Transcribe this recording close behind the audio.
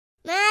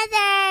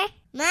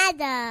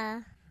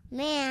Mother,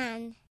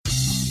 man.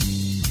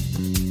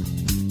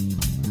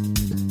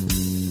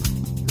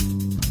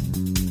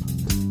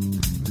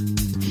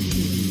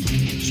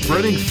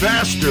 Spreading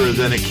faster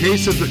than a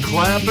case of the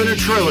clap in a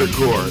trailer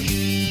court.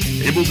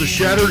 Able to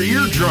shatter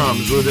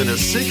eardrums within a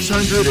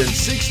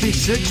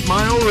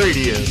 666-mile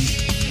radius.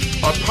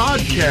 A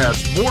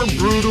podcast more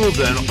brutal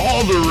than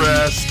all the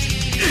rest.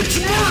 It's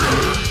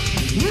Murder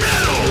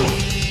Metal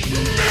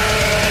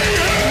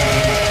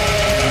Mayhem!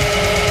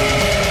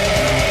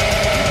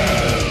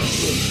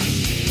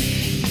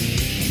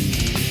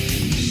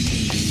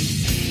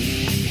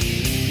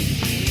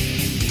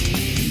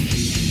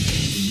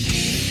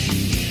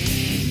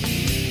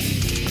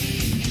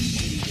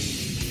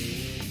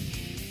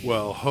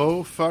 Well,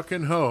 ho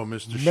fucking ho,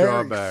 Mr.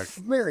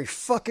 Shawback. Merry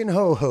fucking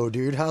ho,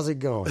 dude. How's it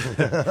going?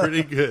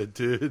 Pretty good,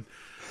 dude.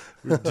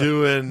 We're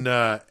doing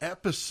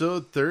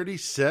episode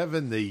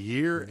 37, the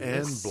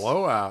year-end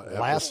blowout episode.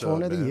 Last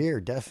one of man. the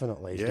year,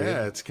 definitely. Yeah, dude.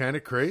 It's kind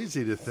of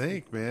crazy to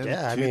think, man.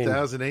 Yeah, I mean,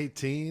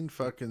 2018,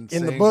 fucking in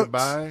the saying books.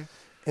 goodbye.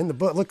 In the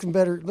book, looking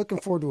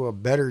forward to a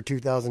better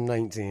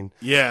 2019.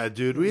 Yeah,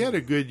 dude, we had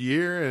a good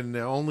year and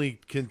only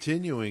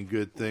continuing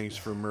good things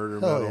for Murder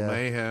Metal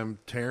Mayhem,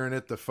 tearing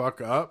it the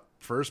fuck up.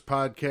 First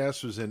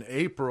podcast was in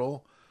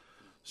April,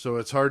 so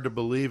it's hard to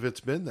believe it's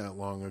been that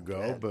long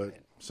ago, but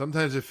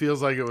sometimes it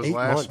feels like it was 8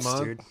 last months,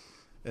 month, dude.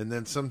 And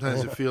then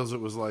sometimes it feels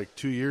it was like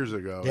 2 years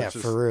ago. Yeah, it's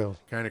just for real.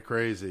 kind of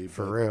crazy.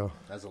 For real.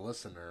 As a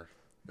listener,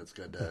 it's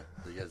good to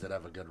you guys did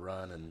have a good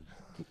run and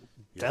you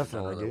guys Definitely,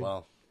 done really dude.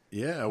 well.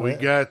 Yeah, we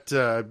got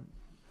the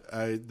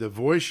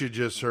voice you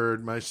just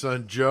heard, my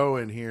son Joe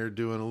in here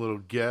doing a little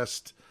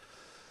guest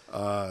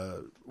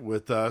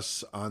with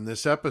us on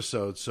this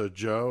episode. So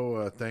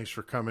Joe, thanks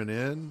for coming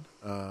in,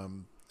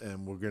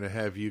 and we're going to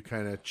have you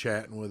kind of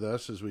chatting with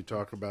us as we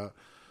talk about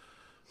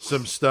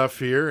some stuff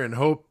here, and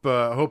hope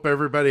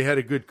everybody had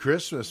a good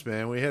Christmas,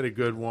 man. We had a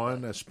good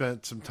one. I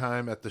spent some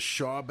time at the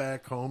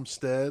Shawback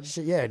homestead. So,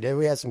 yeah, dude,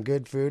 we had some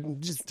good food.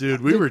 And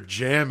We were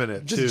jamming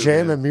it just too.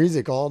 jamming man.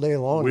 music all day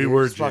long. We dude.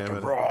 were It's fucking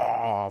jamming it.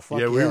 raw. Fuck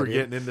Yeah, we were dude.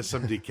 getting into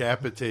some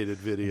decapitated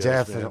videos.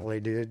 Definitely,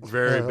 man. dude.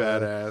 Very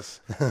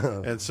badass.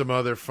 And some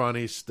other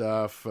funny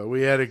stuff.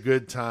 We had a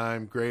good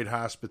time, great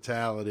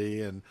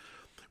hospitality, and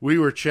we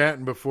were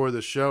chatting before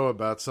the show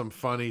about some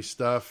funny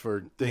stuff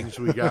or things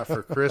we got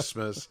for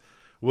Christmas.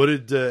 What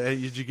did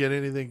you get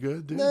anything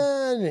good, dude?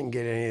 Nah, I didn't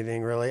get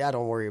anything really. I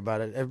don't worry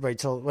about it. Everybody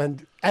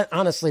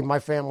honestly, my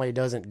family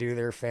doesn't do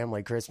their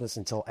family Christmas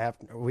until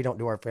after. We don't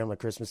do our family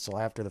Christmas till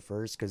after the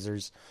first because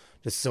there's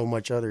just so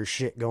much other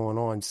shit going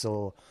on.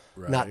 So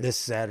not this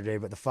Saturday,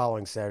 but the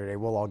following Saturday,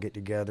 we'll all get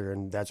together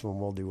and that's when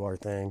we'll do our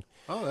thing.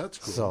 Oh, that's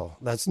cool. So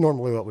that's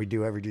normally what we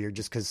do every year,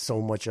 just because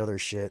so much other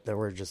shit that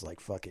we're just like,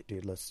 fuck it,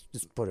 dude. Let's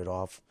just put it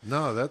off.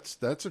 No,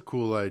 that's a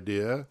cool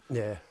idea.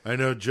 Yeah. I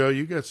know, Joe,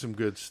 you got some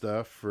good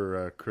stuff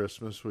for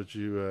Christmas. Would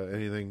you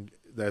anything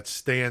that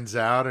stands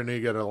out? I know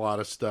you got a lot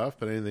of stuff,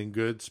 but anything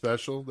good,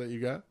 special that you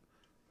got?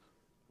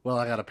 Well,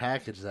 I got a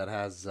package that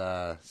has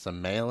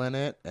some mail in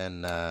it,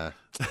 and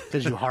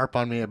because you harp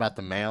on me about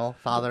the mail,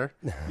 Father.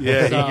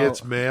 Yeah, So- he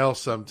gets mail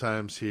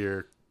sometimes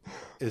here.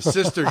 His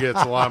sister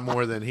gets a lot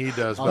more than he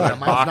does, but yeah, I mine's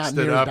boxed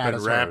not it near up as bad and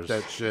as wrapped hers.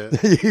 that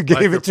shit. You gave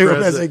Like it to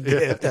him as a present.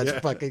 gift. Yeah, That's yeah.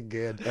 fucking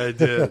good. I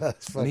did.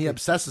 That's And fucking he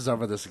obsesses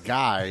over this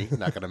guy,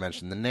 not going to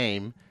mention the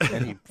name,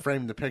 and he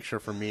framed the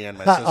picture for me and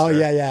my sister. Oh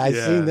yeah, I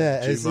Yeah, seen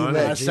that. I seen G-Money.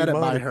 that. I set it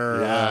by G-Money.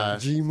 her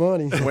G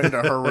Money. went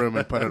into her room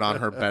and put it on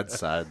her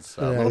bedside.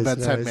 So a little Nice,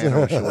 bedside nice. manner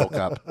when she woke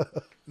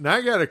up. Now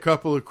I got a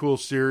couple of cool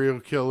serial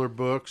killer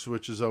books,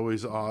 which is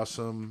always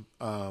awesome.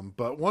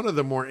 But one of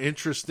the more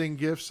interesting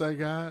gifts I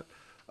got,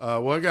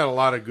 I got a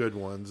lot of good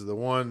ones. The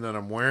one that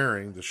I'm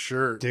wearing, the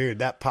shirt, Dude,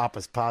 that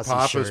Papa's Posse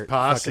Papa's shirt,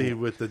 Posse fucking-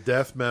 with the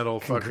death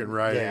metal fucking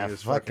writing yeah,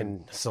 is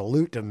fucking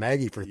salute to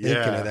Maggie for thinking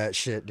Yeah. of that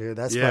shit, dude.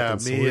 That's yeah,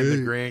 fucking me sweet.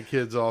 and the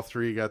grandkids, all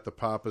three got the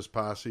Papa's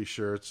Posse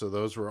shirts, so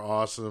those were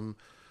awesome.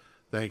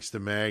 Thanks to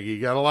Maggie.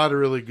 Got a lot of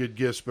really good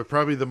gifts, but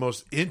probably the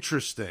most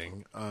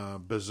interesting,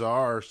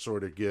 bizarre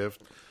sort of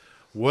gift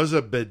was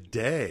a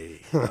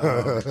bidet.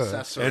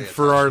 Accessory And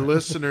for our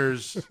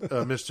listeners,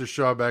 Mr.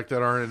 Shawback,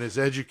 that aren't as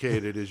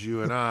educated as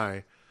you and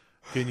I,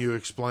 can you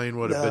explain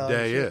what a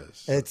bidet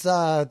is? It's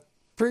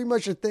pretty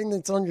much a thing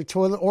that's on your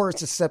toilet, or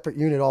it's a separate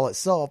unit all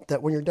itself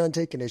that when you're done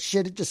taking a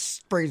shit, it just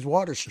sprays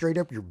water straight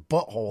up your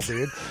butthole,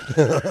 dude.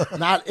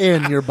 not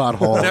in your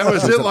butthole. Now,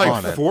 is It's it like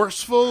on it.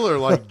 forceful or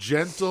like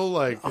gentle,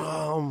 like,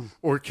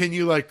 or can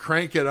you like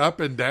crank it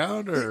up and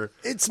down, or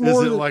it's is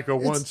more it than- like a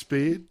it's- one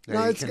speed? Yeah,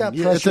 No, you it's can- got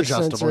It's pressure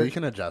adjustable. sensor. You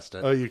can adjust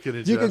it. Oh, you can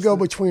adjust. You could go it?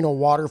 between a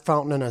water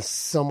fountain and a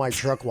semi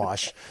truck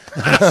wash.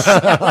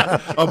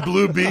 A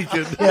blue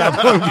beacon.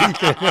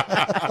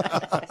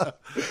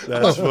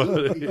 That's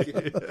funny.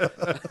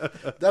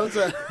 That was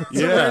a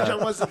Yeah. range I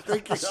wasn't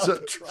thinking of.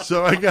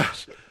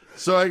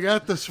 So I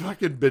got this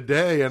fucking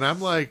bidet, and I'm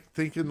like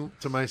thinking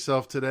to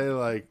myself today,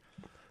 like,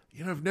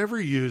 I've never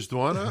used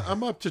one.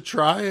 I'm up to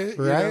try it.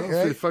 Right, If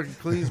right. it fucking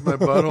cleans my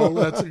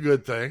butthole, that's a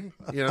good thing.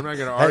 I'm not going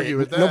to argue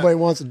with that. Nobody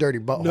wants a dirty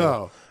butthole.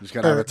 No. You just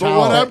gotta have a But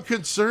what towel. I'm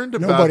concerned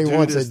about, Nobody dude,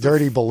 wants a is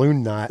dirty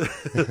balloon knot.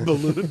 the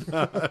balloon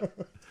knot.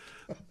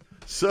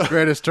 So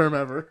Greatest term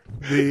ever.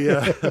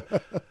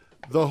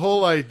 the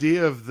whole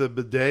idea of the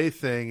bidet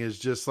thing is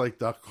just like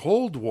the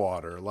cold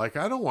water. Like,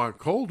 I don't want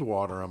cold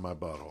water on my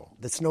butthole.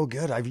 That's no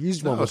good. I've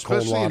used one with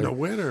cold Especially in the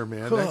water. winter,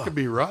 man. That could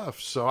be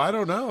rough. So I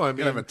don't know. I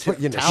mean, Have a Put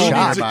you in a towel who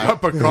shot. needs a nearby.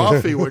 cup of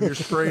coffee when you're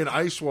spraying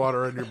ice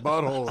water on your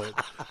butthole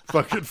at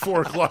fucking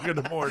 4 o'clock in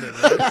the morning?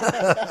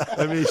 Right?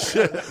 I mean,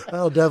 shit.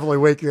 That'll definitely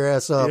wake your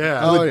ass up. Yeah.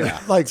 Oh, yeah.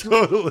 Like,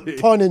 Totally.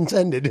 pun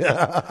intended.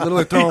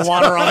 Literally throwing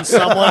water on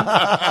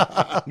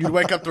someone. You'd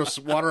wake up, throw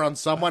water on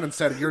someone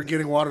instead of you're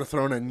getting water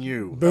thrown at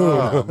you.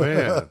 Oh,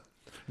 man.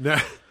 Now,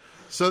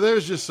 so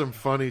there's just some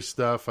funny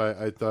stuff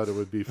I thought it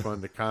would be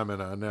fun to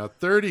comment on. Now,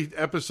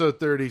 episode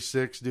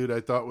 36, dude,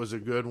 I thought was a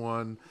good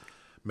one.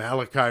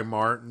 Malachi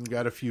Martin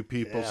got a few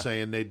people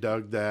saying they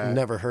dug that.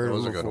 Never heard That of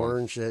was a him good before one.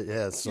 and shit.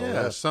 Yeah, so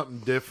Yeah, something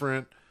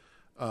different.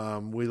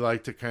 We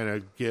like to kind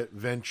of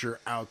venture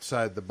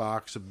outside the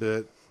box a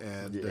bit,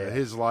 and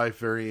his life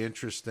very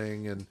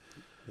interesting and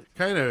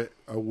kind of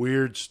a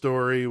weird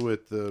story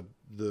with the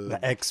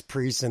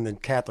ex-priest in the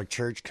Catholic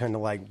Church kind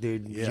of like,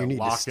 dude, Yeah, you need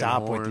to locking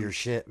stop with horns. your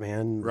shit,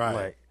 man. Right.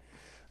 Like,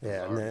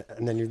 yeah,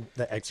 and then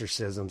the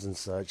exorcisms and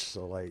such.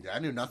 So, like, I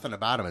knew nothing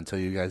about him until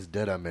you guys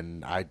did him,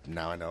 and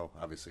now I know,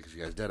 obviously, because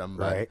you guys did him.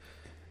 But right.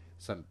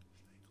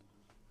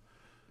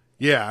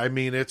 Yeah, I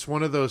mean, it's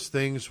one of those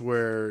things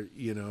where,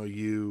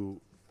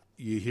 you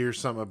hear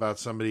something about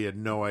somebody you had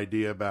no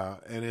idea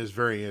about, and it's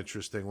very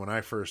interesting. When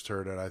I first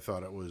heard it, I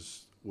thought it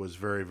was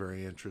very,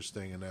 very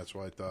interesting, and that's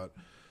why I thought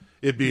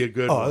it'd be a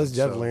good one. Oh, it was So-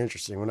 definitely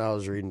interesting when I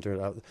was reading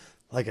through it.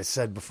 Like I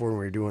said before when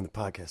we were doing the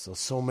podcast, there's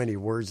so many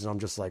words, and I'm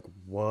just like,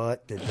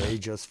 what did they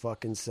just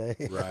fucking say?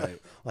 Right.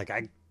 Like,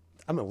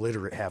 I'm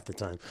illiterate half the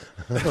time.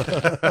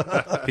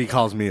 He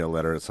calls me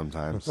illiterate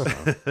sometimes. So.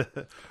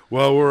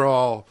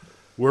 Well,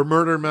 we're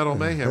Murder Metal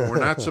Mayhem. We're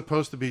not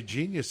supposed to be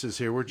geniuses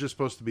here. We're just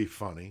supposed to be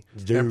funny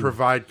and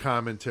provide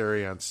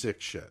commentary on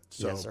sick shit.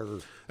 So Yes, sir.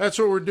 that's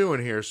what we're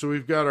doing here. So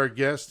we've got our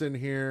guest in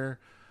here,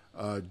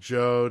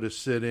 Joe, to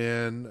sit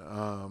in.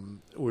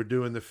 We're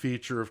doing the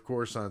feature, of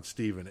course, on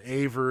Stephen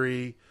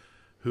Avery,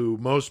 who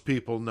most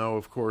people know,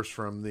 of course,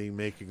 from the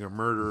Making a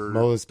Murderer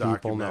Most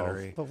people know.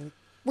 documentary. But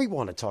we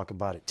want to talk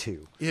about it,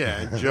 too. Yeah,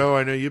 and Joe,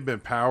 I know you've been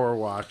power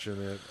watching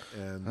it,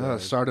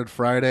 and Started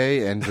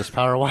Friday and just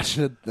power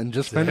watching it and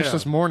just finished Yeah.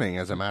 this morning,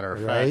 as a matter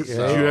of Right, fact. yeah.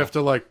 So. did you have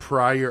to like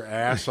pry your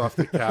ass off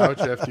the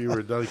couch after you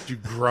were done? Did you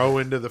grow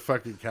into the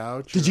fucking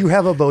couch? Did you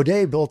have a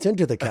bidet built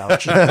into the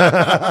couch?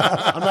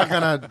 I'm not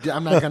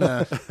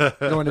gonna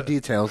go into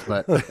details,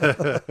 but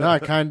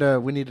no,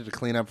 we needed to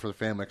clean up for the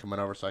family coming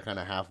over, so I kind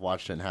of half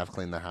watched it and half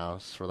cleaned the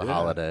house for the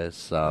holidays.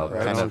 So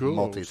kind That's of cool.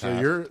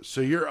 multitask.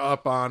 So you're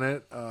up on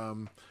it.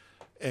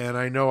 And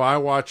I know I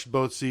watched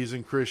both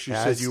seasons. Chris, you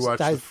said you watched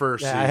the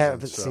first season. I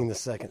haven't so. seen the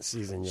second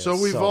season yet.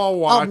 So we've all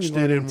I'll be watched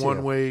it in learning, one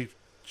too. way,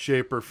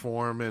 shape, or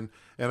form, and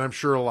I'm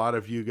sure a lot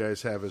of you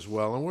guys have as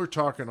well. And we're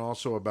talking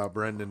also about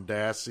Brendan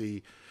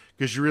Dassey,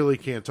 because you really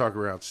can't talk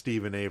about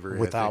Stephen Avery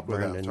Without without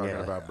Brendan, talking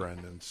yeah. about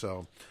Brendan.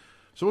 So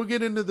we'll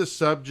get into the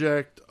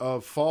subject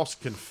of false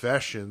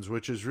confessions,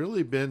 which has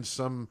really been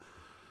some,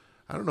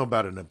 I don't know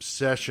about an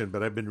obsession,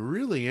 but I've been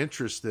really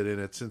interested in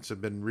it since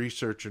I've been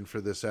researching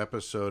for this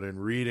episode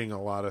and reading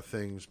a lot of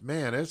things.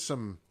 Man, it's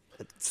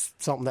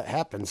Something that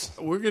happens.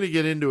 we're going to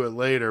get into it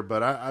later,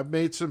 but I've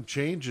made some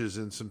changes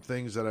in some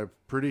things that I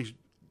pretty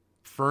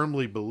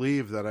firmly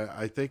believe that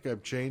I think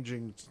I'm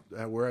changing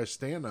where I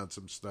stand on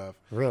some stuff.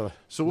 Really?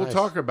 So we'll Nice.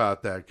 talk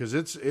about that because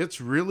it's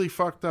really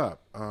fucked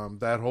up.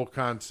 That whole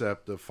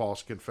concept of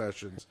false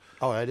confessions.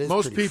 Oh, it is.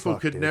 Most pretty people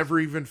fucked, could dude. never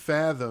even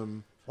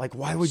fathom. Like,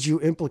 why would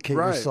you implicate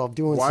yourself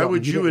doing Why something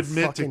would you didn't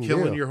admit to fucking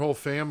killing do? your whole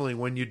family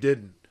when you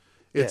didn't?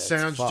 Yeah, It it's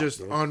sounds fucked, just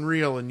dude.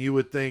 unreal, and you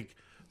would think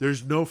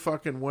there's no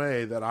fucking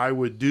way that I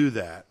would do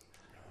that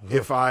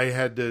if I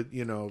had to,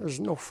 There's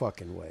no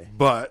fucking way.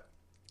 But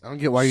I don't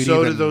get why you so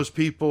even. do those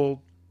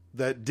people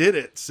that did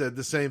it said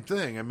the same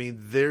thing. I mean,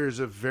 there's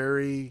a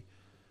very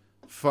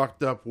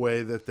fucked up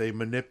way that they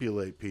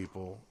manipulate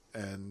people,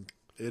 and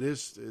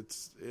it's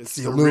It's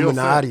the the real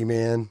Illuminati, thing.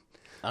 man.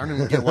 I don't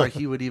even get why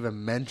he would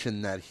even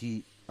mention that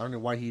I don't know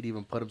why he'd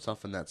even put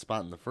himself in that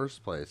spot in the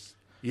first place.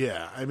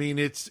 Yeah, I mean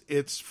it's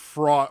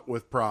fraught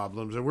with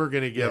problems, and we're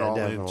going to get Yeah, all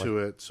definitely. into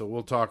it. So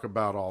we'll talk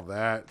about all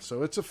that.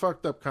 So it's a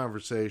fucked up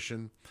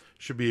conversation.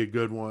 Should be a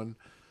good one.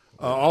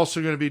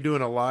 Also going to be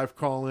doing a live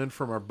call in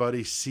from our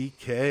buddy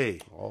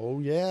CK, Oh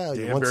yeah, once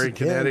Danbury, again.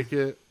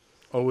 Connecticut.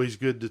 Always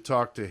good to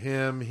talk to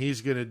him.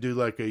 He's going to do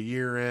like a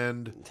year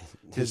end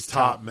his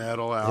top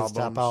metal albums. His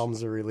top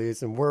albums are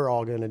released, and we're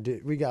all gonna do.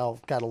 We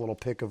got a little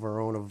pick of our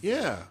own of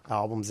Yeah.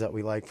 albums that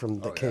we like from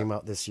that came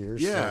out this year.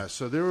 Yeah,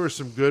 so there were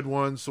some good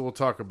ones, so we'll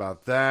talk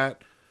about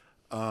that.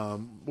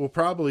 We'll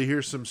probably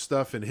hear some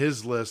stuff in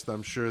his list,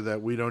 I'm sure,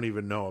 that we don't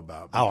even know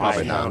about. Oh, Because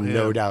I you know have him.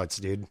 no doubts,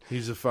 dude.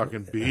 He's a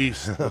fucking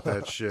beast with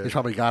that shit. He's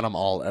probably got them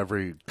all,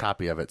 every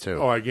copy of it too.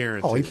 Oh, I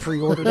guarantee. Oh, he it.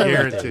 pre-ordered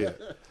Guarantee everything.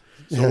 it.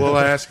 So we'll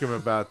ask him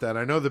about that.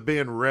 I know the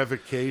band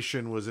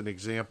Revocation was an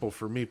example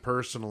for me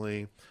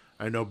personally.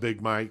 I know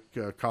Big Mike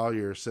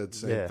Collier said the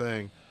same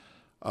thing.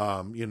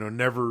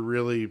 Never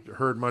really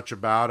heard much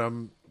about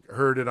him.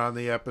 Heard it on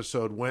the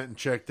episode, went and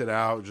checked it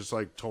out, just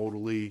like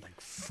totally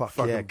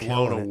fucking blown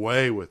killing it.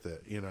 away with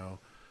it,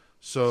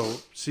 So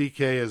CK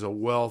is a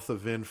wealth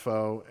of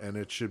info, and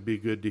it should be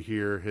good to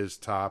hear his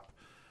top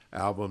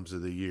albums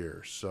of the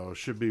year. So it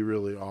should be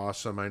really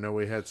awesome. I know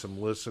we had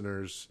some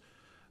listeners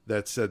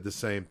that said the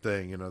same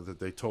thing, that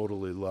they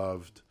totally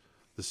loved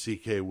the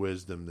CK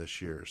Wisdom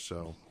this year.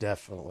 So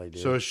Definitely,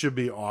 dude. so it should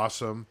be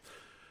awesome.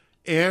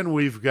 And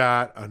we've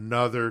got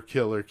another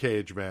killer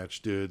cage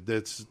match, dude.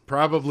 That's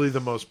probably the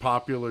most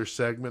popular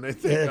segment, I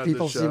think, on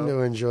people the show. seem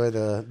to enjoy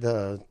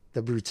the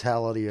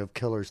brutality of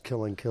killers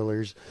killing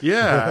killers.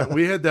 Yeah,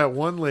 we had that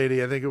one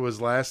lady, I think it was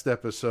last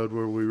episode,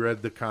 where we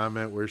read the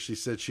comment where she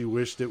said she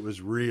wished it was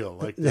real.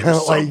 Like,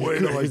 there's some way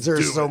to, is there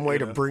do some it, way you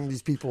to know? bring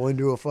these people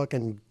into a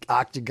fucking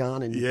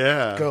octagon and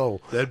go?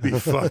 That'd be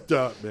fucked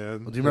up,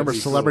 man. Do you remember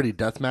Celebrity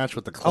Deathmatch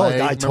with the Oh,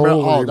 clay? I totally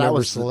remember that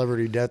was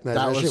Celebrity Deathmatch.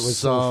 That That shit was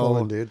so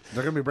fun, dude.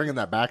 They're gonna be bringing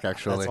that back.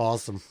 Actually, That's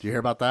awesome. Do you hear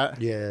about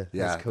that? Yeah,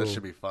 yeah, that's cool. that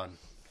should be fun.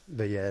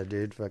 But yeah,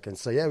 dude, fucking.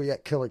 So yeah, we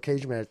got Killer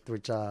Cage Match,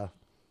 which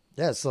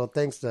yeah. So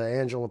thanks to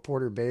Angela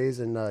Porter Bays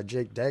and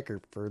Jake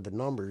Decker for the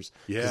numbers.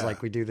 'Cause, Yeah.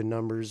 like we do the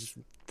numbers,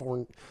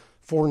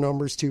 four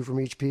numbers, two from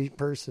each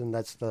person.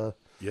 That's the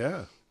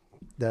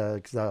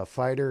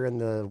fighter and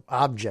the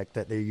object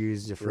that they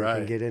used to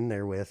freaking get in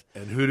there with.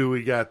 And who do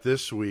we got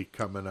this week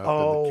coming up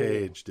in the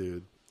cage,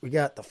 dude? We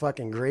got the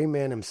fucking Gray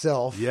Man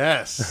himself.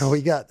 Yes.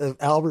 We got the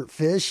Albert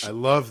Fish. I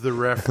love the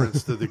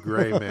reference to the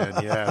Gray Man.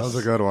 Yes. That was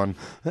a good one.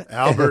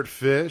 Albert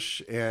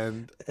Fish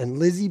and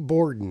Lizzie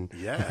Borden.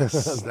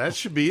 yes, that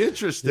should be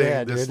interesting.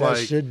 Yeah, This, dude, that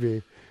should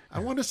be. I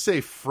want to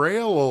say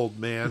frail old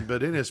man,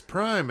 but in his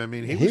prime. I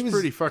mean, he He was was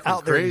pretty fucking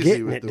out there crazy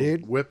getting with it, the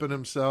dude. whipping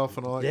himself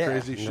and all that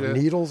crazy and shit.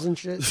 needles and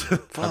shit.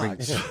 Fuck.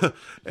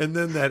 And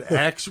then that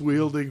axe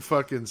wielding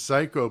fucking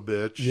psycho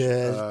bitch.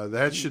 Yeah.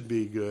 That should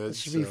be good. It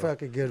should be a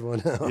fucking good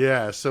one.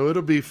 Yeah, so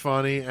it'll be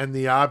funny, and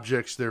the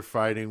objects they're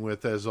fighting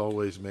with, as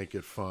always, make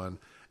it fun.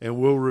 And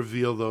we'll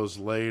reveal those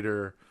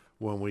later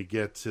when we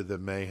get to the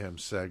Mayhem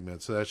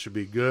segment. So that should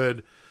be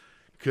good,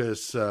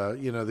 because,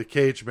 the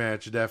cage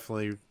match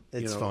definitely,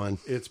 It's fun.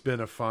 It's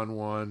been a fun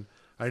one.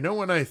 I know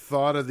when I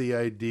thought of the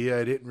idea,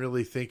 I didn't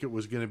really think it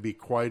was going to be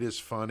quite as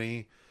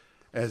funny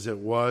as it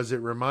was. It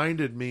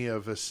reminded me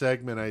of a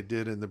segment I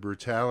did in the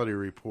Brutality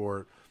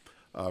Report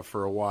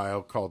for a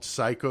while called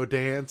Psycho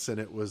Dance, and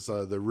it was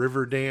the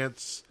river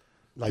dance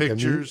Like a mu-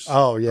 pictures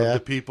Oh, yeah. of the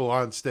people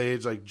on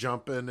stage, like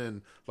jumping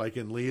and like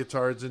in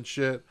leotards and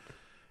shit.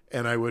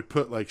 And I would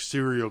put like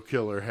serial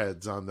killer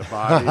heads on the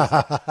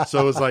bodies.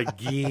 So it was like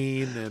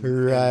Geen and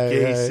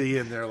Gacy,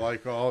 and they're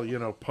like all,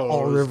 posed.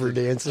 All river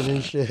dancing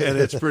and shit. And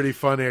it's pretty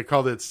funny. I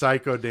called it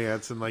Psycho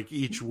Dance, and like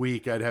each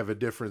week I'd have a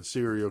different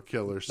serial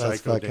killer That's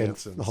psycho fucking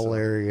dancing. So,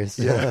 hilarious.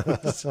 yeah,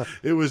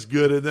 it was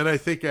good. And then I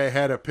think I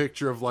had a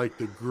picture of like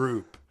the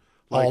group,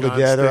 like All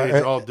together. on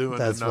stage, all doing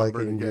That's a number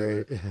fucking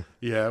together. great.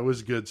 Yeah, it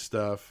was good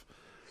stuff.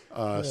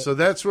 So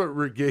that's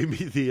what gave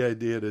me the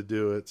idea to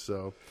do it.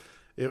 So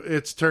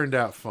it's turned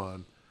out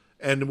fun.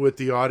 And with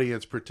the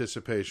audience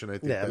participation, I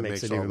think that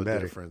makes it all even the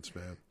better. difference,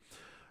 man.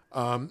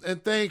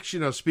 And thanks,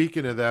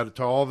 speaking of that,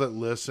 to all that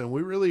listen,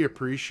 we really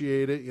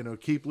appreciate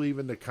it. Keep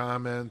leaving the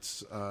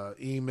comments,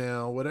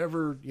 email,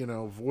 whatever,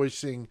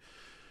 voicing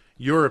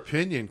your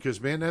opinion, because,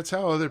 man, that's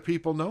how other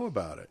people know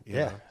about it. you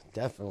Yeah, know?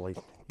 definitely.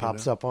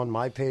 Pops up on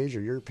my page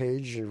or your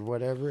page or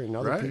whatever, and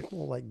other Right.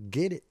 people like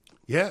get it.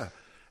 Yeah.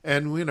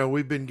 And,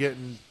 we've been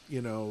getting,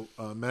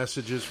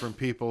 messages from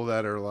people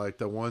that are like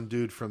the one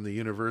dude from the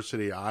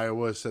University of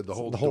Iowa said the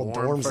whole dorm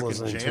dorm's fucking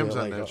listening to jams it,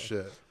 on like, that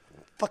shit.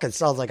 Fucking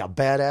sounds like a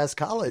badass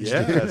college.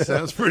 Yeah, dude. it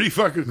sounds pretty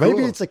fucking cool.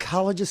 Maybe it's a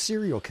college of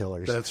serial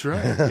killers. That's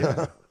right.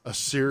 Yeah. A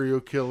serial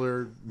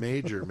killer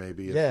major,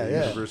 maybe, at the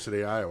Yeah.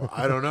 University of Iowa.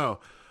 I don't know.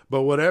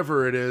 But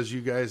whatever it is,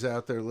 you guys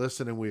out there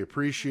listening, we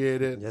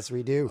appreciate it. Yes,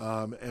 we do.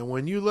 And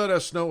when you let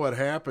us know what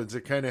happens,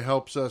 it kind of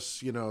helps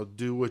us,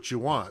 do what you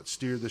want,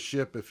 steer the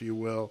ship, if you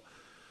will,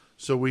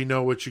 so we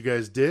know what you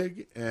guys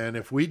dig. And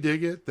if we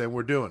dig it, then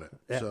we're doing it.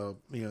 Yeah. So,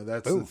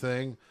 that's the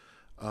thing.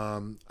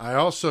 I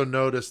also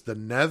noticed the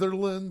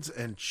Netherlands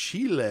and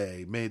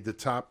Chile made the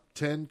top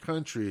 10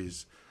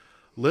 countries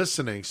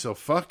listening. So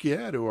fuck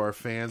yeah to our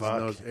fans in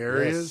those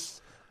areas. Yes.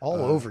 All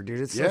over,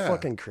 dude. It's so yeah.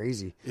 fucking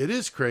crazy. It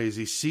is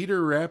crazy.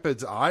 Cedar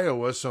Rapids,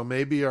 Iowa. So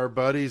maybe our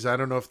buddies, I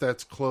don't know if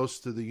that's close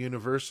to the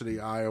University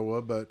of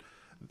Iowa, but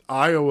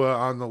Iowa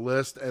on the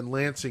list, and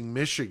Lansing,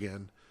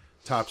 Michigan,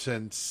 top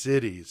 10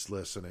 cities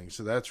listening.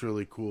 So that's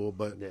really cool.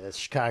 But Yeah,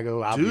 Chicago,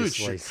 dude,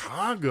 obviously.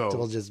 Chicago,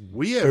 It'll just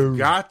we have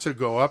got to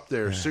go up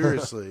there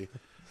seriously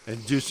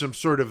and do some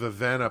sort of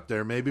event up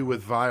there, maybe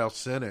with Vile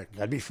Cynic.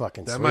 That'd be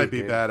fucking That sweet, might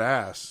be dude.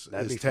 badass.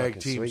 That'd Is be tag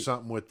fucking team sweet.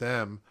 something with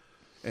them,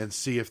 and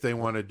see if they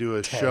want to do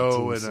a Tag show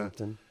team and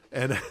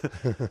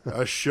something.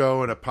 a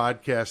show and a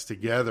podcast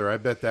together. I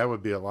bet that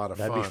would be a lot of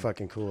That'd fun. be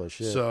fucking cool as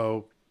shit.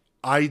 So,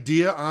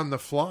 idea on the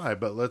fly,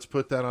 but let's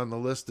put that on the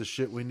list of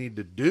shit we need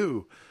to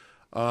do.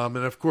 And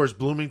of course,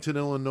 Bloomington,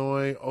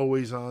 Illinois,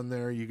 always on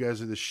there. You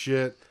guys are the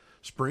shit.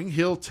 Spring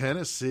Hill,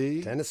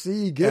 Tennessee.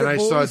 Tennessee, get And it, I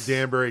boys. saw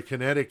Danbury,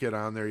 Connecticut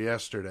on there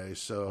yesterday.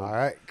 So, All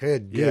right,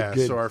 good. yeah,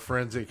 Good. so our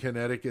friends in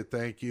Connecticut,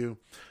 thank you.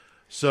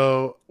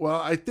 So,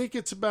 well, I think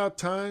it's about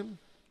time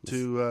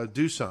to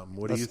do something.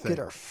 What do you Let's think?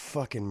 get our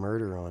fucking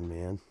murder on,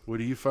 man. What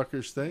do you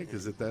fuckers think?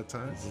 Is it that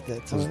time? Is it that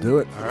Let's time? do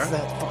it. It's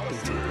that fucking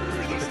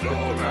time. The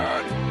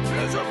snowman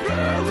is a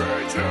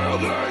fairy tale,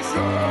 they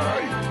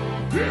say.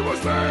 He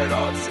was made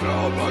of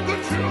snow, but the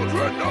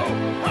children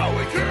know how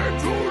he came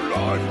to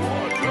life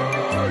one day.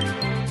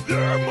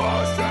 There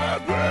must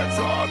have been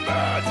some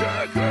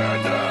magic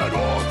in that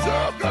old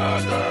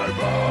together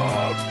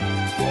mouth.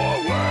 For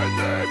when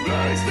they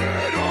placed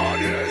it on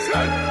his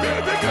head, he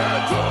began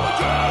to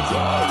dance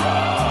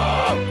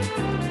around.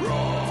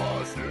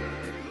 Frosty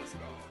the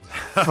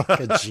Snowman.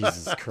 Fucking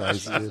Jesus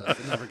Christ, dude.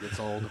 It never gets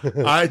old.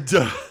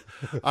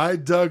 I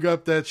dug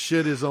up that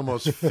shit is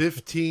almost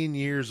 15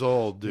 years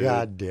old, dude.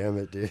 God damn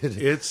it, dude.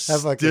 It's That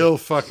fucking- still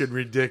fucking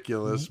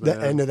ridiculous, the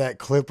man. end of that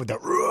clip with the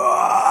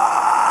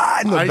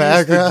in the I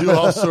background. used to do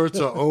all sorts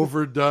of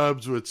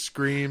overdubs with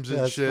screams and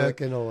That's shit.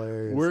 fucking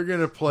hilarious. We're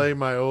going to play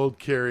my old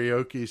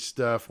karaoke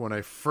stuff when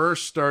I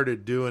first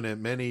started doing it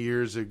many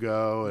years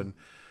ago. And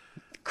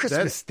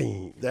Christmas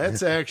theme.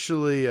 that's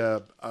actually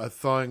a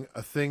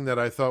thing that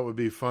I thought would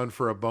be fun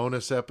for a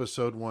bonus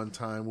episode one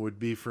time would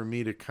be for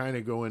me to kind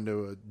of go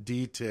into a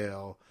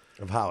detail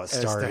Of how it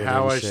as started. to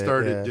how and I shit,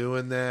 started yeah.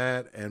 doing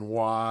that and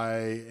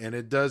why. And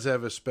it does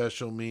have a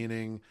special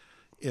meaning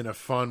in a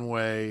fun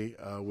way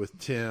with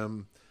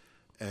Tim.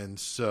 And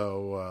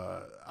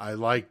so I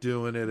like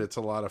doing it. It's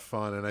a lot of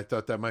fun. And I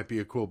thought that might be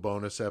a cool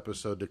bonus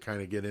episode to kind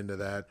of get into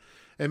that.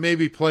 And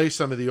maybe play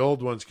some of the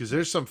old ones because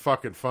there's some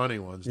fucking funny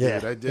ones, dude. Yeah, I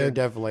there did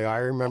definitely. I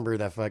remember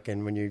that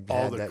fucking when you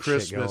all had the that shit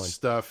Christmas going.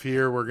 stuff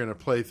here. We're going to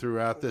play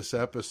throughout this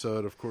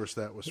episode. Of course,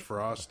 that was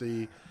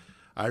Frosty.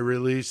 I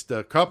released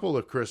a couple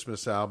of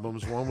Christmas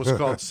albums. One was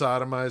called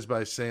Sodomized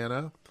by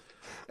Santa,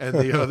 and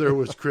the other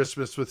was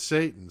Christmas with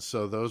Satan.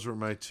 So those were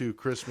my two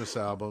Christmas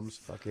albums.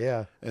 Fuck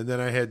yeah. And then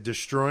I had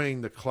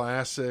Destroying the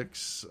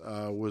Classics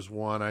was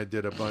one. I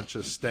did a bunch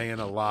of Staying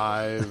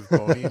Alive,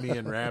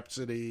 Bohemian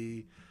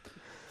Rhapsody,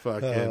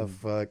 fucking Oh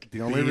fuck.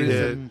 The only Beat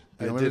reason, It.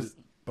 the I only did reason,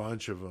 a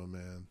bunch of them,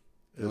 man.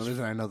 the only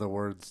reason I know the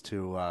words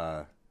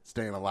to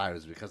 "Staying Alive"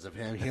 is because of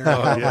him hearing.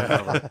 Oh, it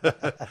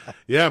yeah.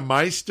 Yeah,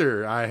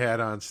 Meister I had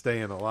on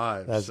Staying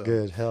Alive. That's so.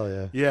 good. Hell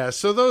yeah. Yeah,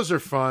 so those are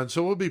fun.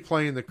 So we'll be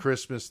playing the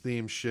Christmas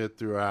theme shit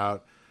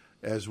throughout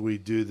as we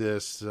do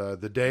this.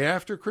 The day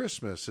after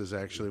Christmas is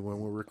actually when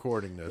we're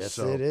recording this. Yes,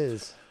 so, it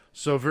is.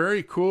 So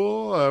very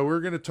cool.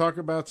 We're going to talk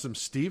about some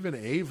Stephen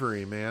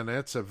Avery, man.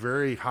 That's a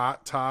very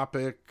hot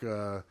topic.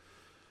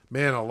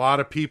 Man, a lot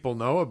of people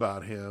know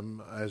about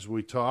him as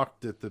we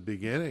talked at the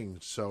beginning.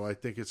 So I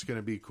think it's going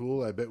to be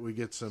cool. I bet we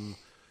get some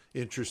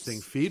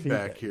interesting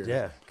feedback here.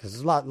 Yeah,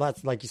 because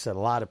lots, like you said, a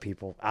lot of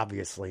people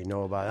obviously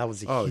know about it. That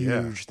was a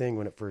huge thing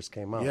when it first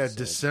came out. Yeah, so.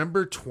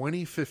 December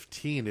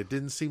 2015. It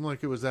didn't seem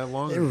like it was that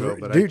long It ago, re-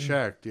 but dude, I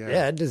checked. Yeah.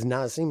 Yeah, it does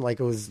not seem like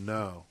it was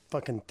No,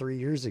 fucking 3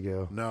 years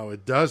ago. no,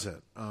 it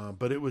doesn't.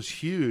 But it was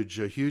huge,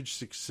 a huge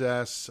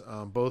success.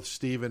 Both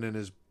Stephen and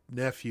his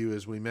nephew,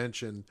 as we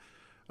mentioned,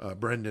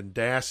 Brendan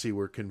Dassey,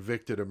 were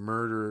convicted of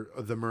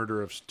the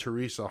murder of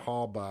Teresa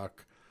Halbach.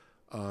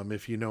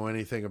 If you know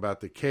anything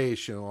about the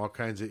case, you know, all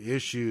kinds of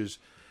issues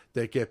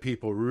that get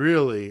people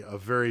really a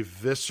very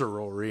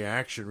visceral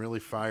reaction,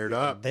 really fired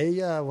up. They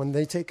when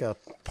they take a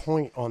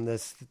point on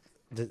this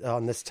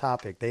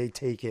topic, they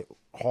take it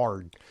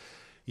hard.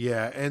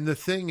 Yeah, and the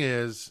thing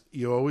is,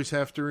 you always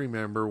have to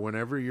remember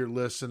whenever you're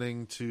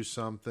listening to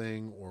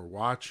something or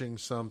watching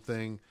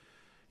something,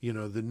 you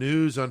know, the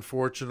news,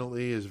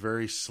 unfortunately, is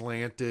very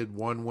slanted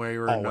one way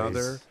or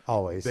another.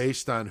 Always.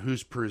 Based on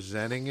who's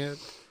presenting it.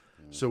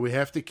 So we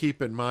have to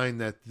keep in mind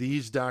that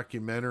these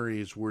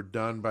documentaries were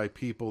done by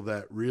people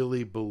that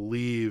really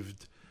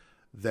believed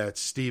that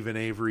Stephen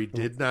Avery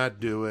did not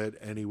do it,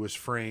 and he was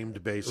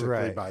framed basically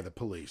Right. by the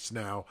police.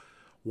 Now,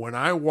 when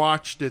I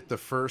watched it the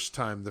first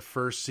time, the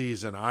first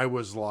season, I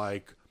was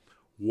like,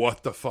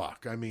 what the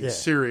fuck? I mean, Yeah.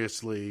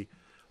 seriously,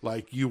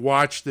 like, you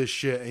watch this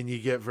shit and you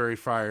get very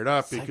fired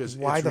up Like, because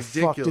why it's the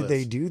ridiculous. fuck did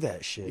they do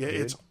that shit? Yeah,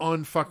 dude? it's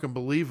unfucking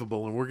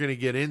believable, and we're going to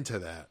get into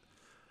that.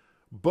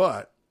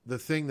 But the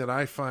thing that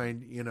I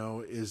find, you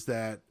know, is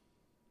that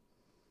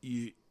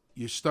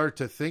you start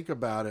to think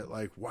about it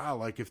like, wow,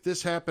 like if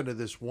this happened to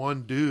this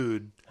one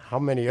dude How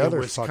many in other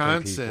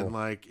Wisconsin, fucking people?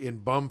 like in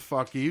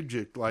bumfuck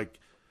Egypt, like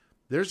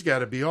there's got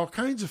to be all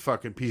kinds of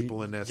fucking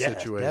people in that Yeah,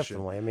 situation.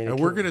 definitely. I mean, and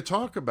it we're can- going to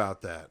talk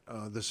about that.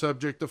 The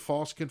subject of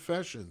false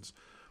confessions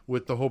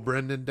with the whole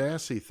Brendan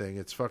Dassey thing.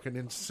 It's fucking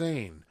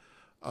insane.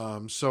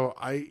 So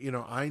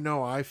I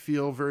know I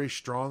feel very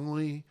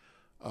strongly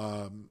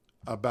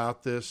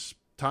about this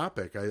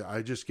topic.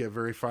 I just get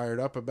very fired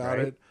up about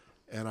Right. it.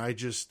 And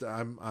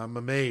I'm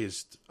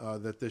amazed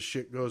that this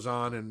shit goes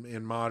on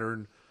in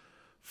modern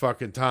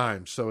fucking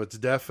times. So it's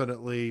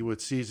definitely,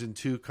 with season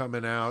 2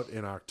 coming out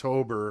in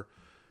October,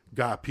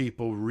 got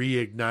people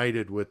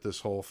reignited with this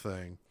whole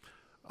thing.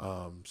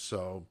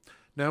 So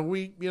now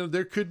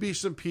there could be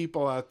some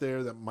people out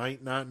there that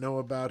might not know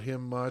about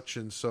him much.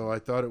 And so I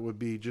thought it would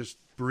be just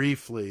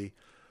briefly,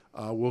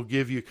 we'll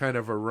give you kind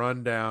of a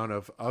rundown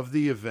of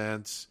the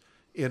events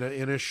in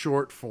a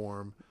short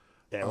form.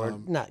 Yeah, we're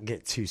not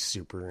get too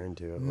super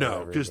into it.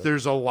 No, because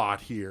there's a lot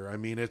here. I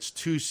mean, it's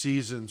 2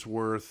 seasons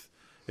worth,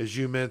 as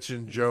you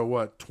mentioned, Joe.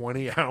 What,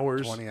 20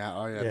 hours? 20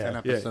 hours. Oh yeah, 10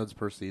 episodes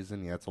per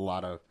season. Yeah, it's a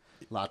lot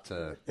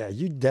to. Yeah,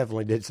 you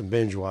definitely did some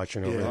binge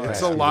watching over the It's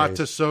past a few lot days.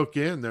 to soak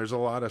in. There's a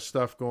lot of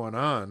stuff going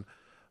on.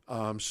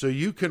 So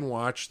you can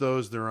watch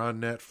those. They're on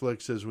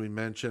Netflix, as we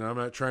mentioned. I'm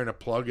not trying to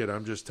plug it.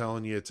 I'm just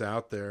telling you it's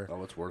out there.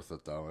 Oh, it's worth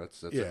it though.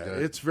 It's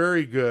It's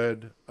very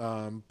good.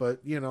 But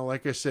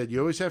like I said, you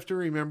always have to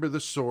remember the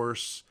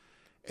source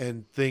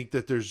and think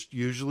that there's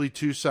usually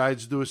 2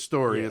 sides to a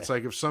story. Yeah. It's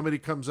like if somebody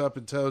comes up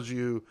and tells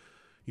you,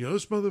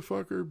 this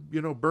motherfucker,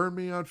 burned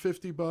me on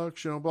 $50,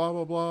 blah,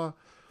 blah, blah.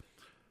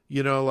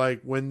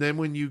 Like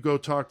when you go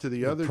talk to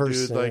the other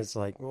dude, like, it's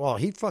like, well,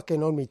 he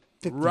fucking owed me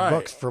 $50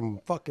 Right. from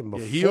fucking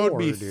before. he owed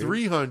me dude.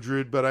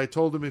 $300, but I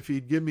told him if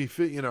he'd give me,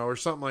 or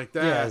something like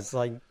that. Yeah, it's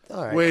like,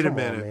 all right, Wait a come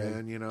on,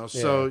 minute, man.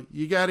 So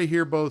you got to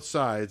hear both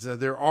sides. Now,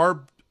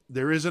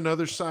 there is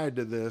another side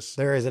to this.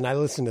 There is, and I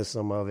listened to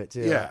some of it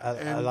too. Yeah, I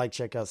and- like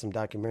check out some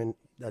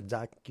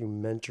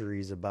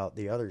documentaries about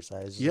the other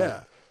sides.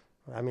 Yeah.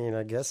 I mean,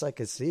 I guess I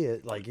could see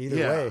it like either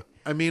Yeah. way.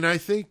 I mean, I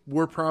think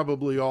we're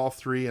probably all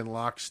 3 in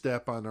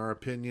lockstep on our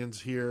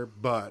opinions here,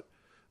 but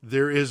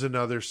there is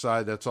another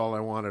side. That's all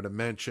I wanted to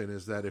mention,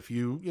 is that if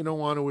you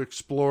want to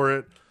explore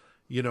it,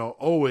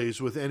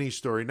 always with any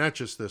story, not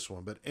just this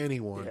one, but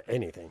anyone, Yeah,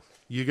 anything.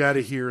 you got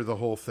to hear the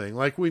whole thing.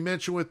 Like we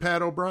mentioned with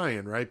Pat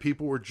O'Brien, right?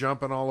 People were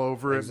jumping all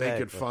over it,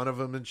 making Exactly. fun of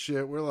him and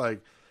shit. We're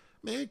like,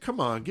 man, come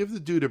on, give the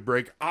dude a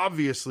break.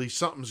 Obviously,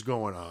 something's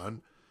going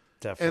on.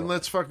 Definitely. And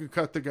let's fucking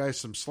cut the guy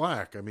some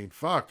slack. I mean,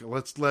 fuck.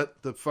 Let's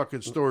let the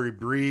fucking story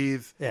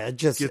breathe. Yeah, it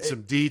just Get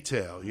some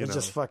detail, it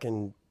just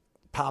fucking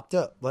popped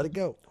up. Let it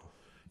go.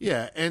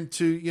 Yeah, and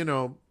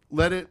to,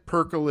 let it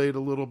percolate a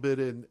little bit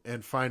and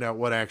find out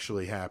what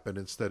actually happened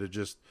instead of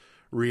just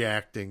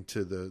reacting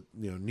to the,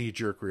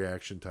 knee-jerk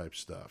reaction type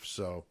stuff.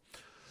 So,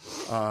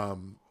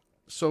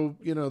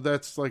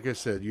 that's, like I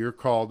said, your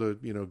call to,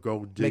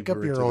 go deeper Make up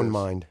your into own this.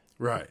 mind.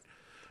 Right.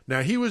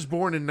 Now, he was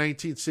born in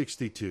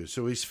 1962,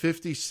 so he's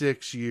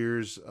 56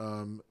 years,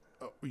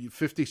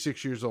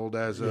 56 years old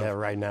as of Yeah,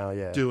 right now.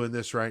 Yeah. doing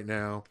this right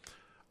now,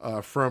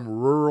 from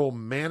rural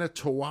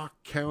Manitowoc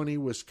County,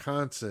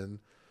 Wisconsin.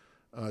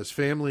 His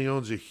family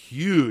owns a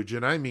huge,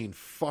 and I mean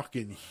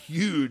fucking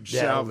huge,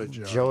 salvage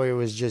yard. Joey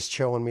was just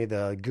showing me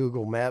the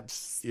Google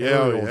Maps Yeah,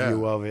 aerial yeah.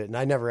 view of it, and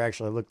I never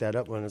actually looked that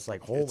up. When it's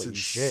like, holy It's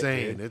shit,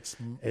 insane. dude.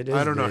 It is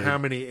I don't know big. how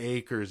many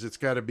acres. It's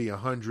got to be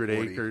 100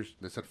 40. acres.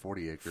 They said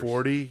 40 acres.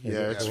 40? Yeah,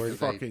 it it's 40?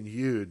 fucking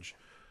huge.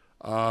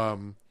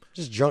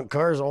 Just junk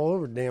cars all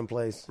over the damn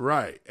place.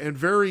 Right. And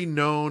very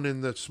known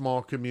in the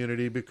small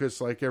community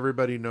because, like,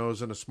 everybody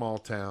knows in a small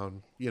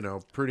town,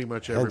 pretty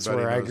much everybody That's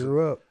where I knows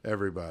grew up.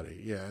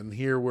 everybody. Yeah. And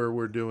here where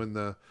we're doing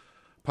the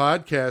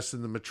podcast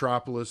in the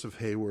metropolis of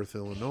Hayworth,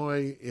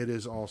 Illinois, it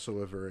is also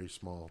a very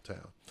small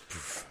town.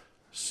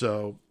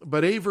 So,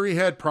 but Avery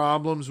had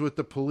problems with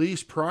the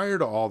police prior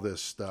to all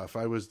this stuff.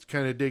 I was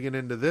kind of digging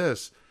into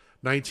this.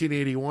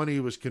 1981, he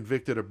was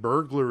convicted of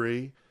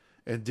burglary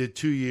and did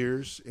 2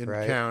 years in the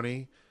Right.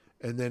 county.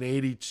 And then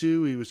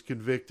 82, he was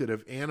convicted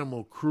of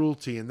animal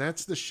cruelty. And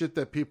that's the shit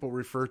that people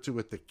refer to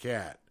with the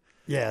cat.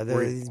 Yeah,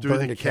 Where he he threw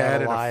burned the a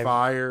cat in a alive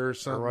fire or or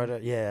something.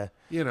 what? Yeah,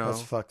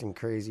 that's fucking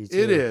crazy. Too.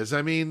 It is.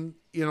 I mean,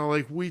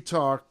 like we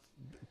talked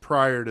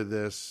prior to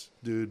this,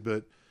 dude,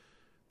 but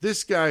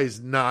this guy's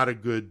not a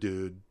good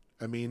dude.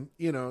 I mean,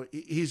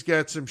 he's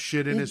got some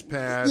shit in his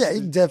past. Yeah,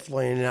 he's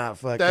definitely not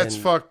fucking. That's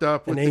fucked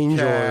up with an the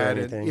angel or cat. And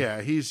anything.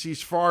 yeah,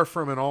 he's far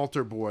from an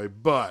altar boy,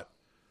 but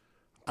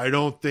I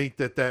don't think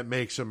that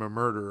makes him a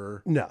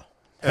murderer. No,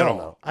 At hell all.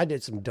 no. I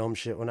did some dumb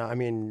shit when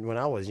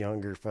I was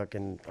younger.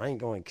 Fucking, I ain't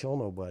going to kill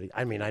nobody.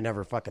 I mean, I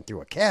never fucking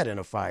threw a cat in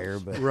a fire,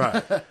 but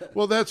Right.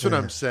 Well, that's what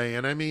I'm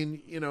saying. I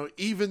mean,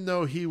 even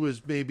though he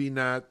was maybe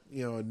not,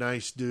 a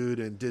nice dude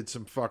and did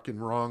some fucking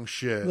wrong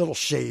shit, a little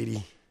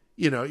shady.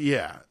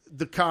 yeah,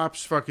 the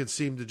cops fucking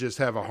seemed to just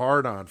have a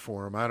hard on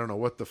for him. I don't know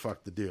what the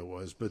fuck the deal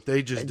was, but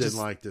they just didn't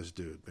like this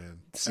dude, man.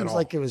 It seems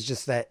like it was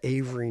just that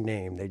Avery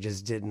name. They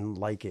just didn't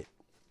like it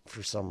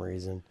for some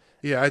reason.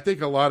 Yeah, I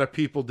think a lot of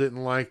people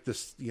didn't like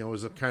this, it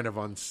was a kind of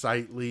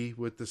unsightly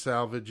with the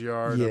salvage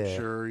yard. I'm Yeah.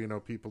 sure,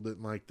 people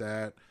didn't like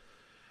that.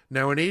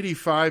 Now, in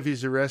 85,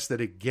 he's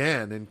arrested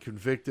again and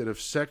convicted of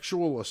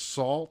sexual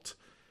assault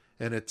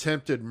and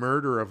attempted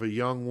murder of a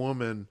young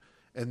woman.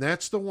 And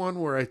that's the one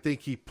where I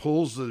think he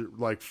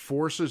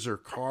forces her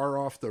car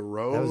off the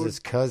road. That was his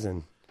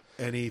cousin.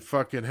 and he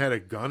fucking had a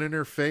gun in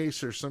her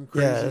face or some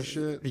crazy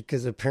shit.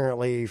 Because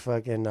apparently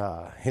fucking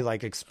he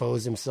like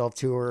exposed himself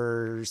to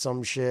her or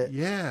some shit.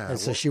 Yeah, and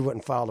so she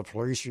wouldn't file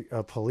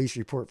a police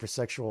report for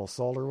sexual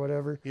assault or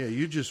whatever. Yeah,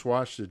 you just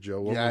watched it,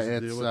 Joe. What was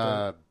the deal with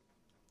that?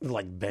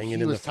 Like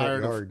banging in the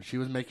front yard. She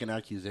was making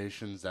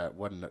accusations that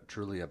wasn't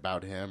truly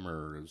about him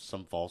or it was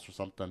some false or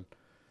something.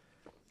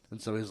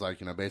 And so he's like,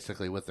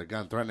 basically with the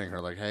gun threatening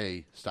her, like,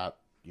 hey, stop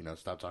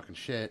talking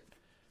shit.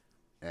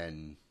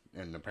 And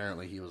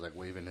apparently he was like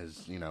waving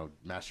his,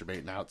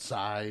 masturbating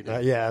outside.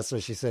 Yeah, that's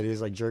what she said. He was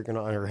like jerking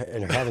on her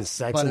and having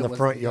sex in the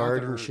front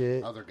yard and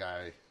shit. Other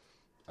guy,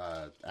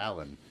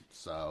 Alan.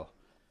 So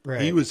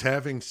right. He was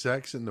having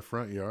sex in the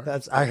front yard.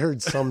 I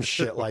heard some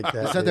shit like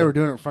that. He said they were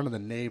doing it in front of the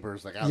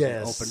neighbors, like out in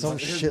the open. Some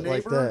shit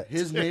like that.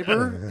 His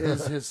neighbor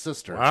is his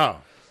sister. Wow.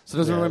 So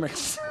it doesn't really make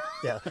sense.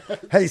 Yeah.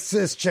 Hey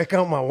sis, check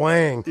out my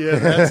wang. Yeah,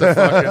 that's a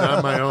fucking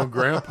I'm my own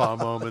grandpa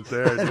moment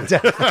there, dude.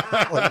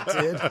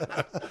 Definitely did.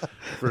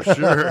 For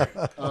sure.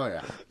 Oh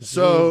yeah.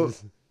 So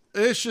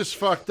it's just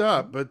fucked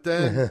up. But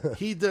then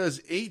he does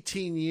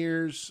 18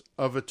 years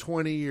of a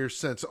 20-year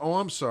sentence. Oh,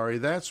 I'm sorry.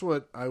 That's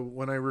when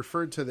I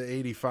referred to the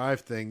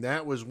 85 thing,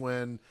 that was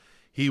when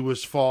he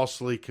was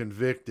falsely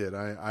convicted.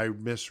 I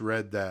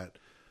misread that.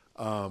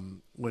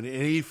 When in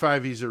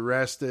 85 he's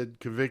arrested,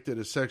 convicted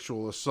of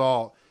sexual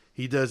assault,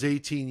 he does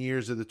 18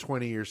 years of the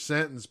 20-year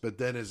sentence, but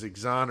then is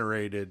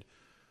exonerated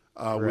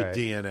with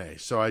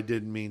DNA. So I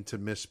didn't mean to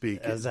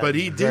misspeak. But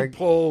he did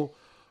pull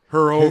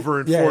her over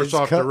and force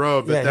off the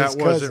road, but that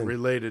wasn't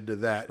related to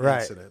that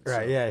incident.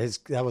 Right, so. yeah.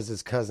 That was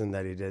his cousin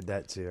that he did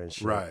that to. And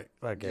shit. Right.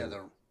 Okay. Yeah,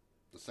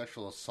 the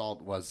sexual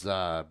assault was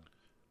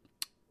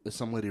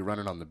some lady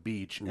running on the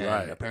beach, and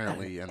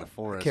apparently in the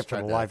forest. I can't for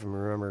the life of me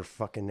remember her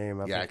fucking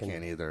name. I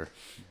can't either.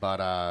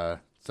 But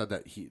said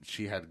that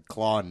she had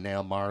claw and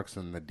nail marks,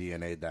 and the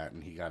DNA'd that,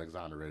 and he got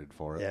exonerated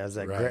for it. Yeah, it was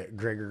that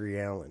Gregory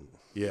Allen.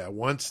 Yeah,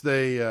 once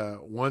they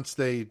had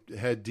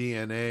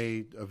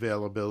DNA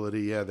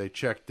availability, they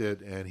checked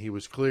it, and he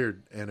was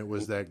cleared, and it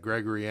was that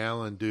Gregory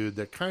Allen dude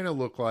that kind of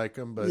looked like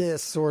him, but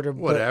sort of,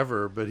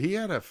 whatever. But he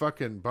had a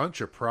fucking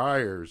bunch of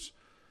priors.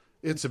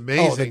 It's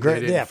amazing they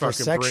didn't for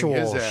fucking sexual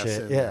bring his ass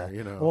shit. in Yeah,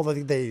 there, Well,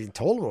 they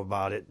told him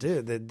about it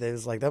too. They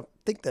was like, I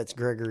think that's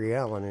Gregory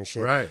Allen and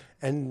shit. Right.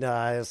 And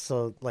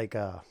so like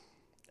I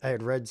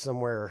had read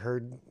somewhere or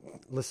heard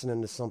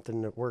listening to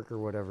something at work or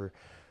whatever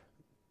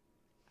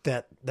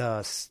that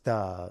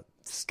the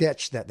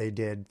sketch that they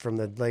did from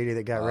the lady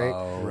that got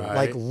raped,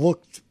 like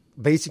looked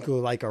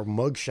basically like a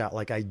mugshot,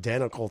 like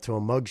identical to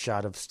a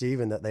mugshot of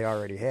Steven that they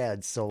already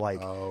had. So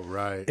like,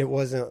 it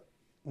wasn't.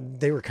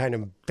 They were kind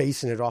of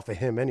basing it off of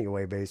him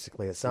anyway.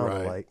 Basically, it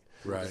sounded like.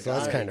 Right. So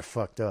that's kind of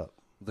fucked up.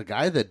 The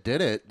guy that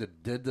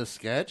did the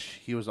sketch,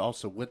 he was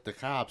also with the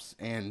cops,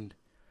 and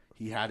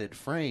he had it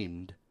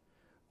framed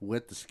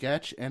with the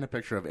sketch and a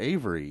picture of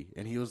Avery,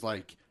 and he was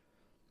like,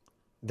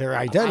 "They're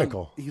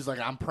identical." He's like,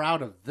 "I'm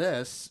proud of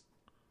this,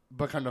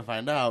 but come to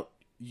find out,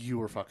 you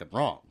were fucking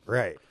wrong."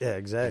 Right. Yeah,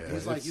 exactly.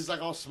 He's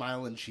like all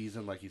smiling,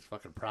 cheesing, like he's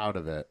fucking proud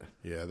of it.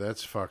 Yeah,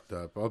 that's fucked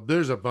up.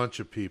 There's a bunch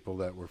of people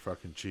that were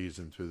fucking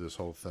cheesing through this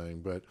whole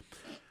thing, but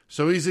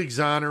so he's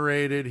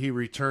exonerated. He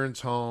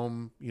returns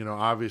home.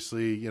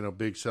 Obviously,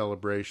 big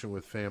celebration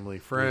with family,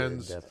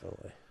 friends. Yeah,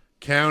 definitely.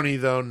 County,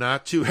 though,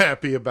 not too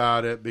happy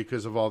about it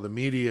because of all the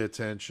media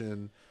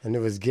attention. And it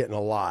was getting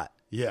a lot.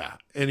 Yeah,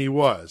 and he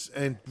was,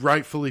 and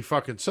rightfully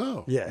fucking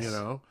so. Yes.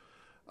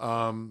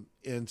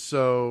 And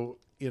so,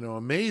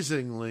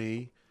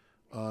 amazingly,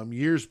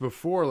 years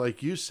before,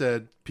 like you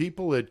said,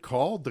 people had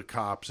called the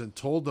cops and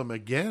told them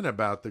again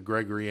about the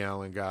Gregory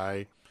Allen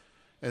guy,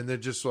 and they're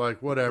just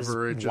like,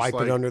 whatever. Just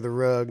wipe it under the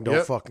rug.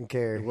 Don't fucking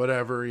care.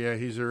 Whatever. Yeah,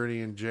 he's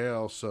already in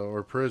jail,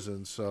 or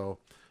prison, so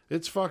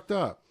it's fucked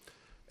up.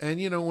 And,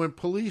 when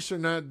police are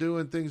not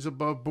doing things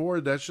above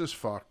board, that's just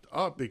fucked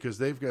up because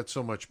they've got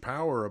so much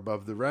power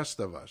above the rest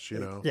of us,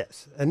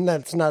 Yes. And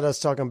that's not us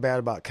talking bad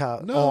about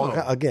cops. No.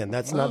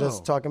 That's not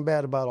us talking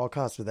bad about all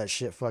cops, but that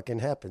shit fucking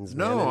happens,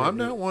 man. No, I'm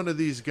not one of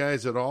these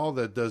guys at all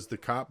that does the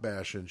cop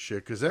bashing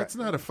shit because that's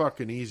not a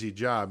fucking easy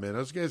job, man.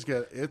 Those guys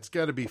it's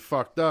got to be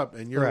fucked up,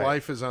 and your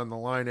life is on the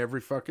line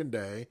every fucking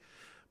day.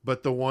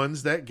 But the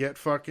ones that get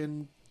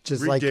fucking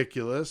just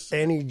ridiculous.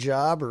 Like any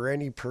job or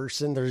any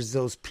person, there's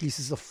those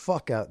pieces of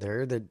fuck out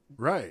there that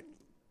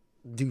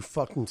do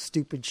fucking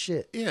stupid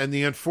shit. Yeah, and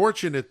the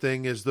unfortunate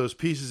thing is those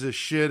pieces of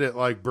shit at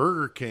like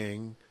Burger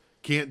King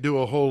can't do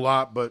a whole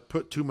lot but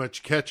put too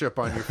much ketchup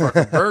on your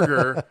fucking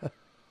burger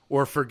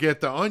or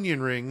forget the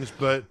onion rings,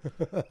 but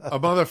a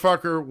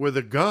motherfucker with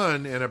a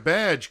gun and a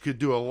badge could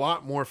do a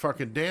lot more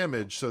fucking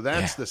damage. So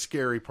that's the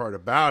scary part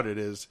about it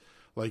is,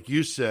 like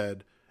you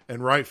said,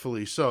 and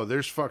rightfully so,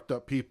 there's fucked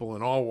up people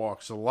in all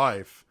walks of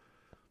life.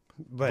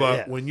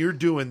 But when you're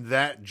doing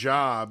that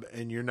job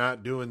and you're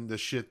not doing the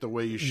shit the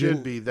way you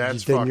should be,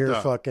 that's fucked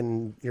up.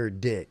 You're a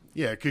dick.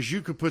 Yeah, because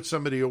you could put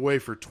somebody away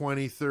for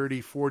 20,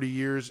 30, 40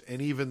 years. And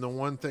even the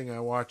one thing I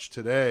watched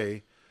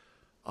today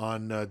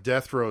on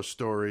Death Row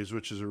Stories,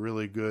 which is a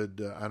really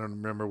good, I don't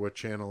remember what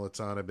channel it's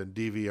on. I've been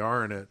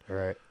DVRing it.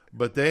 Right.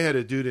 But they had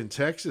a dude in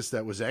Texas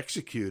that was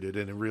executed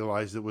and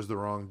realized it was the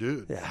wrong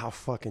dude. Yeah, how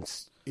fucking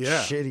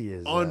Yeah, shitty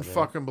is that, man?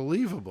 unfucking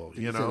believable.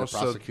 You You say know, the so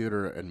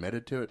prosecutor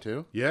admitted to it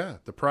too. yeah,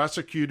 the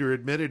prosecutor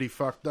admitted he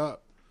fucked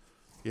up.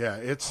 Yeah,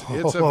 it's a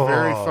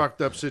very fucked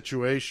up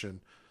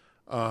situation.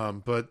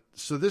 But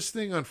so this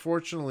thing,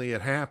 unfortunately,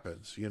 it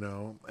happens, you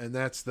know, and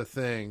that's the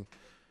thing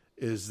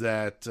is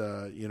that,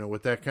 you know,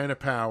 with that kind of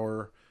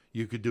power,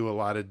 you could do a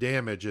lot of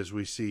damage, as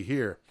we see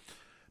here.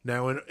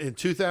 Now, in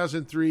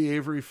 2003,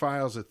 Avery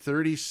files a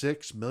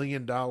 $36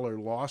 million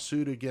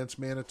lawsuit against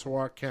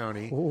Manitowoc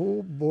County.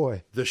 Oh,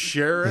 boy. The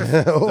sheriff,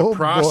 Oh, the boy.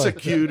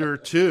 prosecutor,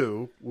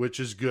 too,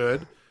 which is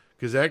good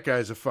because that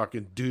guy's a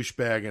fucking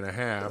douchebag and a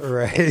half.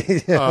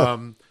 Right.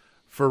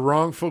 For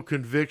wrongful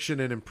conviction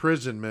and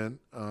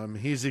imprisonment.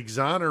 He's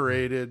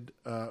exonerated,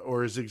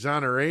 or his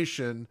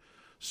exoneration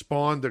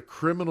spawned the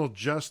Criminal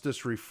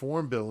Justice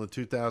Reform Bill in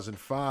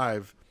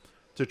 2005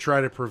 to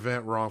try to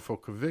prevent wrongful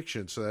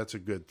conviction. So that's a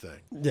good thing.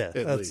 Yeah, at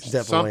that's least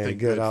definitely something a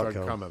good could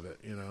outcome. come of it,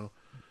 you know.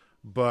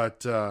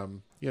 But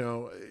you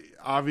know,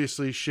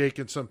 obviously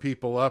shaking some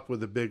people up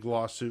with a big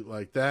lawsuit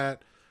like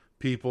that.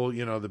 People,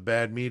 you know, the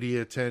bad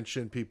media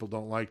attention. People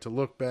don't like to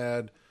look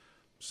bad.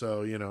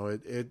 So, you know,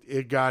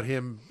 it got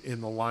him in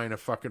the line of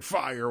fucking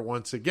fire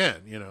once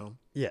again, you know.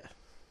 Yeah.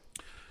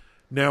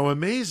 Now,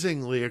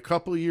 amazingly, a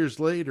couple years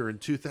later in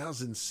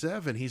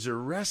 2007, he's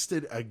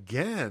arrested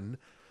again,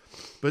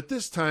 but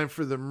this time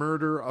for the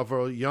murder of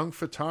a young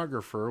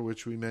photographer,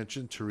 which we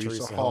mentioned,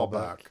 Teresa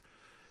Halbach.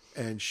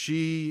 And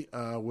she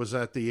was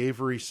at the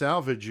Avery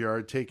salvage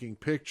yard taking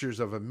pictures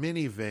of a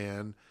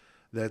minivan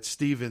that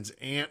Stephen's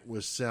aunt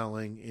was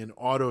selling in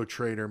Auto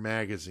Trader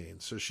magazine.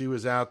 So she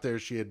was out there.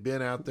 She had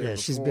been out there Yeah,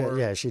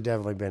 before. she's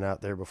definitely been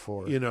out there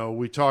before. You know,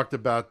 we talked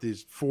about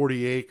this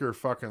 40-acre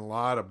fucking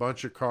lot, a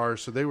bunch of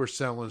cars. So they were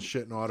selling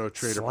shit in Auto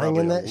Trader Slanging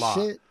probably a that lot.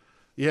 shit?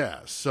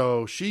 Yeah,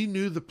 so she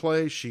knew the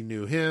place. She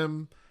knew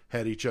him,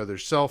 had each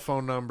other's cell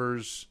phone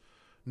numbers,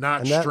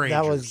 not And that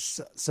strangers.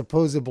 was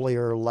supposedly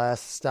her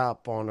last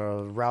stop on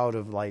a route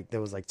of like,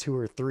 there was like 2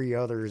 or 3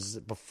 others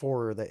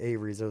before the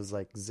Averys. It was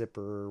like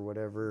Zipper or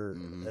whatever.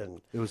 And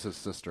It was his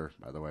sister,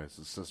 by the way. It's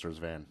his sister's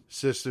van.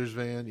 Sister's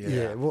van.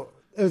 yeah, well,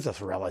 it was a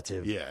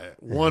relative. Yeah,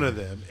 one of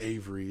them,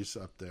 Avery's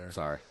up there.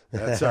 Sorry.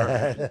 That's all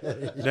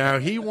right. Now,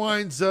 he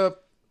winds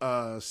up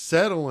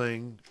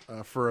settling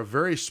for a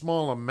very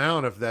small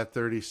amount of that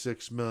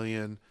 $36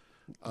 million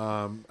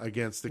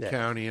against the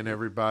county and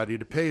everybody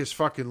to pay his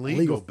fucking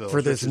legal bills.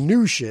 for this which is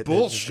new shit that's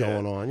bullshit.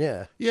 going on.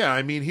 Yeah. Yeah,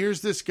 I mean,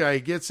 here's this guy.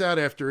 He gets out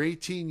after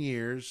 18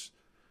 years.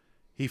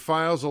 He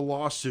files a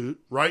lawsuit,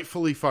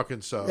 rightfully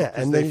fucking so. Yeah, 'cause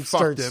and they then he fucked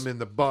starts- him in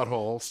the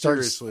butthole.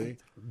 Starts Seriously.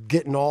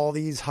 getting all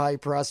these high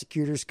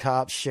prosecutors,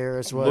 cops,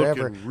 sheriffs,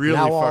 whatever. Looking really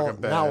now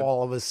fucking bad. Now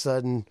all of a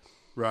sudden,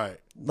 Right.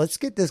 let's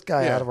get this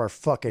guy Yeah. out of our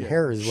fucking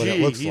hair is what it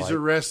Gee, looks he's like.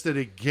 arrested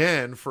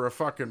again for a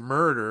fucking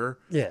murder.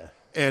 Yeah.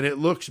 And it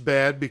looks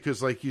bad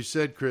because, like you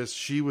said, Chris,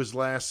 she was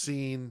last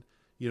seen,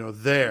 you know,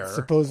 there.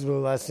 Supposedly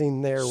last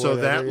seen there. So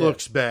whatever, that yeah.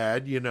 looks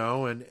bad, you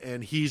know,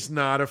 and he's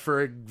not a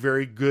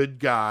very good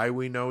guy.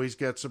 We know he's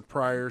got some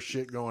prior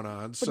shit going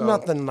on. But So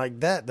nothing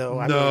like that, though.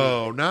 I mean,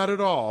 no, not at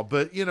all.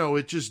 But, you know,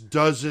 it just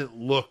doesn't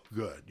look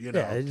good, you know.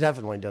 yeah, it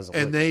definitely doesn't.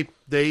 And look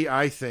they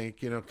I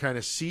think, you know, kind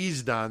of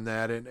seized on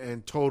that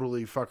and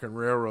totally fucking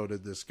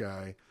railroaded this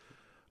guy.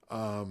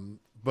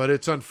 But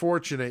it's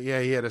unfortunate.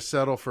 Yeah, he had to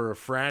settle for a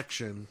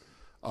fraction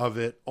of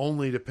it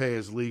only to pay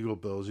his legal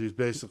bills. He's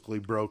basically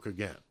broke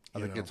again. I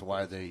you think know? it's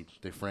why they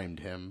framed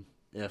him.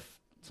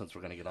 Since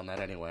we're going to get on that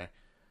anyway,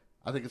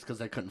 I think it's because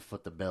they couldn't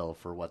foot the bill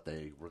for what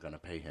they were going to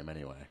pay him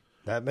anyway.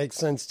 that makes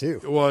sense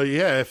too. Well,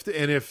 yeah,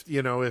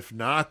 if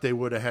not, they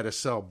would have had to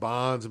sell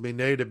bonds. I mean,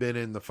 they'd have been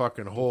in the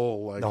fucking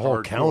hole. Like The whole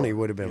hardcore. county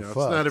would have been You know, It's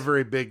fucked. not a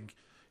very big,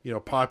 you know,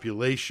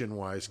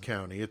 population-wise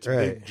county. It's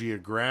Right. big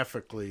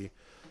geographically,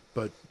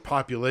 but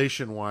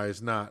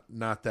population-wise, not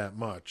that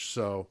much.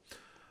 So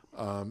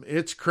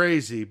it's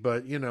crazy.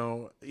 But you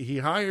know, he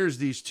hires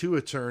these 2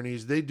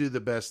 attorneys. They do the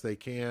best they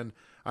can.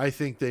 I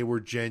think they were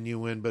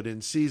genuine. But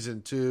in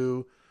season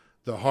 2,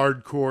 the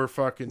hardcore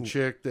fucking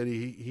chick that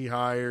he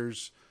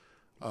hires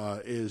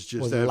is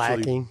just Was absolutely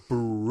lacking.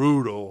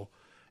 brutal,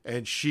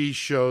 and she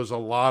shows a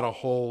lot of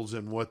holes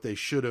in what they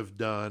should have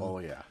done. Oh,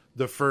 yeah.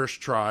 The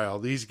first trial,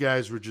 these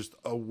guys were just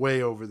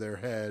way over their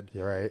head.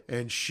 You're right.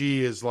 And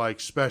she is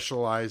like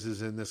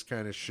specializes in this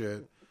kind of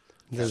shit.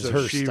 This is So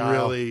her she style.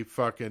 really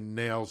fucking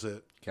nails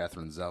it.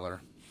 Catherine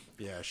Zeller.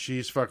 Yeah,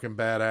 she's fucking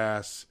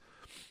badass.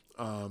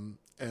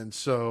 And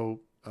so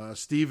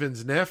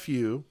Stephen's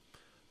nephew,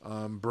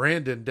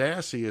 Brandon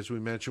Dassey, as we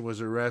mentioned,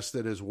 was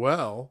arrested as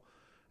well.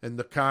 And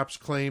the cops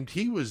claimed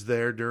he was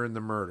there during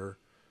the murder.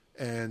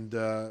 And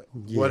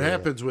what Yeah.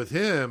 happens with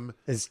him,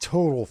 It's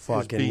total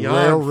fucking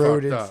beyond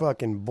railroaded fucked up.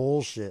 fucking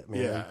bullshit,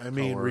 man. yeah, I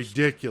mean,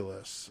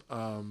 ridiculous.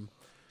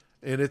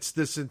 And it's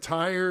this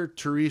entire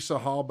Teresa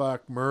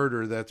Halbach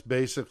murder that's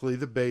basically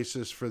the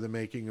basis for the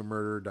Making a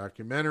Murderer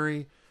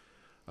documentary.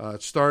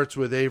 It starts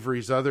with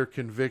Avery's other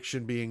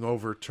conviction being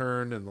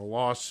overturned and the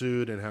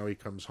lawsuit and how he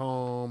comes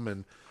home,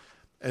 and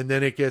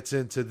then it gets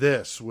into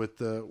this with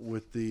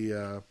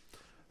the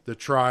the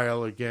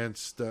trial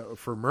against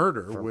for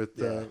murder with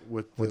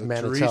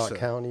Manitowoc Teresa.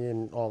 County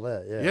and all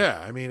that. Yeah.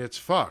 Yeah, I mean, it's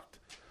fucked.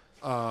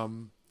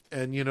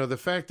 And, you know, the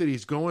fact that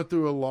he's going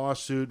through a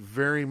lawsuit,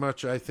 very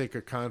much, I think,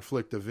 a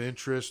conflict of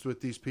interest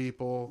with these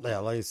people. Yeah,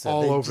 like I said,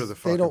 all over the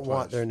fucking They don't place.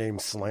 want their name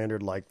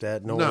slandered like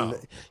that. No.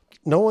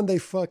 Knowing they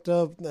fucked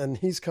up, and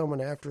he's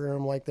coming after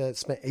him like that,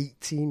 spent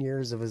 18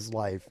 years of his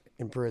life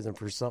in prison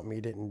for something he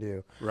didn't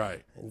do.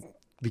 Right.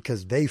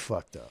 Because they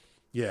fucked up.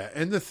 Yeah,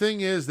 and the thing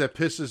is that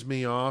pisses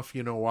me off,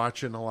 you know,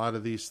 watching a lot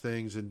of these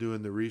things and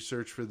doing the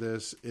research for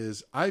this,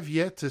 is I've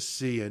yet to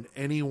see in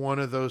any one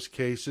of those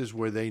cases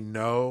where they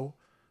know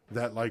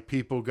that, like,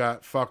 people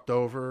got fucked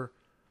over.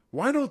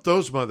 Why don't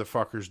those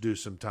motherfuckers do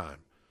some time?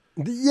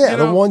 Yeah, You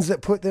the know- ones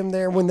that put them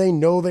there when they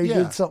know they Yeah.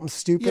 did something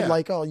stupid, Yeah.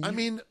 like, I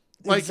mean,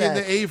 like in the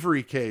Exactly.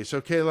 Avery case,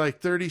 okay, like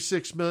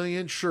 36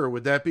 million, sure,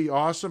 would that be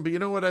awesome? But you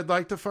know what I'd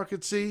like to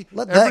fucking see?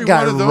 Let that Every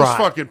guy one of those rot.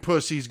 fucking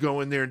pussies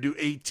go in there and do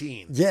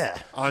 18 yeah.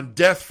 on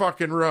death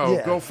fucking row.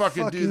 Yeah, Go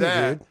fucking fuck do you,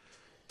 that. dude.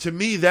 To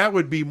me, that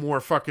would be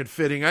more fucking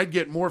fitting. I'd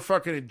get more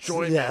fucking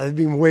enjoyment Yeah, it'd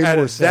be way out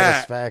more of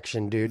that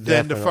satisfaction, dude.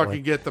 than to definitely.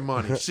 fucking get the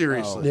money.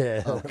 Seriously.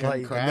 Yeah, Ken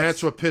like, Kratz, And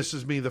that's what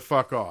pisses me the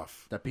fuck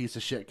off. that piece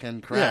of shit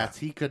Ken Kratz. Yeah.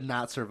 He could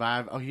not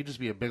survive. Oh, he'd just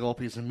be a big old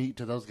piece of meat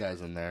to those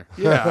guys in there.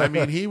 Yeah, I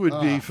mean, he would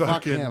be Fuck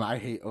fucking... him. I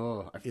hate.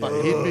 Oh, I Yeah,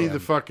 fucking he'd hate be him. the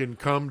fucking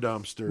cum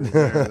dumpster in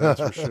there,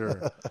 that's for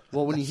sure.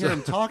 Well, when you hear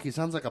him talk, he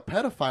sounds like a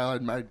pedophile.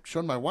 And I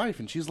showed my wife,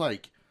 and she's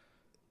like,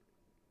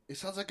 "It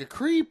sounds like a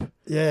creep."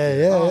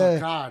 yeah. Oh,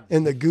 God.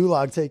 In the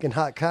gulag taking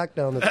hot cock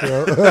down the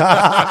throat.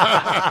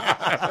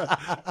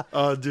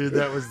 Oh, dude,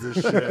 that was the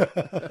shit.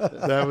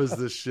 That was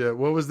the shit.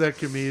 What was that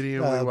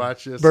comedian we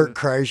watched yesterday? Bert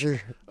Kreischer.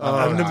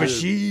 I'm the dude.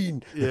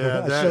 machine. Yeah,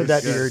 I that showed is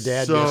that to your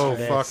dad so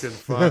yesterday.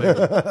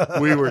 fucking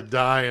funny. We were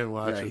dying Yeah,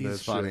 watching he's that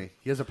funny. shit.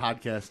 He has a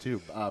podcast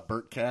too,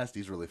 Bertcast.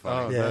 He's really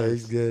funny. Yeah, nice.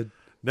 he's good.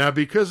 Now,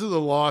 because of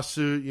the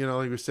lawsuit, you know,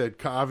 like we said,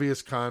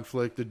 obvious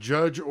conflict, the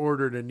judge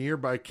ordered a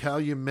nearby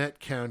Calumet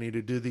County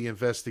to do the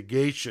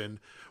investigation,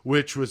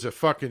 which was a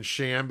fucking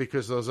sham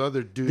because those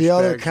other douchebags The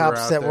other were cops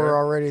out that there. were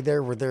already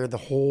there were there the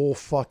whole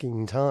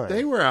fucking time.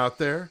 They were out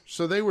there,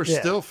 so they were Yeah.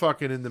 still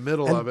fucking in the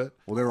middle of it.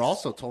 Well, they were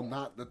also told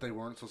not that they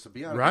weren't supposed to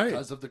be on it Right.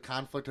 because of the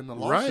conflict in the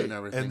lawsuit Right. and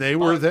everything. And they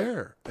were But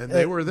there. And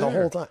they were there. the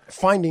whole time,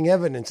 finding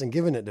evidence and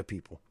giving it to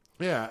people.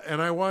 Yeah,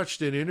 and I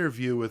watched an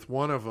interview with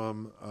one of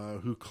them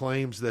who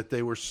claims that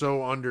they were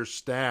so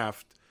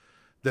understaffed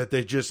that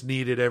they just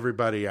needed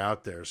everybody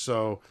out there.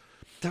 So,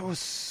 There was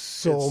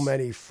so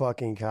many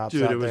fucking cops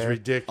dude, out it was there.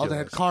 ridiculous. Oh, they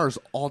had cars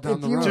all down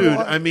If the you- road. Dude,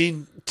 I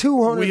mean,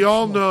 200. we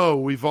all know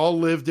we've all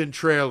lived in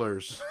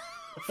trailers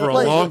for a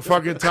Like, long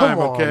fucking time, Come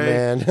on, okay?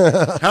 man.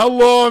 How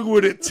long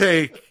would it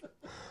take?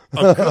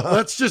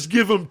 Let's just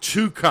give them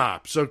 2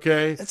 cops,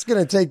 okay? It's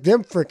gonna take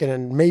them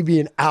freaking maybe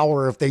an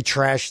hour if they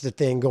trash the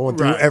thing going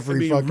through Right. every I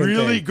mean, fucking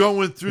really thing.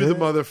 going through the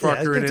Yeah, it's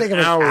motherfucker gonna in take an 'em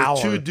an hour. hour.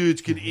 2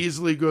 dudes could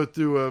easily go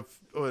through a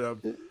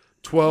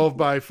 12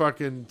 by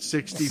fucking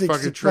 60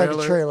 fucking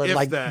trailer, if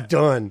like that.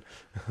 done.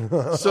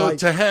 So Like,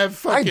 to have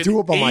fucking do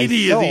it by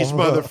 80 of these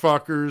myself.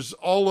 motherfuckers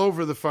all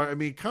over the fuck, I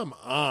mean, come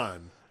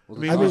on. I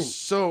mean, it was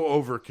so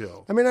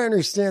overkill. I mean, I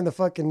understand the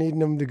fucking needing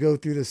them to go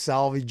through the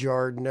salvage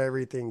yard and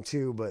everything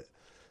too, but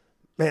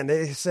man,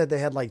 they said they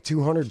had like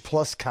 200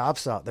 plus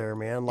cops out there,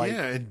 man. Like,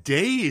 Yeah, and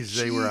days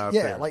they were out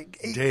yeah, there. like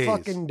 8 Days.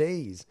 fucking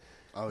days.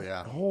 Oh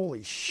yeah,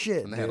 Holy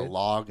shit, and they had a dude.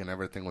 log and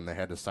everything when they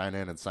had to sign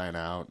in and sign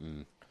out.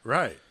 And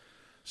Right.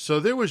 So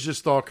there was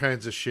just all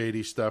kinds of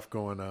shady stuff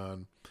going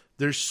on.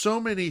 There's so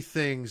many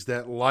things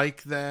that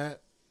like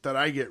that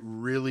I get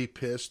really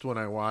pissed when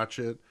I watch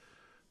it.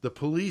 The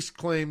police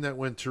claim that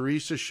when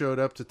Teresa showed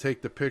up to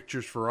take the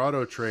pictures for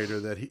Auto Trader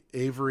that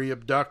Avery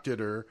abducted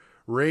her,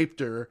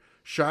 raped her,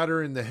 shot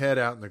her in the head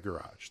out in the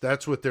garage.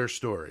 That's what their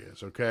story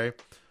is, okay?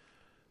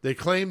 They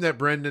claim that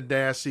Brendan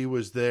Dassey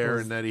was there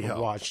and that he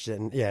helped. Watched it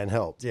and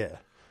helped, yeah.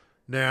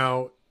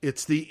 Now,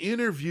 it's the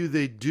interview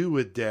they do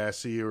with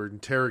Dassey, or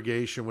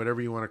interrogation,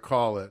 whatever you want to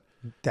call it.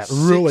 That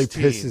really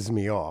 16. pisses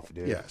me off,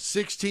 dude. Yeah,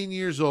 16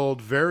 years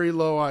old, very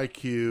low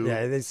IQ.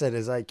 Yeah, they said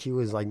his IQ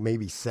was like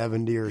maybe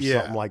 70 or Yeah.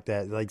 something like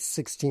that. Like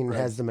 16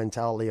 has the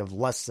mentality of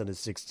less than a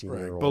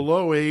 16-year-old.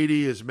 Below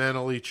 80 is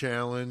mentally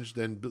challenged,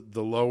 and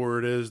the lower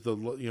it is, the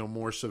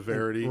more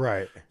severity.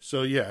 Right.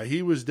 So yeah,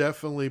 he was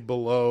definitely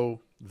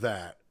below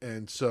that,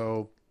 and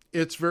so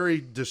it's very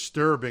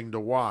disturbing to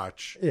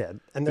watch. Yeah,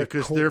 and they're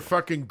because cold. they're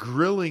fucking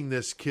grilling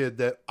this kid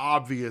that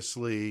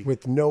obviously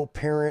with no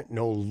parent,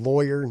 no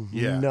lawyer,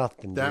 Yeah,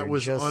 nothing. that dude.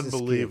 was Just this kid.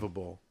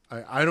 unbelievable.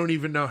 I don't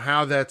even know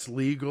how that's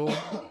legal,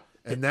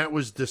 and that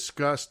was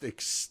discussed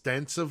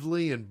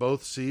extensively in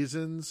both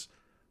seasons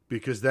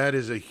because that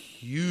is a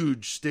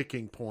huge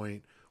sticking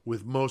point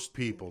with most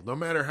people. No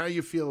matter how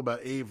you feel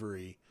about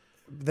Avery,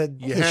 The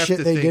you the have shit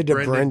to they think did to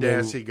Brendan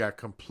Brendan. Dassey got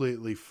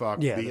completely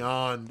fucked Yeah.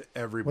 beyond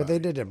everybody. What they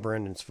did to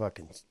Brendan's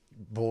fucking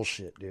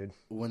bullshit, dude.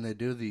 when they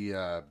do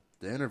the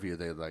interview,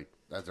 they like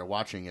as they're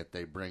watching it,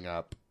 they bring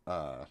up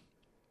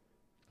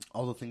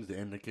all the things that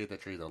indicate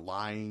that you're either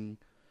lying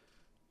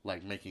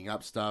like making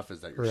up stuff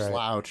is that you're Right.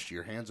 slouched,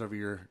 your hands over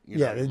your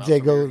mouth they over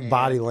go your hand.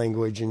 body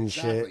language and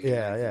Exactly, shit.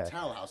 Yeah, you yeah. can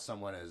tell how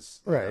someone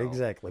is Right,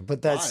 exactly.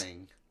 But that's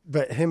lying.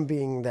 but him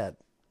being that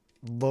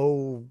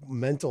low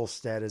mental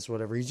status,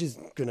 whatever, he's just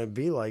gonna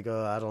be like,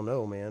 I don't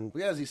know, man.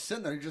 Well, yeah, as he's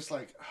sitting there, you're just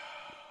like,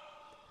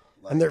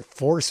 And they're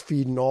force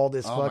feeding all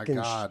this Oh my fucking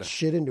God.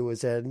 shit into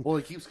his head. well,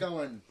 he keeps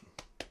going,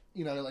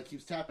 like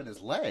keeps tapping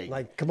his leg.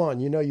 Like, come on,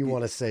 you know you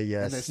want to say and they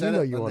yes. You said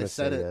know it, you when want they to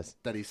say said it, yes.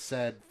 that he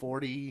said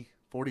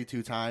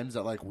 42 times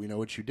that, like, we know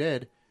what you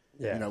did.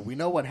 Yeah. We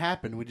know what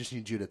happened. We just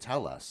need you to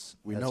tell us.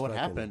 We That's know what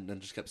fucking- happened,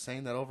 and just kept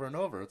saying that over and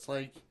over. It's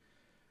like,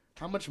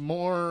 how much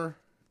more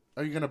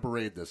are you going to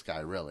berate this guy,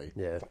 really?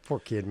 Yeah, poor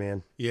kid,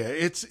 man. Yeah,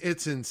 it's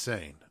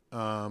insane,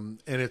 and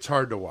it's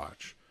hard to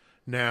watch.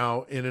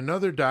 Now, in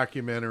another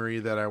documentary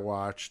that I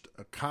watched,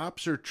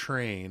 cops are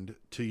trained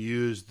to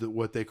use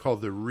what they call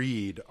the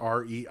REID,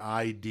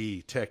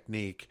 R-E-I-D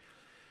technique,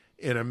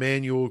 in a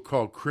manual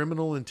called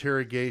Criminal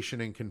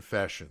Interrogation and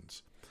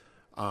Confessions.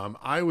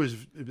 I was,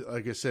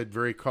 like I said,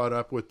 very caught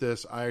up with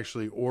this. I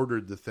actually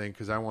ordered the thing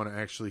because I want to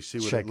actually see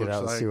what Check it it looks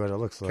out, like. see what it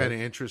looks like. Kind of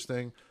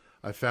interesting.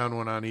 I found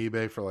one on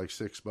eBay for like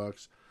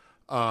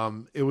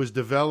 $6. It was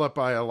developed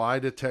by a lie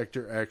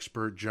detector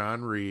expert,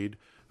 John Reed,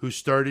 who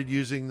started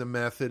using the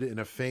method in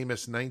a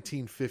famous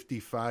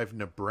 1955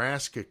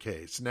 Nebraska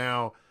case.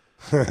 Now,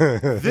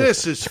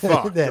 this is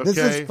fucked. Yeah, this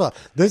okay? is fuck.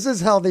 This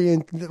is how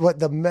what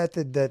the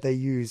method that they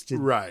use to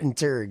Right.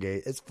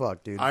 interrogate. It's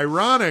fucked, dude.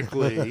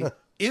 Ironically,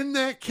 in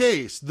that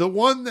case, the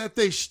one that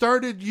they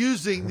started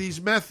using these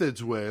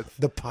methods with,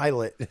 the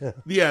pilot.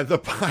 the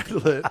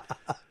pilot,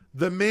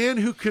 the man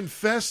who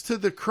confessed to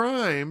the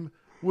crime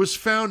was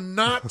found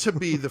not to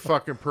be the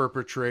fucking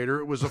perpetrator.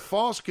 It was a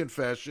false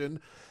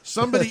confession.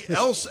 Somebody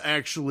else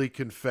actually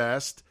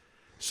confessed.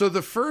 So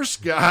the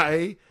first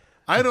guy,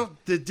 that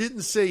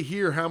didn't say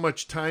here how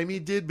much time he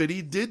did, but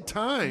he did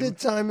time. The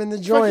time in the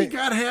Fucking joint.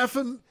 got half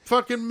a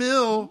fucking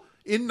mil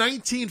in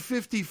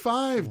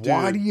 1955, dude.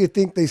 Why do you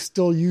think they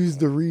still use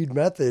the Reed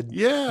method?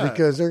 Yeah.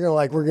 Because we're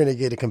gonna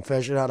get a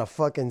confession out of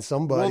fucking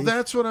somebody. Well,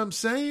 that's what I'm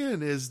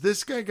saying. Is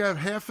this guy got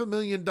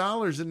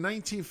 $500,000 in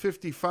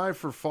 1955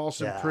 for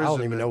false Yeah, I don't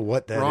imprisonment? even know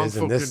what that is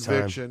wrongful in this time.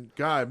 conviction.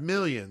 God,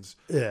 millions.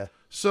 yeah.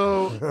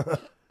 So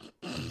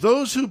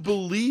those who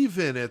believe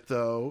in it,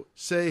 though,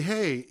 say,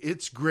 "Hey,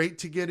 it's great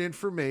to get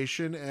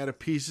information out of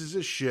pieces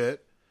of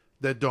shit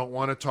that don't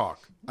want to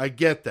talk." I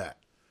get that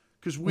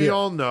because we Yeah.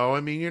 all know.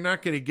 I mean, you're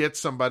not going to get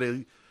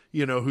somebody,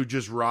 who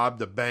just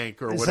robbed a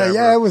bank or They say, whatever.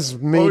 "Yeah, it was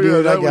me, Oh, yeah,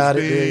 dude. that I got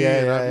was it, me," dude. Yeah,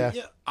 and yeah, I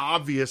mean, yeah.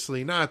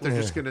 obviously not. They're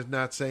just going to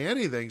not say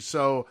anything.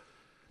 So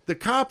the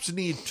cops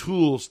need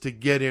tools to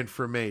get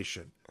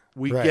information.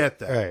 We Right, get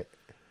that. Right.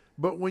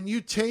 But when you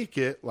take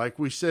it, like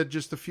we said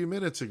just a few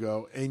minutes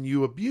ago, and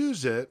you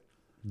abuse it,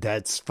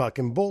 That's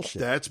fucking bullshit.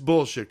 that's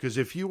bullshit. Because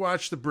if you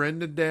watch the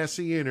Brendan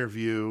Dassey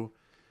interview,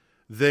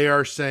 they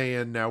are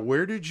saying, now,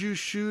 where did you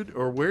shoot,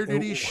 or where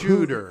did he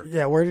shoot her?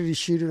 Yeah, where did he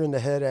shoot her in the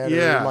head at?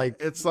 Yeah, Her? Like,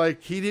 it's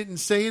like he didn't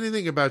say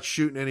anything about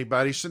shooting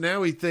anybody, so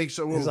now he thinks,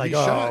 oh, well, he's he like,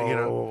 shot,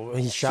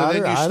 he So shot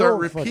then her. you I start don't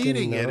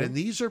repeating fucking it, know. and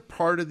these are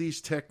part of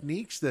these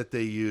techniques that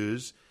they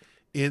use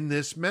in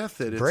this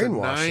method. It's a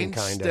Brainwashing,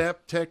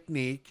 9-step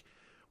technique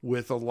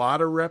with a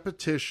lot of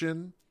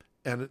repetition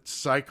and it's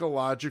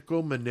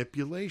psychological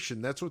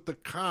manipulation. That's what the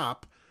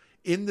cop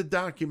in the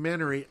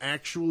documentary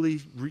actually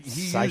he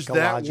used that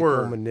Psychological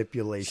word.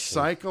 manipulation.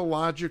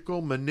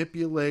 Psychological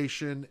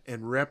manipulation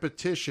and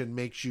repetition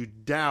makes you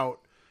doubt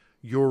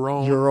your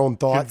own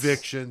thoughts.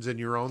 convictions and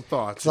your own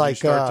thoughts. It's And like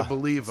you start to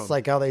believe them. It's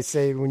like how they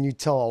say when you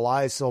tell a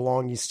lie so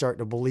long, you start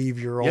to believe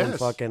your own Yes.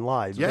 fucking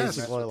lies. Yes.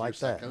 Basically, like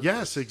that. Psycho-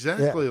 Yes,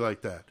 exactly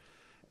like that.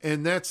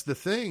 And that's the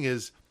thing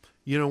is,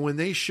 when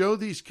they show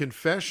these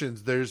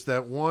confessions, there's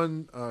that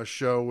one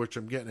show, which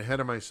I'm getting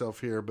ahead of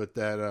myself here, but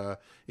that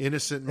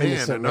Innocent Man,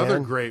 Innocent another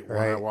Man. great one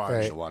I Right, watched.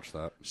 right. should watch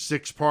that.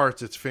 6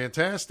 parts. It's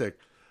fantastic.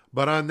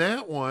 But on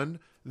that one,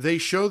 they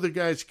show the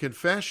guy's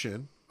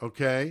confession,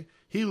 okay?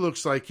 He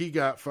looks like he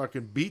got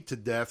fucking beat to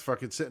death,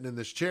 fucking sitting in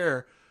this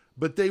chair.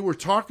 But they were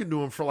talking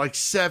to him for like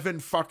 7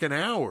 fucking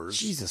hours.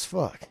 Jesus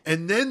fuck.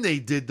 And then they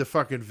did the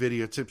fucking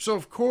videotape. So,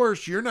 of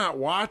course, you're not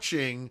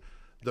watching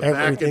the back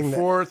Everything and that-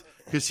 forth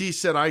because he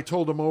said, I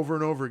told him over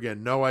and over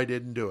again, no, I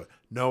didn't do it.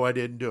 No, I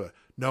didn't do it.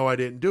 No, I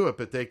didn't do it.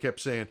 But they kept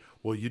saying,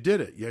 well, you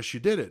did it. Yes, you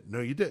did it. No,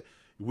 you did.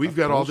 We've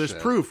got all this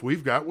bullshit. proof.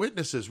 We've got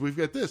witnesses. We've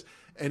got this.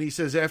 And he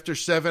says, after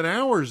 7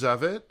 hours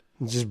of it,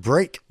 Just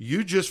break.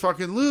 you just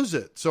fucking lose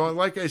it. So,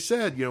 like I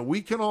said,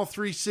 we can all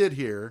three sit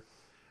here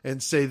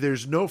and say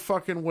there's no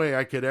fucking way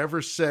I could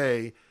ever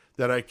say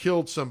that I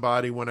killed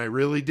somebody when I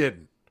really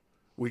didn't.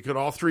 We could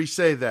all three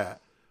say that.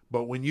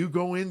 But when you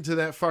go into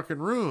that fucking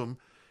room,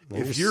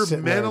 if you're you're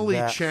sitting there mentally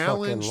that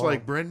challenged fucking long.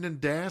 like Brendan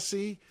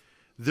Dassey,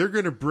 they're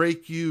going to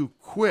break you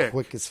quick.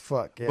 Quick as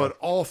fuck. Yeah. But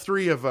all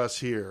three of us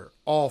here,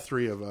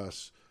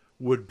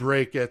 would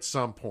break at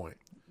some point.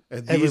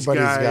 And these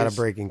Everybody's guys, got a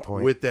breaking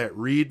point. with that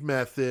Reed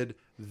method,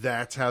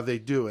 that's how they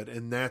do it.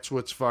 And that's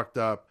what's fucked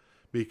up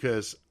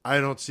because I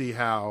don't see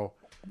how,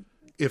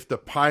 if the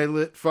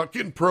pilot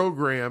fucking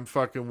program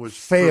fucking was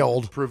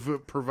Failed.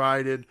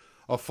 provided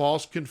a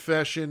false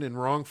confession and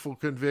wrongful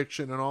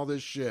conviction and all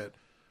this shit.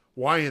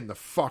 Why in the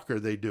fuck are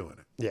they doing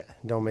it? Yeah,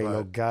 don't make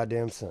no But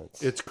goddamn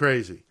sense. It's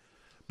crazy.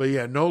 But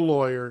yeah, no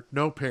lawyer,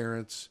 no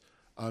parents.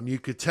 You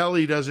could tell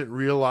he doesn't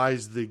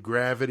realize the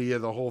gravity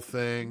of the whole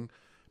thing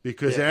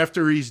because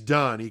after he's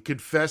done, he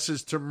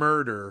confesses to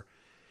murder.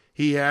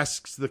 He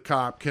asks the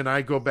cop, "Can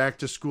I go back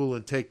to school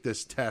and take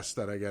this test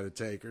that I got to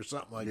take," or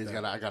something like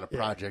that. I got a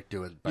project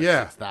due by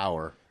Yeah. 6th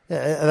hour.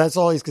 Yeah, and that's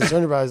all he's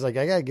concerned about. He's like,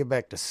 I gotta get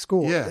back to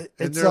school. Yeah, and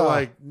It's, they're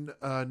like,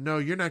 "No,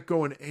 you're not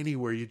going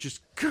anywhere. You just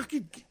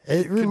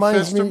it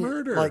reminds confess to me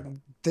murder." like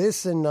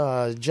this and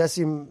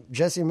Jesse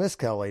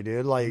Miskelly,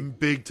 dude.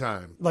 Big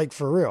time, Like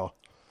for real.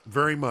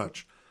 very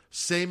much.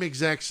 Same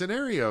exact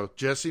scenario.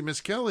 Jesse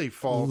Miskelly,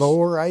 false.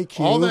 Lower IQ.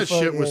 All that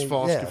shit was fucking-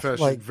 false yeah,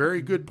 confession. like,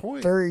 Very good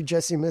point. Very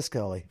Jesse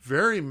Miskelly.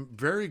 Very,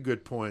 very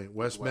good point.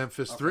 West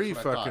Memphis That's 3 what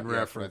I fucking thought. Yeah, that's what I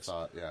reference.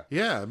 thought, yeah.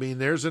 Yeah, I mean,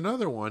 there's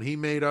another one. He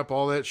made up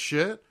all that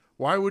shit.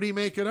 Why would he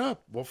make it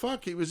up? Well,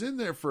 fuck, he was in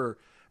there for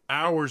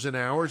hours and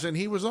hours, and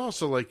he was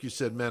also, like you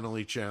said,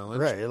 mentally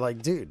challenged. Right.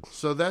 Like, dude.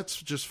 So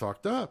that's just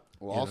fucked up.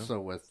 Well, you know? also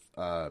with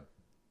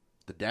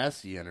the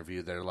Dassey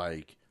interview, they're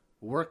like,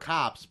 we're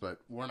cops, but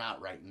we're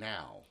not right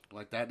now.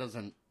 Like, that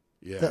doesn't...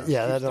 Yeah. That keeps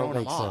don't throwing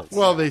make him off. sense.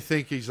 Well, they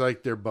think he's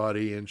like their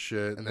buddy and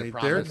shit. And And they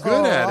they're promise-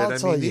 good at I'll it. I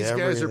tell mean, you these guys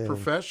are everything.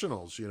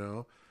 professionals, you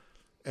know.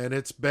 And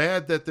it's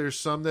bad that there's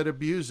some that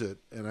abuse it.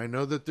 And I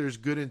know that there's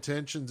good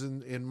intentions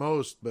in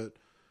most, but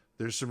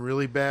there's some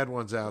really bad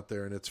ones out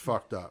there, and it's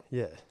fucked up.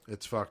 Yeah.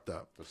 It's fucked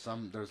up.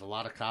 There's a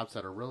lot of cops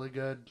that are really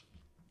good.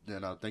 You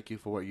know, thank you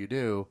for what you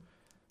do.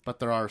 But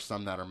there are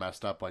some that are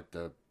messed up, like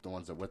the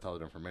ones that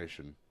withheld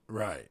information.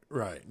 Right,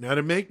 right. Now,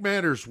 to make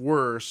matters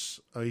worse,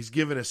 he's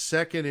given a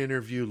second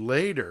interview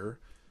later,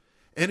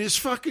 and his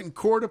fucking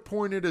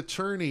court-appointed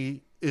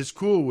attorney is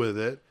cool with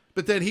it,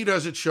 but then he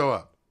doesn't show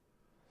up.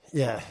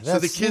 Yeah. So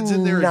the kid's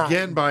in there not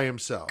again by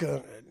himself.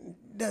 good.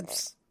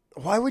 That's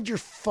why would your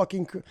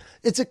fucking?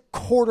 It's a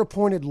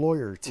court-appointed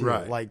lawyer too.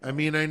 Right. Like, I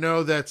mean, I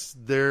know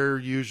they're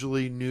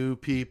usually new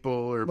people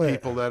or But-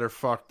 people that are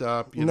fucked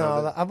up. You no,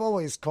 know, that- I've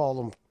always called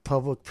them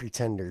public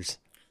pretenders.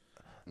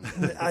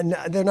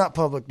 They're not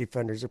public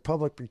defenders. They're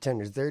public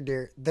pretenders. They're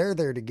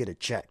there to get a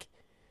check.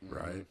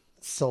 right.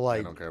 So I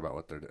like, don't care about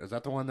what they're doing. Is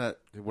that the one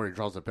where he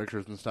draws the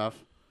pictures and stuff?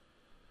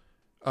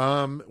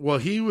 Well,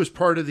 he was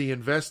part of the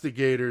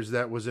investigators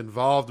that was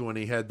involved when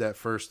he had that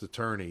first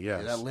attorney.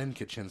 Yes. Yeah, that Lynn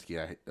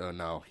Kaczynski.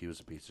 No, he was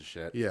a piece of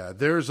shit. Yeah,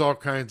 there's all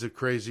kinds of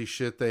crazy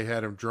shit. They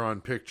had him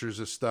drawing pictures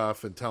of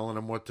stuff and telling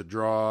him what to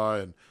draw,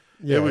 and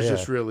Yeah, it was yeah.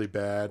 just really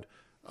bad.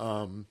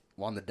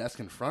 Well, on the desk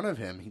in front of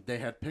him, they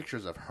had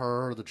pictures of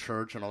her, the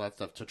church, and all that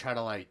stuff to try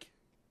to, like,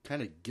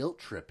 kind of guilt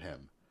trip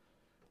him.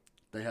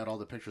 They had all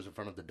the pictures in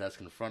front of the desk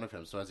in front of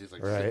him, so as he's,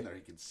 like, Right. sitting there,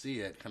 he could see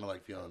it, kind of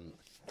like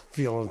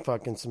feeling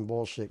fucking some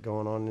bullshit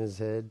going on in his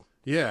head.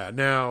 Yeah,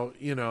 now,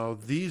 you know,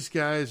 these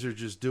guys are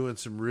just doing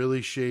some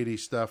really shady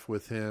stuff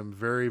with him.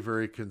 Very,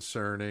 very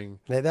concerning.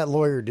 Now, that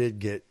lawyer did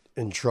get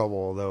in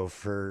trouble though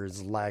for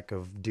his lack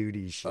of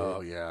duty shit.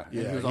 Oh, yeah. And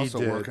Yeah, he was he also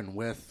did. working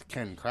with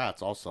Ken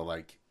Kratz, also,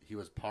 like, he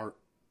was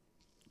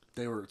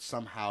they were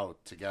somehow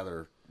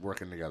together,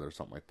 working together,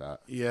 something like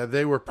that. Yeah,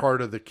 they were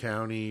part of the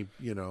county,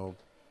 you know,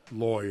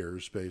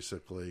 lawyers,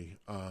 basically.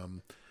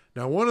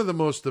 Now, one of the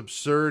most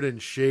absurd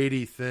and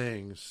shady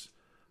things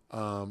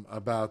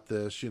about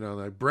this, you know,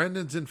 like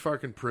Brendan's in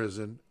fucking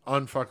prison,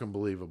 unfucking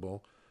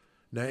believable.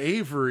 Now,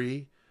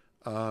 Avery,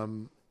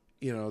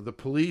 you know, the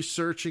police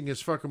searching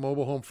his fucking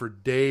mobile home for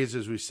days,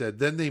 as we said.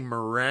 Then they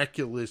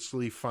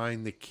miraculously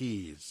find the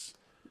keys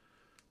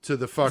to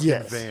the fucking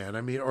Yes. van.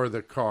 I mean, or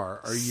the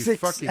car. Are you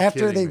Six, fucking after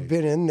kidding they've me?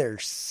 been in there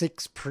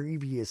 6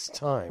 previous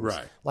times.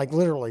 Right. Like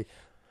literally.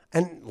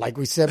 And like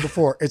we said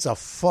before, it's a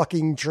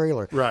fucking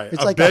trailer. Right.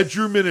 It's A like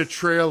bedroom in a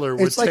trailer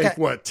would it's like take,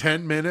 a what,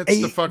 10 minutes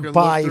to 8 fucking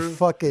by look through?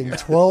 fucking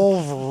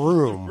 12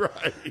 room.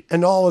 Right.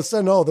 And all of a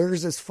sudden, oh,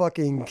 there's this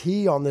fucking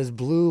key on this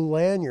blue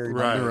lanyard.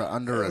 Right.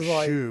 Under a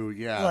Like- shoe,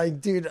 yeah.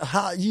 Like, dude,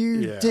 how you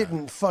Yeah.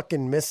 didn't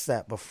fucking miss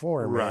that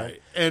before, man.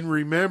 Right. And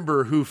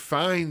remember who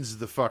finds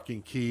the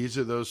fucking keys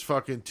are those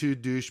fucking 2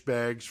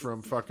 douchebags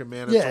from fucking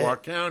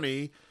Manitowoc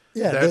County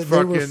Yeah, that they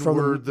were fucking from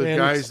were the Manit-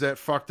 guys that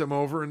fucked him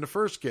over in the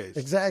first case.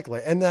 Exactly.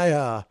 And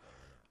I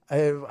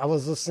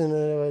was listening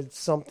to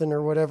something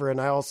or whatever, and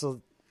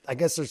I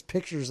guess there's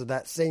pictures of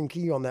that same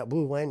key on that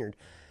blue lanyard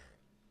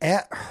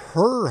at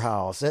her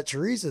house, at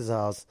Teresa's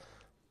house,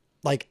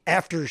 like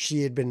after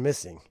she had been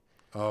missing.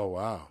 Oh,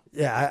 wow.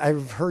 Yeah,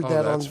 I've heard Oh,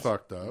 that that's on.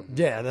 fucked up.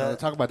 Yeah, They that,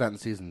 talk about that in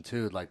season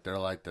 2. Like they're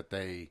like that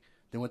they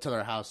went to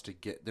their house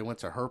they went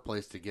to her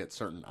place to get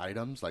certain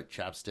items like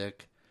chapstick,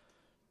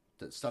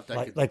 that stuff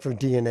that could like for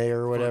DNA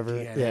or for whatever.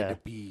 DNA Yeah, to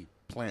be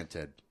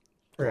planted,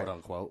 Right. quote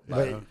unquote.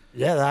 but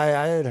yeah,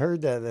 I had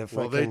heard that.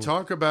 Well, they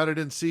talk about it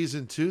in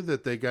season 2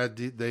 that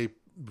they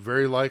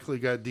very likely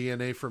got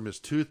DNA from his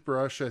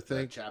toothbrush, I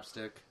think.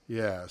 Chapstick.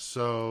 Yeah,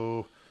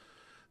 so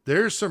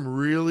there's some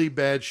really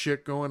bad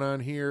shit going on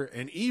here.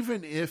 And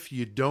even if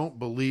you don't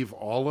believe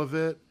all of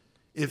it,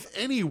 if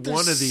any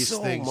one of these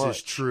so things is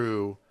much.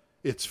 true,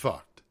 it's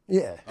fucked.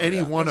 Yeah.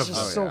 Any one It's of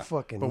just them. so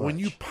fucking But when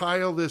you much.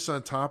 pile this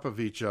on top of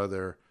each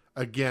other,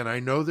 again, I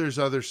know there's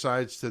other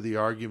sides to the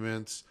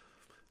arguments.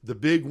 The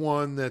big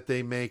one that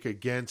they make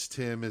against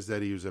him is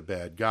that he was a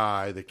bad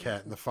guy, the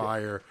cat in the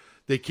fire.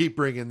 They keep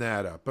bringing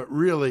that up. But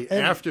really,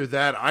 after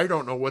that, I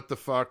don't know what the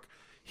fuck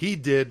he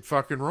did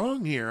fucking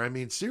wrong here. I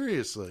mean,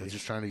 seriously. He's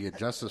just trying to get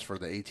justice for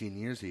the 18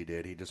 years he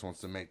did. He just wants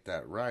to make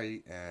that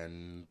right,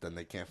 and then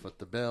they can't foot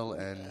the bill.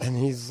 And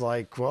he's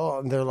like, well,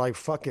 and they're like,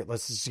 fuck it,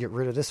 let's just get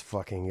rid of this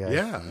fucking guy.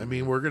 Yeah, I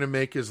mean, we're going to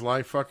make his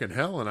life fucking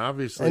hell, and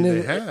obviously And they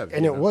it, have.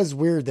 And you it know? was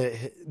weird that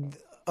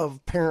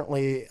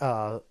apparently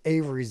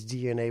Avery's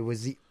DNA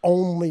was the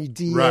only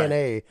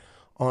DNA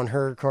on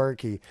her car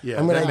key. Yeah, I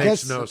mean, that I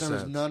makes guess no there was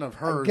sense. none of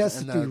hers. I guess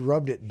and if you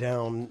rubbed it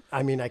down,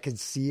 I mean, I could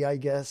see, I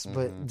guess,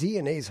 but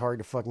DNA is hard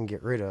to fucking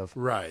get rid of.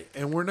 Right,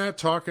 and we're not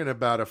talking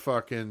about a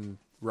fucking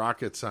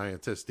rocket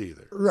scientist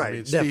either. Right, I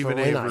mean, Stephen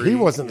definitely not. Avery, He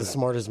wasn't you the know.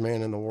 smartest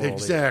man in the world.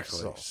 Exactly.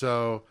 Either,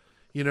 So,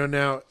 you know,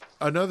 now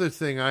another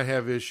thing I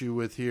have issue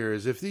with here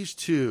is if these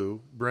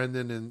two,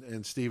 Brendan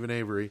and Stephen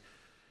Avery,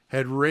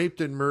 had raped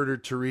and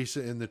murdered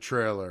Teresa in the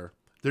trailer,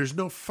 there's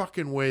no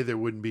fucking way there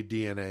wouldn't be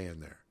DNA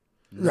in there.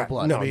 right.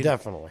 blood. No, I mean,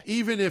 definitely.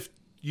 Even if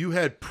you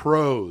had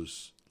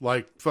pros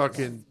like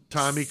fucking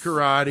Tommy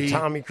Karate,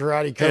 Tommy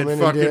Karate and come in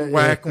fucking and do it.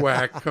 Whack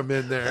Whack come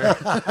in there.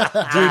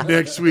 Dude,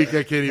 next week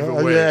I can't even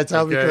Oh, wait. yeah,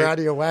 Tommy okay?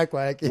 Karate and Whack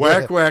Whack. Yeah.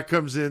 Whack Whack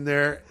comes in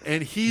there,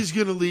 and he's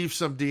going to leave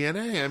some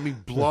DNA. I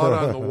mean, blood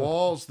on the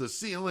walls, the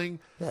ceiling.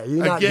 Yeah,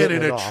 you're not Again, getting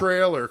in it a all.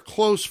 trailer,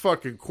 close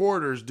fucking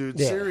quarters, dude.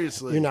 Yeah,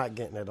 Seriously. You're not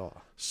getting it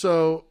all.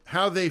 So,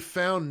 how they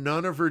found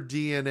none of her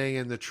DNA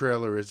in the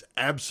trailer is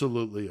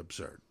absolutely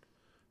absurd.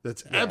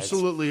 That's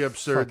absolutely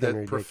absurd that fucking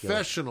ridiculous.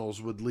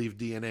 professionals would leave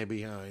DNA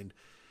behind.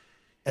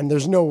 And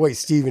there's no way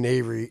Stephen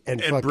Avery and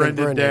fucking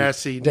Brendan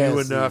Dassey knew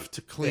Dassey- enough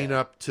to clean yeah.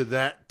 up to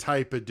that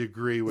type of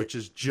degree, which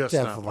is just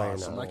Definitely not not.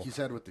 possible. like you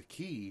said with the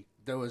key,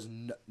 there was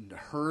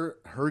her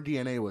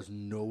DNA was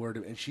nowhere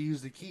to, and she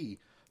used the key.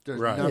 There's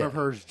Right. none Yeah. of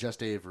hers,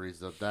 just Avery's.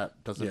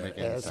 That doesn't Yeah, make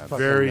any that's sense.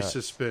 fucking Very nuts.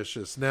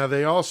 suspicious. Now,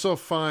 they also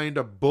find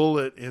a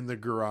bullet in the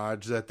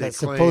garage that they that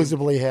claim.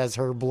 supposedly has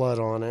her blood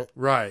on it.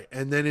 Right.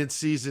 And then in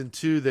season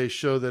 2, they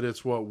show that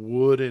it's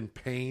wood and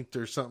paint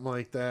or something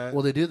like that.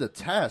 Well, they do the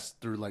test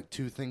through like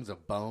 2 things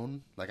of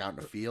bone, like out in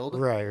the field,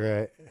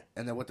 Right.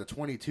 and then with the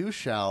 22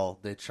 shell,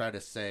 they try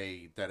to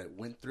say that it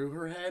went through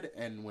her head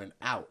and went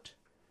out.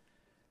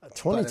 But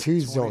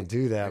 22s it's don't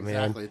do that,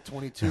 exactly. man.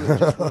 22 it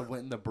just would have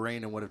went in the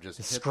brain and would have just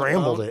hit the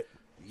Scrambled bone. it.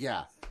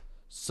 Yeah.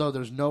 So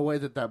there's no way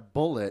that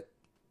bullet,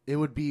 it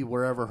would be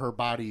wherever her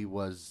body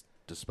was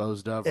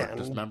disposed of Yeah, or and-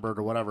 dismembered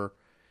or whatever.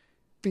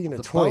 Being a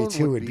The bone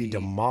 22 would would be be-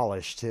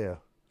 demolished, too.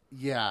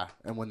 Yeah,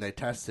 and when they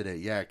tested it,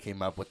 it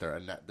came up with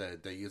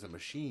they use a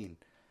machine.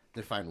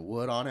 They find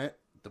wood on it.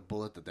 The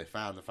bullet that they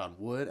found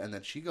wood, and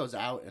then she goes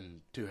out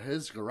and to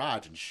his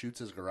garage and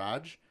shoots his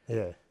garage.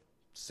 Yeah.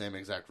 Same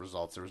exact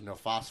results. There was no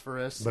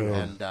phosphorus Boom.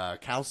 and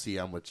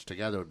calcium, which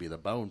together would be the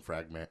bone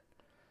fragment.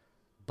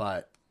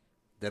 But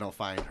they don't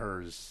find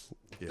hers.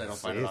 They don't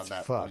find it it's on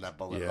that fucked.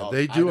 bullet. at Yeah, all.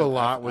 they do a Either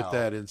lot F- with L.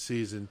 that in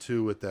season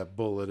 2 with that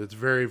bullet. It's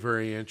very,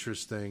 very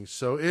interesting.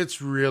 So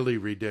it's really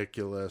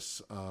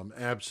ridiculous,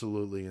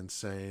 absolutely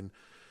insane.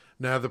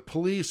 Now, the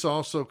police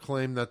also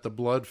claim that the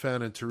blood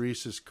found in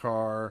Teresa's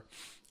car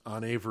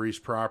on Avery's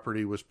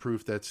property was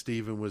proof that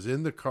Stephen was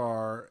in the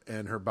car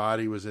and her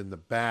body was in the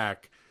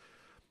back.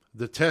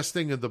 The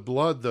testing of the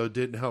blood, though,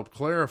 didn't help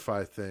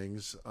clarify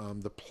things.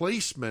 The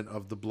placement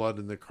of the blood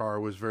in the car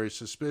was very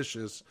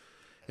suspicious.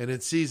 And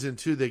in season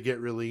 2, they get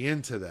really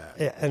into that.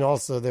 Yeah, and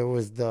also there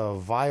was the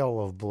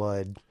vial of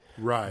blood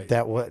Right.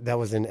 that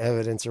was in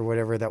evidence or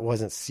whatever that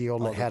wasn't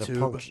sealed and Oh, it had the a tube?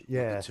 puncture. The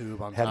Yeah,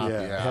 tube on had, top, the-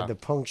 yeah. had the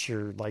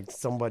puncture like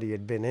somebody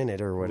had been in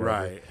it or whatever.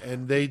 Right.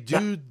 And they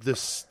do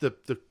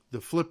the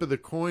flip of the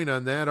coin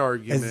on that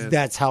argument. As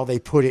that's how they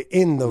put it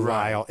in the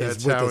Right, vial. that's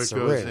Is with how the it goes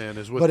syringe. in,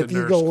 is what but the if you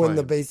nurse go in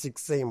the claims. basic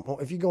same,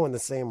 if you go in the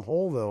same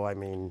hole, though, I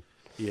mean,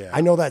 Yeah.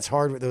 I know that's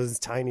hard with those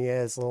tiny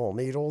ass little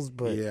needles,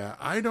 but Yeah,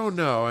 I don't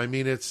know. I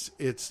mean, it's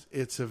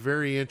a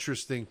very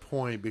interesting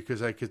point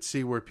because I could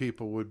see where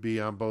people would be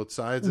on both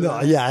sides. Of no,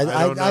 that. yeah,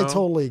 don't I know.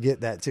 totally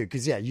get that too.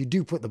 Because you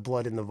do put the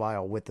blood in the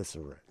vial with the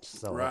syringe,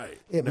 so Right.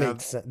 it Now-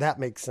 makes sense. That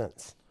makes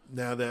sense.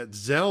 Now that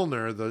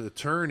Zellner, the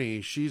attorney,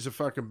 she's a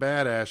fucking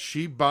badass.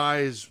 She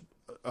buys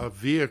a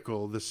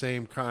vehicle, the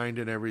same kind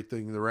and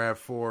everything, the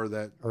RAV4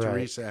 that Right.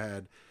 Teresa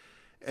had,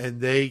 and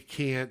they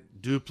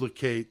can't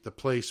duplicate the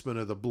placement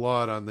of the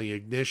blood on the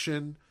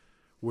ignition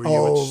where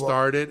you would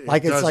start it.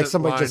 Like it's like doesn't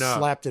somebody line just up.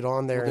 slapped it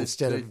on there Well,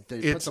 instead of. they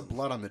put It's- the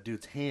blood on the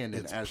dude's hand,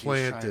 and it's as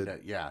planted. he's trying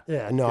to,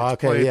 Yeah, no, It's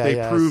okay, plant- yeah, they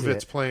yeah. prove I see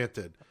it's it.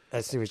 planted. I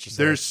see what you're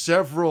saying. There's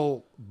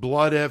several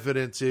blood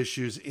evidence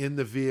issues in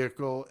the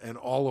vehicle, and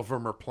all of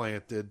them are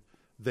planted.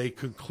 They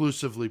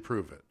conclusively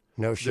prove it.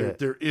 no shit.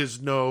 There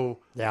is no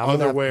yeah, I'm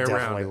other gonna way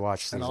definitely around it.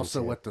 watch and season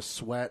also 2. with the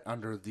sweat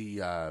under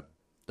the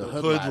Hood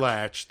hood,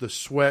 latch, the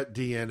sweat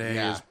DNA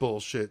Yeah. is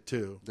bullshit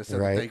too. They said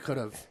Right. that they could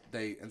have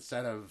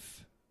instead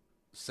of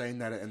saying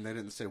that, and they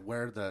didn't say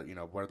where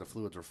the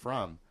fluids were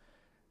from,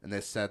 and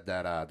they said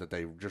that that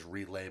they just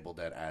relabeled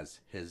it as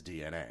his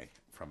DNA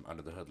from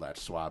under the hood latch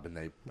swab, and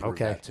they prove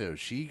Okay. that too.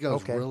 She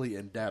goes Okay. really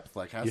in depth,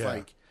 like has Yeah.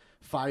 like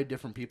 5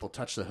 different people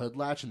touch the hood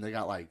latch, and they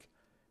got like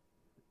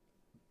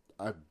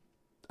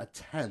a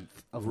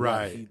tenth of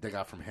Right. what they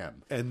got from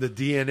him. And the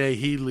DNA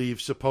he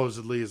leaves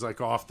supposedly is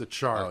like off the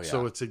chart. Oh, yeah.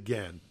 So it's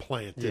again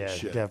planted Yeah,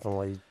 shit.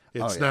 definitely.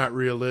 It's Oh, yeah. not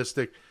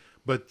realistic.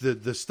 But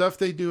the stuff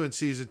they do in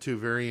season 2,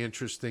 very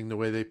interesting, the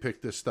way they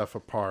pick this stuff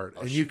apart.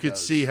 and you she could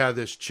does. see how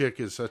this chick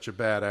is such a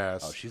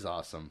badass. Oh, she's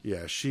awesome.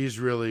 Yeah, she's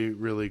really,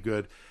 really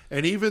good.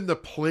 And even the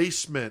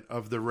placement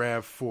of the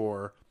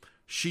RAV4,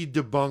 she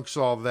debunks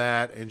all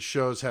that and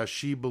shows how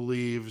she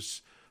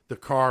believes the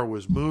car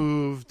was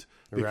moved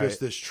because Right.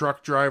 this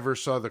truck driver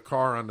saw the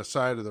car on the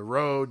side of the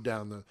road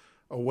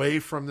away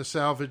from the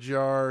salvage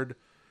yard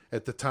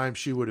at the time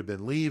she would have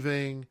been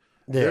leaving.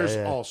 Yeah, There's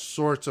yeah. all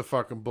sorts of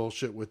fucking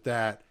bullshit with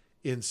that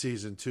in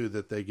season 2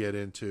 that they get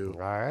into. All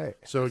right.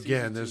 So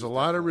again, there's a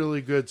lot of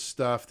really good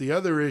stuff. The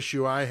other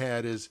issue I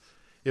had is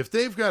if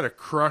they've got a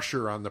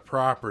crusher on the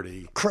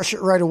property, Crush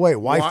it right away.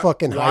 Why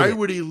fucking hide why it?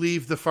 would he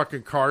leave the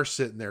fucking car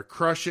sitting there?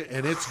 Crush it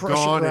and it's Crush it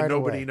gone right and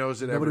nobody away.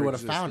 knows it Nobody ever would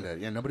have existed. found it.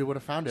 Yeah, nobody would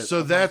have found it. So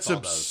amongst that's all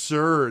those.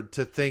 absurd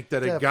to think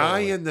that a guy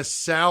Definitely. in the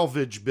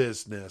salvage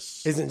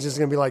business. Isn't just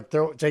going to be like,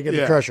 take it to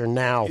Yeah. the crusher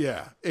now.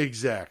 Yeah,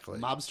 exactly.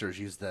 Mobsters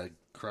use the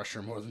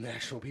crusher more than the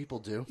actual people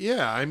do.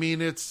 Yeah, I mean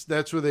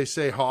that's where they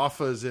say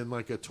Hoffa's in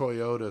like a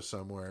Toyota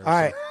somewhere. All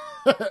right.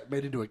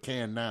 Made into a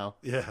can now.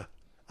 Yeah.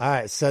 All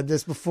right. Said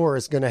this before.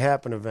 It's going to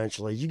happen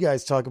eventually. You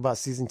guys talk about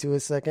season 2 a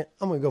second.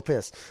 I'm going to go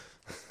piss.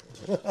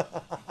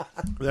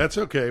 That's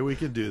okay. We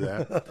can do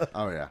that.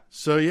 Oh yeah.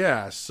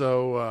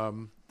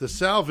 So the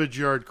salvage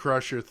yard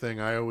crusher thing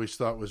I always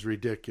thought was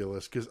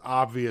ridiculous because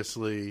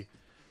obviously,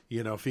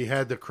 if he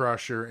had the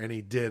crusher and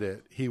he did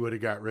it, he would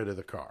have got rid of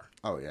the car.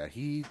 Oh yeah.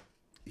 He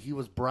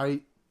was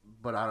bright,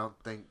 but I don't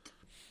think.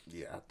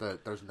 Yeah,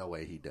 there's no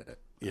way he did it.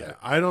 Yeah,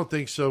 I don't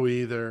think so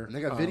either. And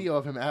they got video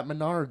of him at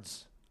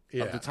Menards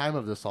yeah. at the time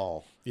of this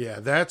all.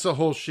 Yeah, that's a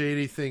whole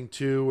shady thing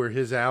too, where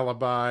his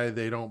alibi,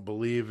 they don't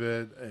believe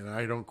it, and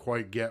I don't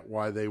quite get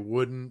why they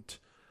wouldn't.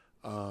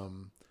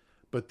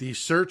 But these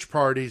search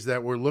parties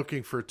that were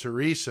looking for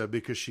Teresa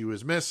because she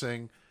was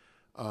missing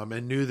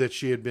and knew that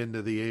she had been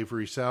to the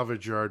Avery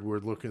salvage yard were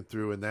looking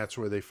through, and that's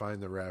where they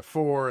find the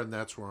RAV4, and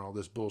that's where all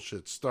this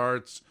bullshit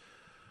starts.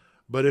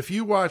 But if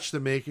you watch the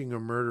Making a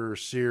Murderer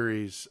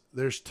series,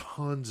 there's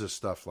tons of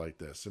stuff like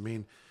this. I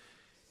mean,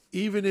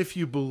 even if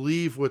you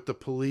believe what the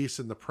police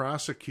and the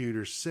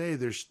prosecutors say,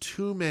 there's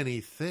too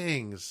many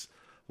things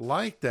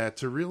like that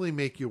to really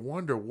make you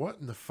wonder what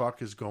in the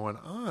fuck is going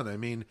on. I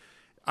mean,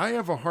 I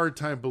have a hard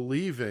time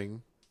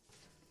believing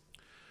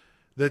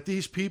that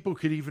these people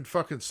could even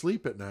fucking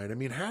sleep at night. I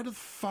mean, how the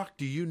fuck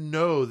do you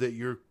know that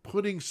you're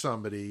putting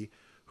somebody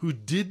who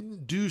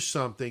didn't do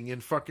something in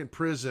fucking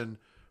prison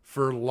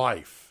for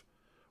life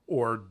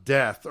or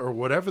death or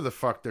whatever the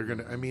fuck they're going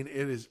to... I mean,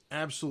 it is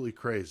absolutely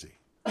crazy.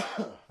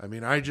 I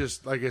mean,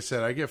 like I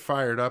said, I get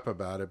fired up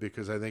about it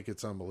because I think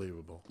it's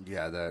unbelievable.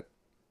 Yeah,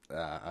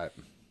 that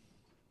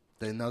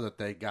they know that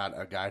they got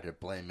a guy to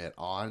blame it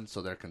on,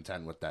 so they're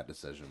content with that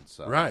decision.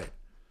 So Right.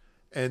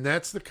 And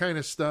that's the kind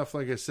of stuff,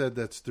 like I said,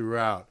 that's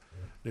throughout.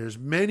 There's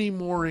many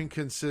more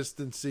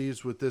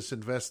inconsistencies with this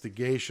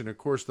investigation. Of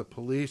course, the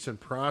police and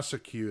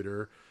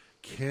prosecutor,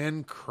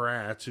 Ken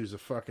Kratz, who's a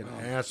fucking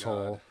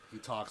asshole. God. He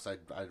talks. I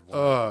want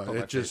to put my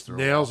It face just through a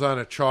nails wall. on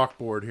a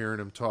chalkboard hearing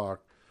him talk.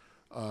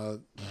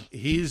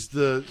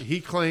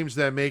 He claims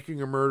that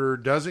Making a Murderer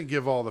doesn't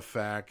give all the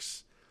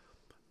facts,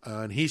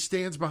 and he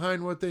stands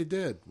behind what they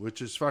did,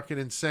 which is fucking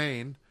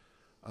insane.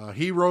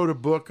 He wrote a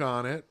book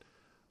on it.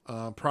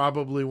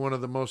 Probably one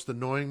of the most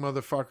annoying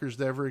motherfuckers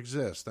to ever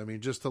exist. I mean,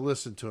 just to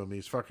listen to him,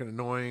 he's fucking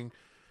annoying.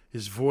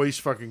 His voice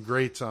fucking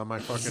grates on my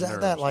fucking Is that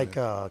nerves. that like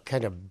man.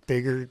 kind of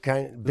bigger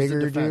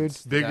dude?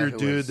 defense. Bigger guy who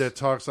dude was- that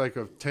talks like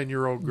a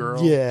 10-year-old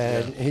girl? Yeah,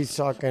 and he's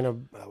talking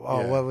Yeah.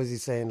 what was he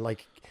saying?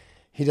 Like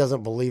he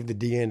doesn't believe the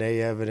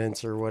DNA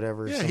evidence or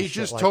whatever. Yeah, some he's shit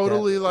just like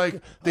totally that.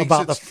 like thinks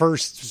about the it's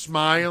first.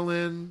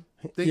 smiling,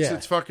 thinks Yeah.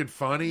 it's fucking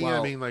funny. I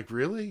Well- mean, like,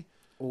 really?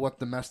 What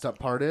the messed up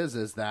part is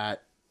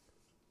that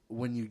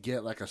when you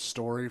get like a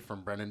story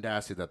from Brendan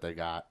Dassey that they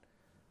got,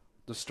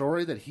 the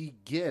story that he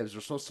gives,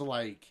 they're supposed to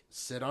like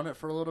sit on it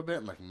for a little bit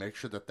and like make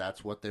sure that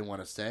that's what they want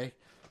to say.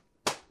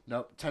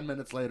 Nope. 10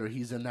 minutes later,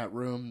 he's in that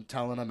room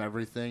telling them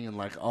everything and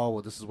like, oh,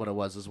 well, this is what it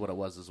was. This is what it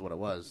was. This is what it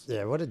was.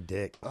 Yeah, what a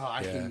dick. Oh,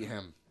 I hate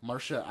him.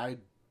 Marsha,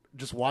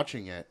 just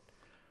watching it,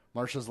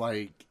 Marsha's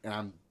like, and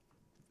I'm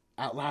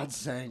out loud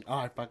saying, oh,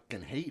 I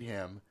fucking hate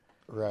him.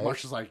 Right.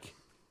 Marsha's like,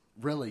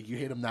 really? You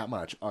hate him that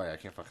much? Oh, yeah, I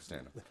can't fucking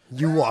stand him.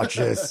 You watch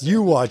this.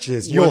 You watch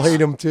this. You'll What's-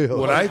 hate him too.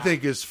 What I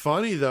think is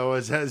funny, though,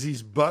 is as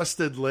he's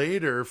busted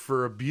later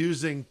for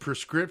abusing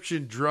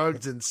prescription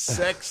drugs and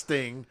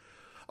sexting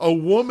a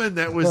woman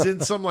that was in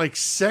some, like,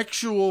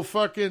 sexual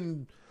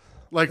fucking,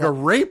 like, a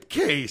rape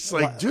case.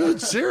 Like,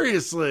 dude,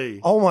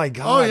 seriously. Oh my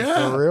god!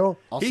 yeah. For real?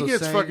 He Also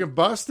gets saying- fucking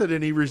busted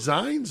and he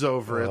resigns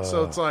over it.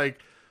 So it's like,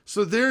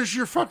 so there's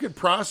your fucking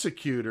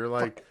prosecutor.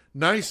 Like,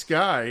 nice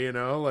guy, you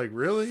know, like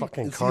really?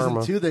 Fucking In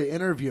karma. season 2, they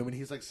interview him, and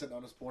he's like sitting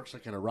on his porch,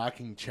 like in a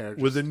rocking chair,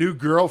 With a new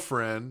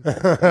girlfriend.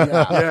 yeah.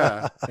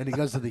 Yeah. And he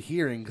goes to the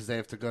hearing because they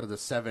have to go to the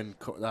seven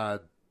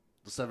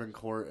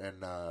court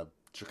in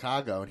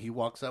Chicago, and he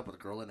walks up with a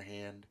girl in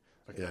hand,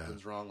 like Yeah.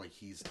 nothing's wrong, like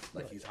he's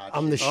hot.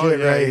 I'm the shit. shit Oh,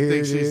 yeah, right he here,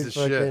 thinks he's dude. the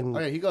shit. Fucking- Oh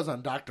yeah, he goes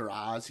on Dr.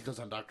 Oz. He goes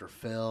on Dr.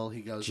 Phil.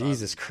 He goes.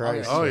 Jesus on,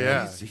 Christ. Oh,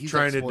 yeah. He's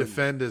trying to exploiting-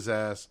 defend his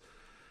ass.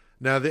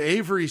 Now, the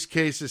Avery's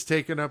case is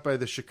taken up by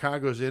the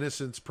Chicago's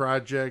Innocence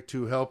Project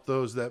to help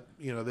those that,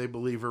 you know, they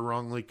believe are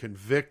wrongly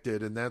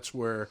convicted. And that's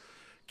where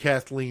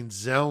Kathleen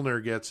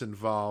Zellner gets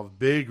involved.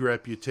 Big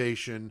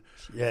reputation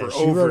Yeah, for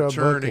she wrote a book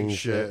overturning and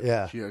shit.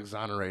 Yeah. She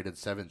exonerated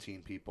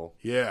 17 people.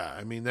 Yeah,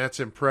 I mean,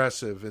 that's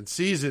impressive. In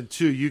season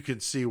 2, you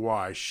can see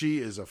why. She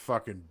is a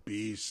fucking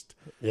beast.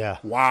 Yeah.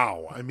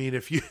 Wow. I mean,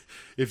 if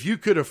you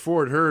could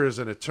afford her as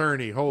an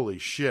attorney, holy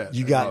shit.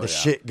 You got Oh, the yeah.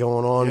 shit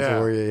going on Yeah.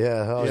 for you.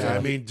 Yeah. Hell Yeah, yeah. I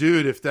mean,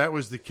 dude, if that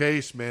was the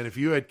case, man, if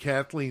you had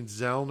Kathleen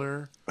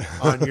Zellner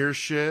on your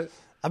shit,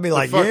 I'd be the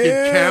like, fucking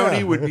yeah.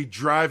 county would be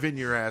driving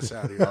your ass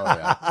out of here. Oh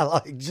yeah.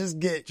 like,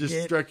 just get.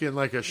 Fucking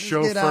like a get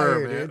chauffeur, out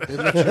here, man. dude.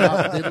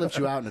 They'd lift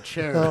you out in a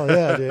chair. Oh,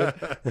 yeah,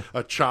 dude.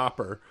 A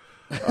chopper.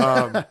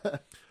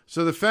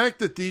 So the fact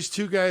that these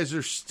two guys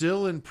are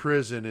still in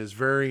prison is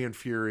very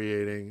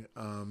infuriating.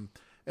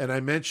 And I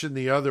mentioned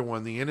the other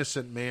one, The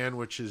Innocent Man,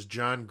 which is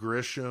John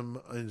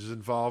Grisham is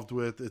involved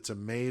with. It's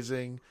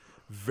amazing.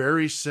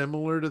 Very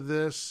similar to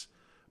this,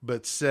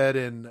 but set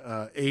in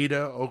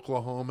Ada,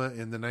 Oklahoma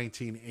in the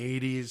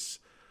 1980s.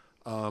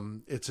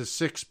 It's a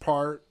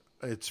 6-part.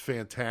 It's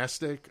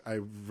fantastic. I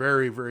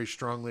very, very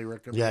strongly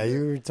recommend Yeah, it.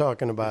 you were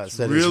talking about it.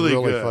 Said really it's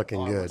really good. fucking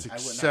Oh, good. It's I wouldn't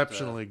have to-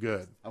 exceptionally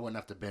good. I wouldn't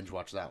have to binge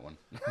watch that one.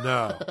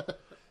 No.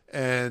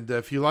 And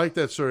if you like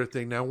that sort of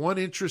thing. Now, one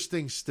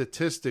interesting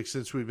statistic,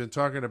 since we've been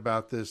talking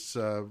about this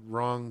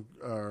wrong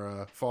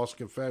or false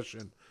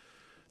confession,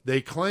 they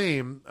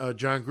claim,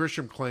 John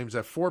Grisham claims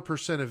that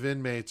 4% of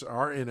inmates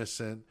are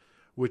innocent,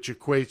 which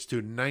equates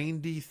to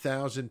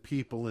 90,000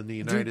 people in the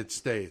United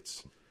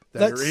States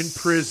that are in That's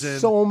prison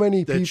so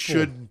many that people.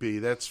 shouldn't be.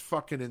 That's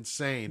fucking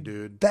insane,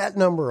 dude. That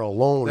number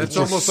alone That's is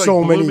just almost like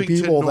so many Bloomington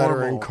people that are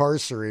normal.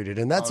 incarcerated,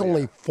 and that's Oh,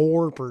 only yeah.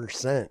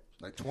 4%.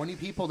 Like 20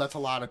 people, that's a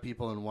lot of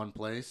people in one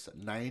place.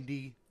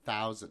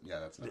 90,000. Yeah,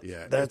 that's nuts.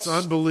 Yeah, That's- it's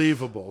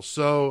unbelievable.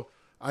 So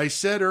I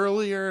said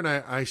earlier, and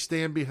I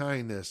stand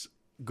behind this,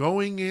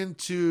 going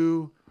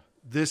into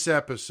this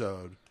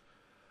episode,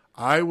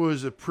 I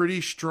was a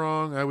pretty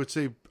strong, I would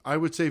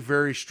say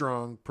very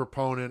strong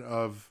proponent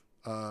of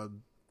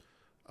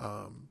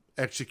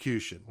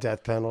execution.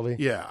 Death penalty.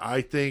 Yeah,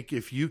 I think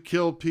if you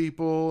kill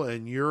people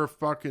and you're a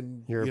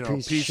fucking You're a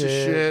piece, piece of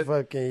shit,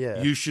 Fucking,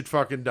 yeah. you should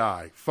fucking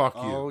die. Fuck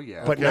you. Oh,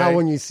 yeah. But okay? now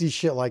when you see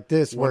shit like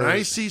this, When where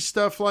I see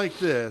stuff like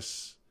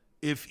this,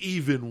 if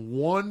even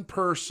one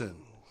person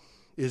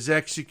is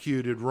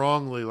executed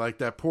wrongly, like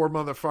that poor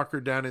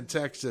motherfucker down in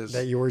Texas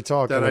that you were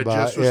talking that I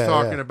about, just was yeah,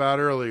 talking yeah. about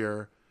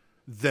earlier,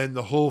 then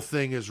the whole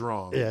thing is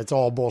wrong. Yeah, it's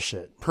all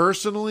bullshit.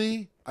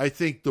 Personally, I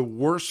think the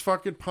worst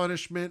fucking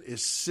punishment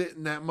is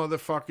sitting that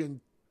motherfucking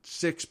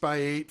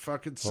 6x8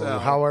 fucking cell. Or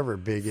however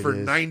big it for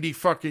is. 90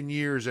 fucking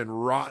years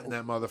and rotting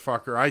that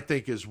motherfucker, I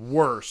think is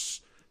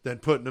worse than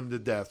putting him to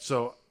death.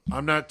 So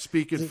I'm not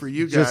speaking for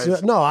you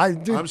guys. No, I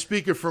do. I'm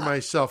speaking for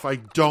myself. I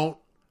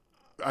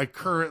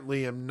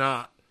currently am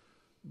not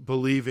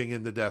believing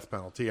in the death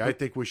penalty. I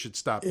think we should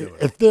stop doing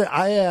it. If there,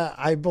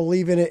 I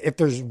believe in it. If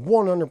there's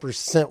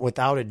 100%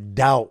 without a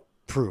doubt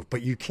proof,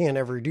 but you can't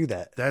ever do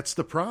that. That's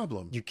the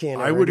problem. You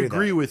can't I ever would do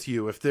agree that. with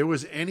you if there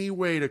was any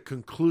way to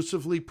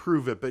conclusively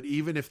prove it, but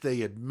even if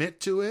they admit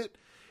to it,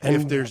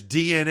 if there's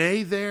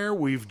DNA there,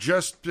 we've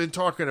just been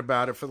talking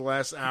about it for the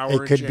last hour. It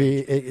and could change. be.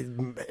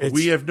 It's,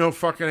 We have no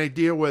fucking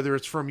idea whether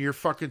it's from your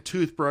fucking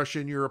toothbrush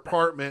in your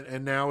apartment,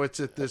 and now it's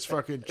at this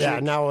fucking Yeah,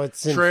 chick now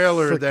it's in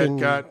trailer that frickin'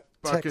 got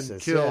fucking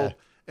Texas, killed,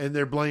 yeah. and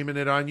they're blaming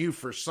it on you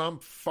for some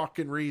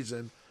fucking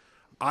reason.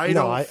 I No,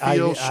 don't I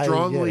feel get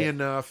strongly it.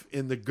 enough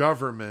in the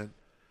government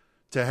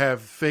to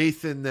have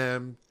faith in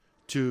them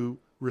to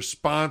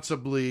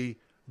responsibly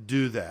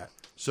do that.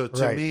 So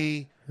to Right.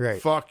 me,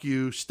 Right. fuck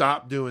you,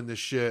 stop doing this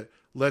shit,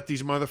 let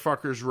these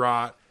motherfuckers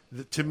rot.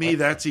 To me,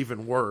 that's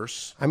even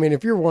worse. I mean,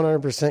 if you're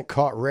 100%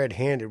 caught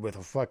red-handed with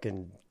a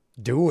fucking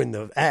doing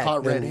the act,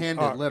 Caught then-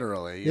 red-handed,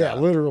 literally. Yeah,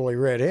 literally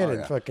red-handed.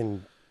 Oh, yeah.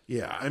 Fucking.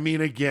 Yeah, I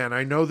mean, again,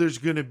 I know there's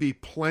going to be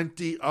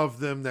plenty of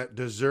them that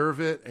deserve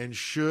it and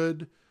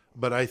should,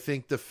 but I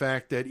think the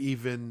fact that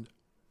even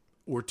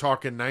we're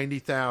talking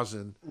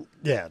 90,000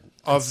 Yeah.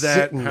 of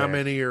that, sitting how there.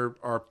 many are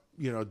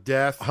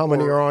death? How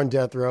many or, are on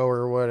death row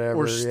or whatever?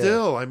 Or yeah.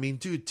 still, I mean,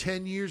 dude,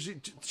 10 years,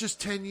 just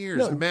 10 years.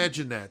 No,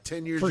 Imagine that.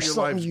 10 years for of your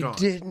something life's you gone.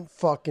 didn't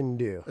fucking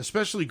do.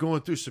 Especially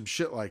going through some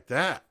shit like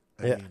that.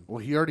 I Yeah. mean, Well,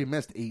 he already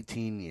missed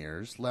 18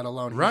 years, let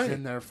alone he's Right.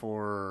 in there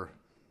for...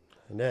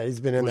 Yeah, he's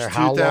been in it was there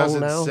how long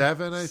now?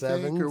 2007, I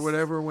think, or 7?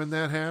 whatever, when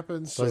that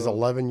happened. So he's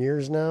 11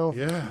 years now.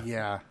 Yeah.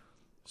 Yeah.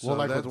 So well,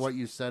 like with that's what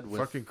you said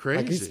with... Fucking crazy.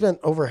 Like he spent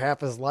over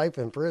half his life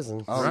in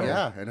prison. Oh, Right.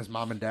 yeah. And his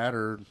mom and dad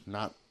are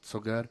not so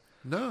good.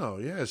 No,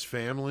 yeah, his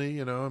family,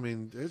 you know, I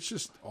mean, it's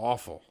just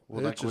awful.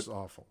 Well, It's just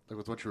awful. Like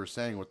with what you were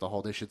saying with the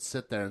whole, they should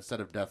sit there instead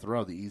of death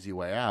row, the easy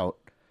way out.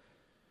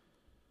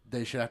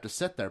 They should have to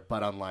sit there.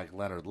 But unlike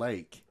Leonard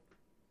Lake,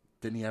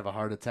 didn't he have a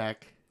heart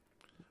attack?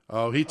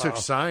 Oh, he took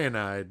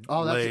cyanide.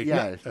 Oh, that's Lake.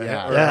 yeah.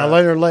 Yeah,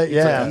 Leonard Lake.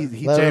 Yeah,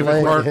 he- Leonard David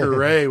Lake. Parker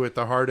Ray with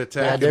the heart Yeah,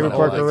 attack. David and all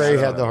Parker that Ray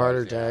stuff. had the heart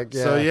attack.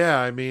 Yeah. So yeah,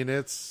 I mean,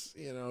 it's,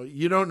 you know,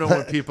 you don't know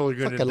when people are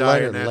going to Fucking die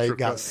in Leonard natural Lake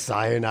got causes.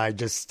 cyanide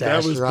just That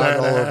stashed was around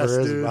all badass, over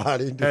his dude.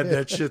 body. Dude. Had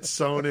that shit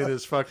sewn in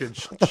his fucking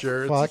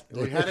shirts. Fuck.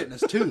 Well, he had it in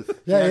his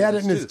tooth. Yeah, he had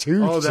it in his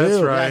tooth Oh, that's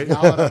too. right. Yeah,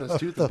 gnawing on his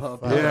tooth and puff.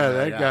 Yeah,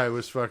 that guy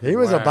was fucking. He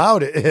was whack.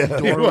 about it. Yeah.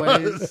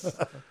 Doorways.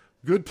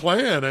 Good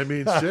plan. I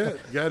mean, shit.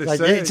 Got to Like,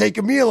 you say, ain't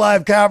taking me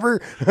alive,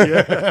 copper.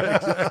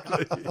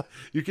 exactly.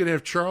 You can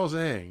have Charles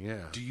Ang.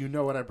 Yeah. Do you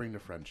know what I bring to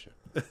friendship?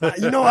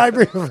 You know, I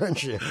bring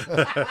friendship.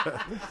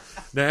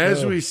 Now,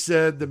 as we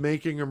said, the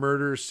Making a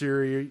Murderer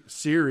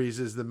series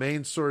is the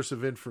main source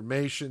of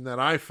information that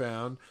I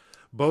found.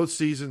 Both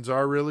seasons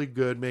are really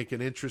good, make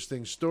an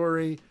interesting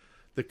story.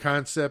 The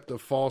concept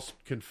of false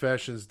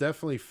confessions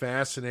definitely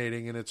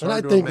fascinating, and it's And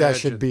hard I to think imagine. that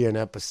should be an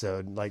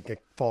episode, like a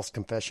false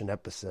confession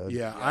episode.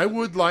 Yeah, I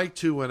would like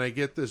to, when I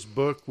get this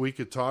book, we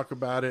could talk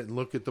about it and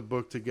look at the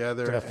book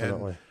together.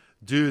 Definitely. And,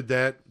 dude,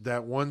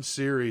 that one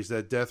series,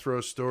 that Death Row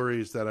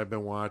Stories that I've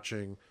been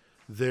watching,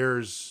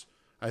 there's,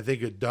 I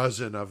think, a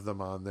dozen of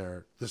them on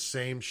there. The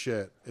same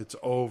shit. It's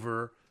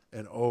over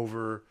and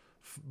over.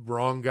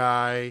 Wrong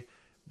guy.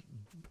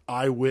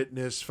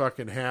 Eyewitness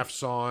fucking half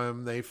saw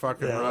him. They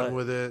fucking Yeah, run like-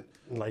 with it.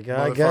 Like,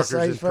 I guess Motherfuckers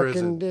I in fucking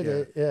prison. did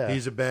it. Yeah.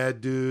 He's a bad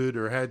dude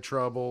or had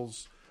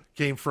troubles,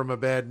 came from a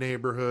bad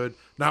neighborhood.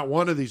 Not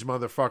one of these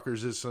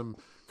motherfuckers is some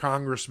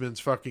congressman's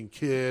fucking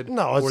kid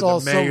No, it's or all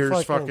the some mayor's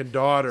fucking- fucking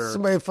daughter.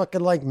 Somebody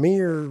fucking like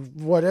me or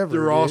whatever.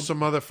 They're all dude. some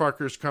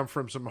motherfuckers come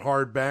from some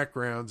hard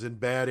backgrounds in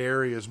bad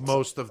areas,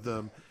 most of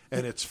them,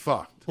 and it's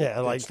fucked. Yeah,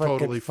 like it's fucking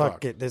totally fuck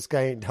fucked. it. This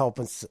guy ain't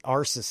helping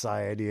our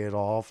society at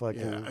all. Fucking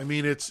Yeah, I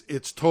mean it's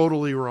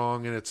totally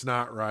wrong and it's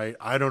not right.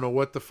 I don't know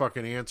what the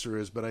fucking answer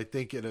is, but I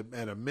think at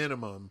a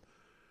minimum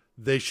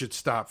they should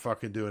stop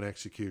fucking doing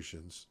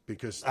executions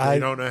because they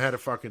don't know how to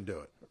fucking do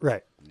it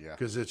right. Yeah.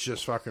 because it's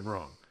just fucking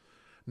wrong.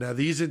 Now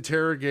these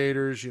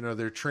interrogators, you know,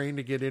 they're trained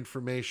to get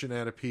information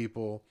out of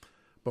people,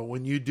 but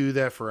when you do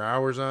that for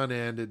hours on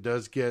end, it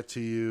does get to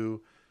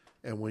you.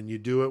 And when you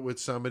do it with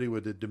somebody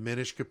with a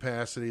diminished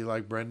capacity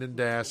like Brendan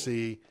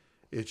Dassey,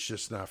 it's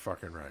just not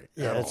fucking right.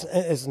 Yeah, at all.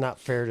 it's not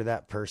fair to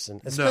that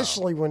person,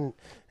 especially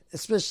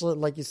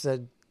like you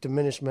said,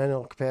 diminished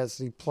mental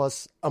capacity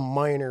plus a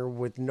minor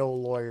with no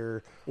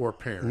lawyer, Or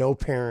parent. no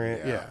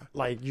parent. Yeah.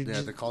 like you. Yeah,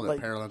 just, they call it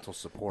like, parental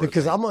support.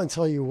 Because I'm gonna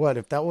tell you what,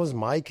 if that was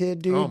my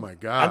kid, dude, Oh, my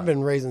God. I've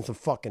been raising some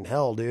fucking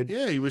hell, dude.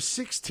 Yeah, he was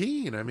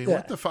 16. I mean, Yeah.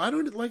 what the fuck? I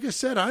don't, like I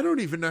said, I don't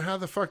even know how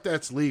the fuck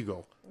that's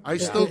legal. I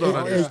still don't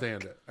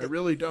understand it. I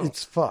really don't.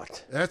 It's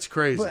fucked. That's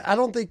crazy. But I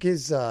don't think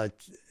his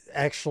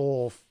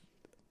actual.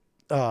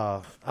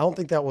 I don't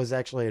think that was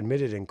actually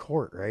admitted in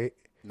court, right?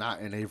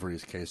 Not in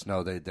Avery's case.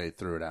 No, they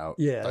threw it out.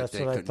 Yeah, like, that's they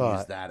what I couldn't use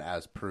thought. that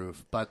as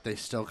proof, but they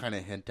still kind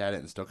of hint at it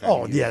and still kind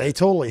Oh of. yeah, they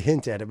totally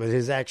hint at it, but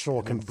his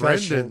actual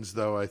confession. Brendan's,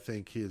 though, I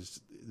think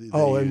his. they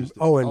used it.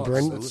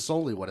 Brendan. That's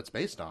solely what it's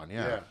based on.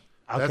 Yeah. Yeah.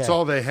 Okay. That's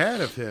all they had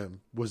of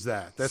him was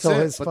that. That's So it.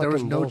 his But there was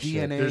fucking no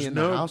bullshit. DNA There's in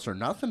no- the house or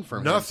nothing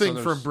from Nothing him.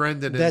 So from there's-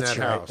 Brendan in That's that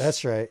right. house.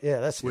 That's right. Yeah,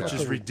 that's which is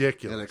fucking-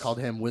 ridiculous. Yeah, they called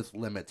him with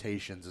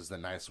limitations is the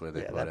nice way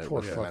they Yeah, put that it.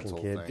 poor with the fucking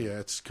mental kid. thing. Yeah,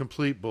 it's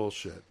complete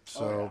bullshit.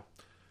 So,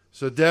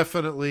 so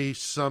definitely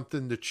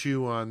something to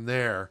chew on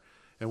there.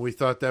 And we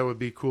thought that would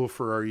be cool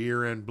for our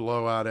year-end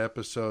blowout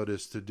episode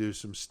is to do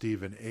some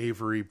Stephen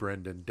Avery,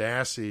 Brendan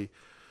Dassey.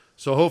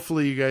 So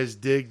hopefully you guys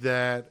dig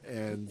that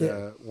and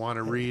want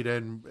to read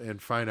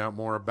and find out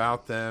more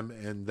about them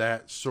and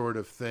that sort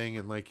of thing.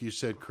 And like you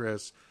said,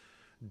 Chris,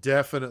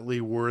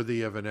 definitely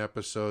worthy of an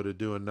episode of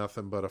doing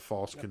nothing but a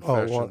false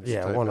confession.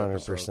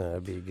 100%.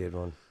 That'd be a good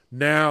one.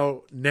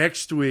 Now,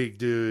 next week,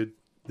 dude,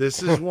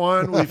 this is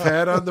one we've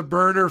had on the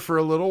burner for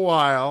a little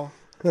while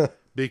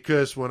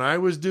because when I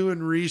was doing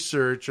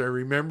research, I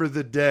remember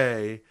the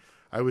day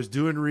I was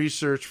doing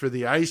research for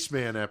the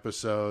Iceman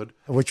episode,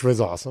 Which was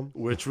awesome.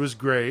 which was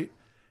great.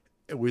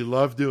 We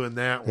loved doing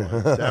that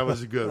one. That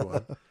was a good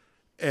one.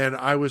 And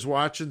I was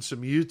watching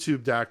some YouTube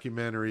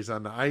documentaries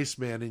on the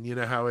Iceman, and you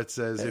know how it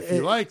says, if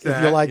you like that.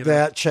 If you like you know,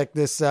 that, check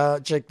this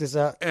out. Check this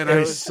out. and It I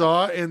was-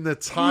 saw in the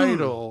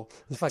title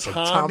It's fucking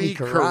Tommy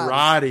Tommy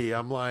Karate.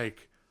 I'm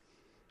like,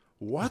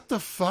 what the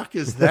fuck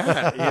is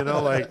that? You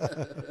know, like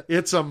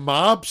it's a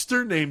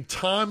mobster named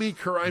Tommy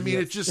Karate. I mean,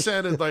 it just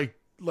sounded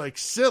like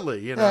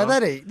silly, you know. Yeah,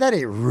 that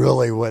ain't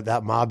really what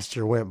that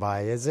mobster went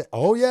by, is it?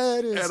 Oh yeah,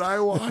 it is. And I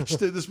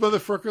watched it. This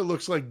motherfucker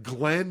looks like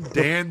Glenn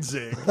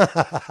Danzig.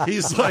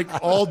 He's like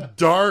all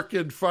dark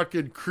and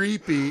fucking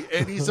creepy,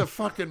 and he's a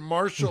fucking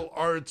martial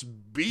arts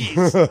beast.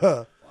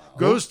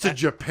 goes to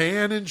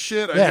Japan and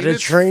shit. I Yeah, mean, to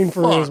it's train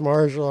for his fucked.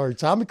 martial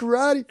arts. Tommy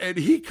Karate. And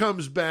he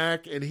comes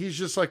back, and he's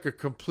just like a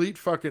complete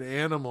fucking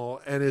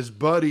animal, and his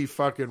buddy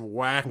fucking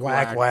whack.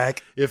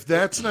 Whack. If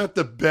that's not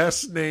the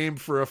best name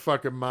for a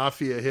fucking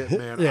mafia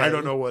hitman, Yeah. I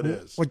don't know what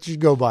is. What you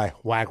go by?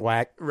 Whack.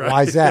 Right.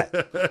 Why's that?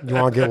 You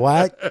want to get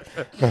whacked?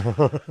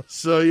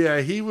 So,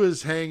 yeah, he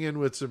was hanging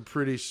with some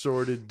pretty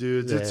sordid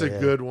dudes. It's a Yeah.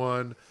 good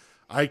one.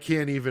 I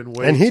can't even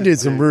wait. And he to did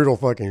some dig. brutal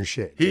fucking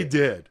shit. He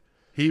did.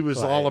 He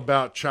was all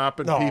about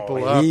chopping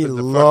people up. He in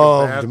the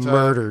loved fucking bathtub.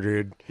 murder,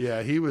 dude.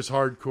 Yeah, he was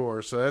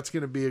hardcore. So that's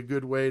going to be a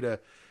good way to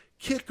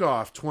kick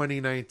off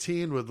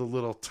 2019 with a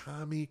little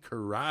Tommy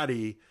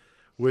Karate,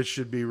 which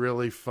should be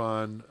really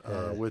fun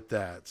with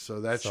that.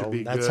 So that should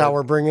be That's good. how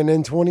we're bringing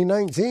in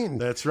 2019.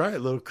 That's right,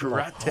 little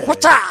karate.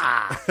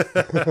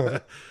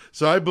 Whatcha?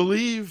 So I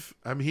believe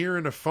I'm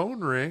hearing a phone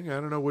ring. I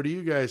don't know. What do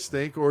you guys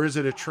think? Or is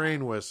it a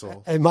train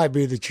whistle? It might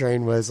be the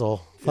train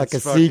whistle. Like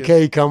It's a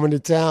fucking- CK coming to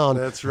town.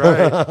 That's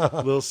right.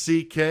 Little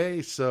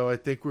CK. So I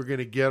think we're going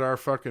to get our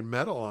fucking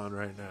medal on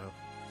right now.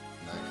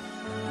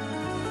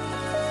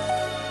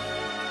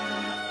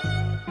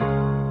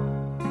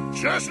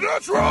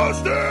 Chestnuts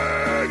roasting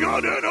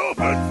on an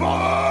open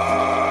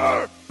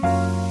fire.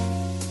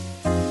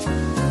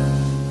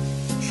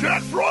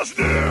 Jack Frost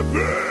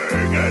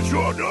nipping at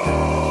your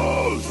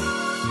nose.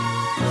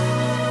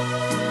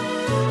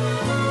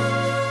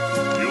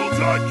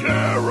 Yuletide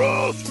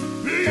carols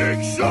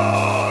being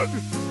sung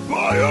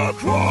by a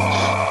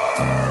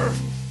choir.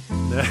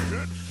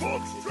 And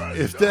folks dressed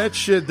If that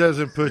shit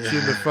doesn't put you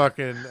in the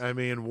fucking, I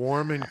mean,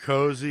 warm and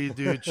cozy,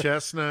 dude,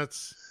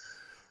 chestnuts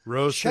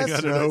roasting on an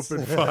Chestnuts.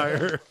 open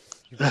fire.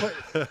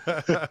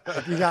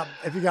 If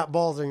you got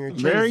balls on your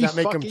chin, Merry does that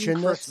make them fucking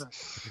chin nuts?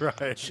 Christmas.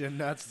 Right. Chin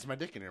nuts. It's my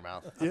dick in your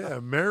mouth. Yeah,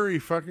 Merry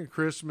fucking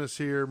Christmas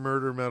here,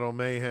 Murder Metal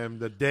Mayhem.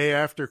 The day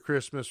after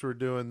Christmas, we're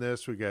doing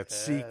this. We got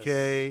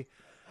CK.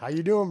 How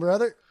you doing,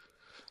 brother?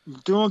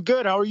 Doing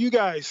good. How are you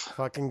guys?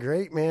 Fucking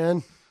great,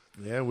 man.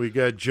 Yeah, we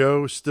got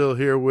Joe still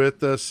here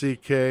with us,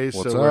 CK.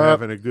 What's so we're up?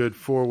 having a good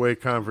four-way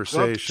What's up,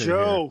 conversation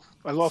Joe?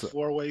 I love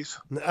four ways.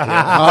 here.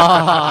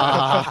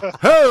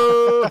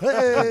 Ho!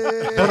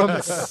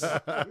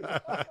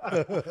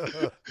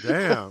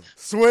 Damn.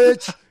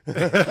 Switch.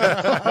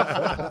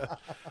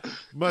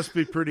 Must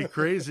be pretty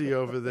crazy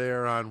over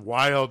there on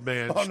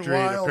Wildman On Street,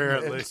 Wildman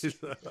apparently.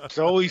 It's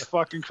always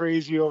fucking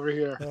crazy over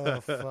here. Oh,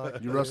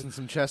 fuck. You roasting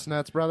some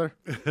chestnuts, brother?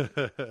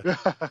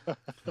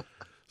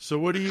 So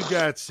what do you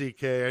got,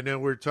 CK? I know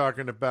we're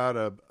talking about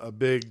a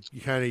big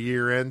kind of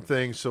year-end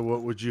thing, so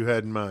what would you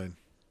have in mind?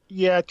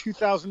 Yeah,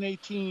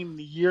 2018,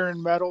 the year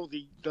in metal,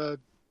 the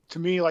to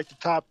me, like the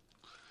top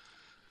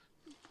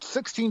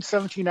 16,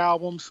 17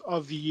 albums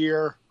of the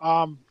year.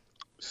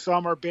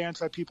 Some are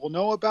bands that people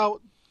know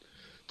about.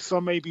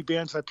 Some may be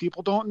bands that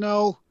people don't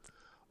know.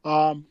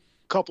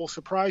 Couple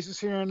surprises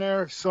here and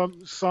there.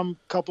 Some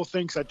couple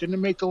things that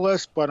didn't make the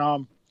list, but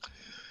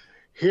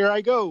here I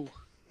go.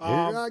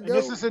 I and go.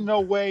 this is in no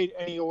way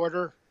any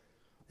order.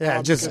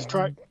 Yeah, just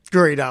because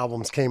great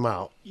albums came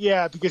out.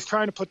 Yeah, because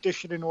trying to put this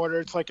shit in order,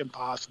 it's like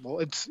impossible.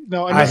 It's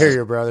no. And I this hear is-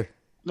 you, brother.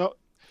 No,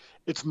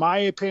 it's my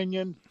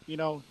opinion,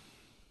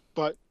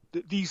 but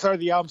these are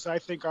the albums that I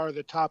think are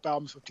the top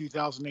albums of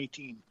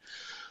 2018.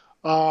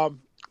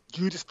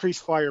 Judas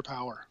Priest,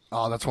 Firepower.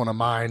 Oh, that's one of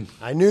mine.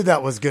 I knew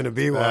that was going to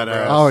be one. Badass.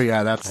 bro. Oh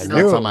yeah, that's I knew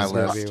that's it on my was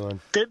gonna list. be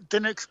one.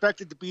 Didn't expect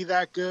it to be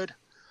that good.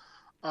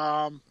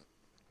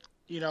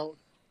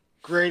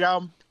 Great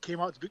album. Came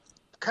out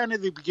kind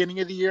of the beginning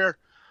of the year.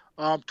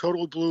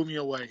 Totally blew me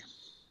away.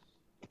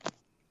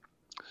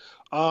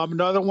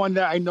 Another one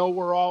that I know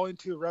we're all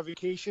into,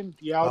 Revocation,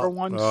 the Outer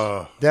Ones.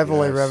 Oh,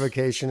 Definitely yes.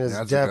 Revocation is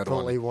That's a good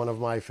definitely one of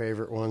my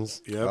favorite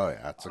ones. Yep. Oh yeah,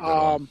 that's a good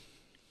one.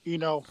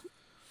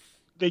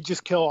 They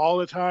just kill all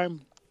the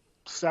time.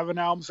 7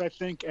 albums, I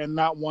think, and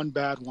not one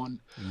bad one.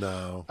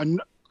 No.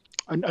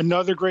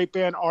 Another great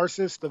band,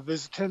 Arsis, The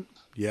Visitant.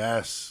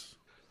 Yes.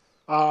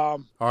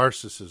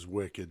 Arsis is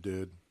wicked,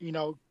 dude.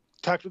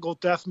 Technical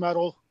death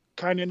metal,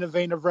 kind of in the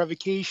vein of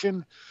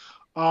Revocation.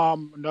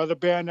 Another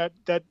band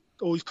that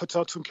always puts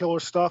out some killer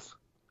stuff.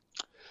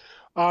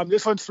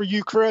 This one's for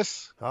you,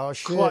 Chris. Oh,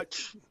 shit.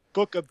 Clutch,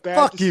 Book of Bad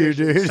Fuck you,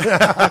 Decisions. dude.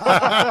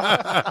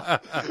 I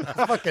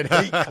fucking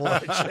hate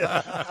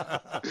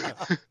Clutch.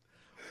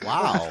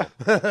 Wow.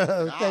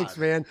 Thanks,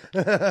 man.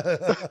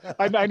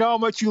 I know how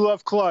much you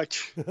love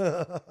Clutch.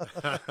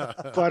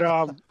 But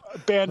a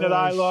band that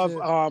I love,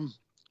 shit.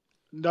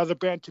 another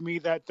band to me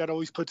that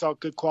always puts out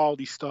good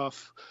quality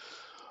stuff.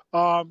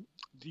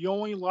 The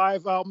only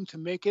live album to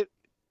make it,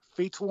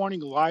 Fates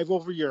Warning Live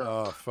Over Europe.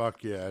 Oh,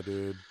 fuck yeah,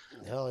 dude.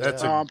 Hell yeah.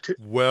 That's a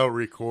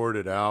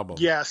well-recorded album.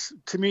 Yes,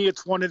 to me,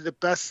 it's one of the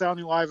best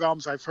sounding live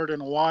albums I've heard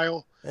in a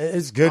while.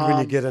 It's good when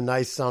you get a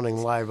nice sounding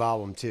live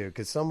album too,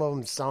 because some of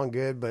them sound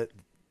good, but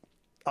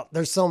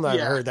there's some that I've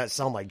Yeah. heard that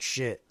sound like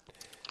shit.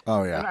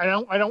 Oh And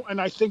yeah. I don't, and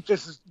I think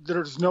there's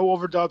no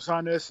overdubs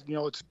on this.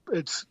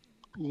 It's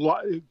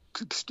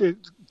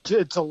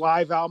a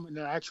live album, and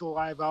an actual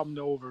live album,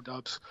 no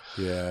overdubs.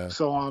 Yeah.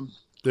 So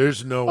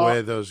There's no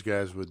way those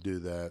guys would do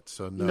that.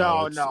 So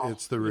no, No,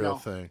 it's the real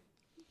thing.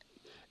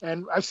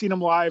 and I've seen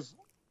them live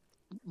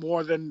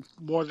more than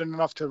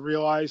enough to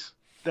realize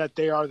that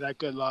they are that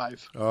good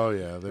live. Oh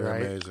yeah, they're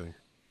Right. amazing.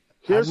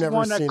 Here's never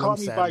one that seen caught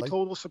them, me by sadly.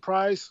 total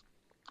surprise.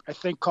 I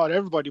think caught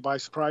everybody by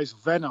surprise.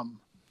 Venom.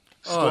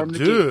 Oh, Storm the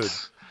dude.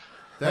 Gates.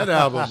 That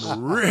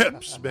album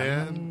rips,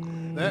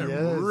 man. That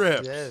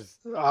rips. Yes.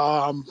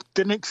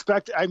 Didn't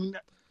expect. I mean,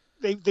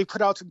 they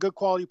put out some good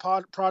quality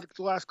product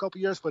the last couple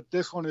of years, but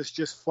this one is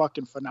just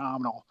fucking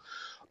phenomenal.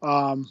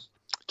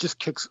 Just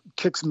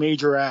kicks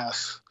major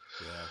ass.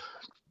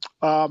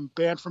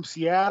 Band from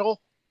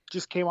Seattle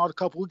just came out a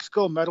couple weeks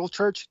ago. Metal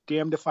Church.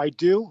 Damned If I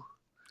Do.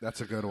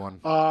 That's a good one.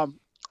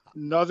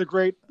 Another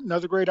great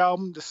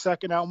album. The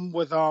second album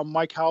with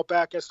Mike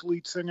Halbach as the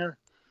lead singer.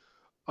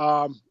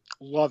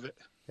 Love it.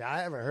 Yeah, I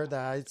haven't heard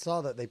that. I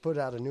saw that they put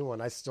out a new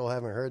one. I still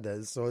haven't heard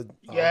that. So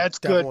Yeah, it's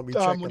definitely good. will be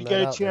checking When you that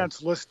get a out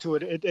chance, listen to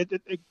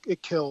it.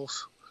 It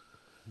kills.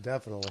 then.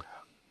 Definitely.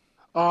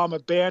 A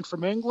band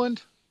from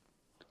England,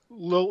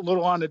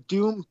 little on the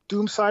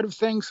doom side of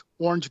things.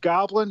 Orange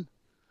Goblin,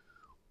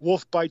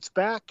 Wolf Bites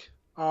Back.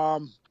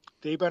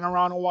 They've been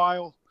around a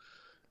while.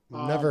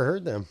 Never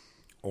heard them.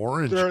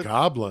 Orange They're-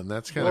 Goblin.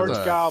 That's kind Orange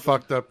of a Goblin.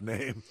 fucked up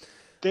name.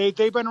 They've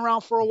been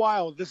around for a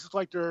while. This is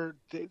like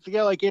they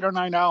got like 8 or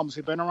 9 albums.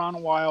 They've been around a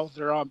while.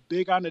 They're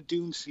big on the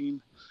doom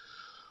scene.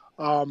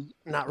 Not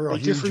real They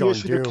just huge on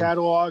reissued their Doom.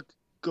 catalog.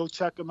 Go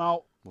check them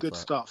out. Good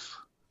stuff.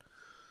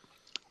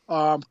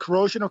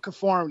 Corrosion of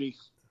Conformity.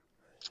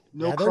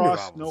 No Yeah, their new Cross,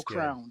 album's No good.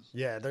 Crown.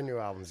 Yeah, their new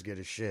album's good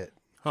as shit.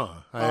 Huh.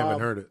 I haven't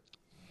heard it.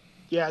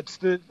 Yeah, it's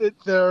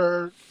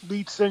their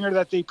lead singer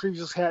that they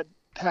previously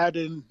had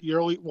in the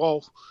early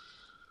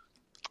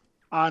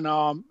in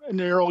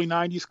the early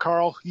 90s.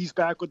 Carl, he's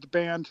back with the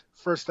band.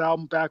 First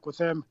album back with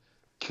him,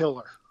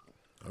 killer.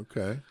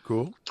 Okay,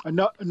 cool.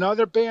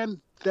 Another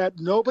band that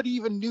nobody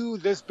even knew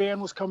this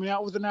band was coming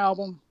out with an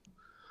album.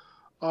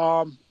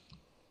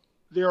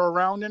 They were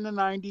around in the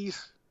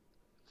 90s.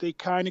 They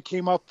kind of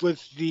came up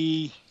with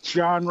the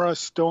genre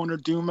stoner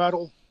doom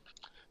metal.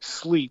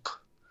 Sleep.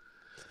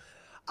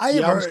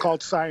 The album's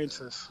called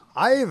Sciences.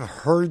 I have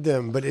heard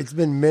them, but it's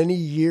been many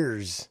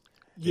years.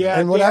 Yeah,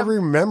 and what they I have-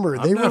 remember,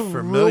 they I'm not were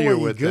familiar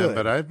really with good. them,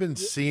 but I've been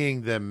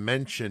seeing them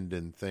mentioned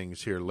in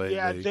things here lately.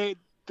 Yeah,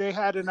 they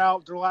had their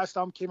last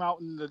album came out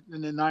in the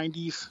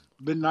 90s,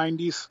 mid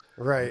 90s.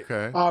 Right.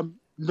 Okay.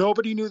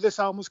 Nobody knew this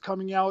album was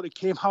coming out. It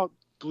came out,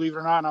 believe it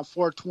or not, on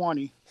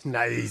 420.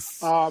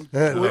 Nice.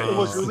 It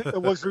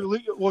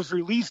was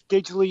released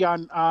digitally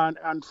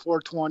on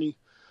 420.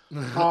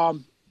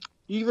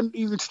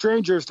 Even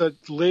Strangers, the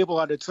label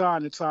that it's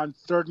on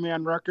Third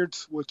Man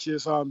Records, which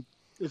is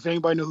if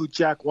anybody know who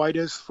Jack White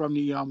is from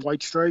the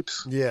White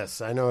Stripes. Yes,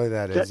 I know who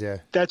that is. Yeah.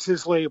 That's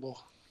his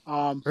label.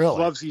 Really?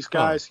 Loves these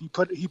guys. He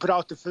put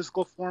out the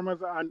physical form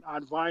of it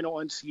on vinyl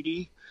and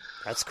CD.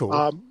 That's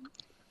cool.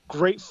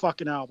 Great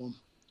fucking album.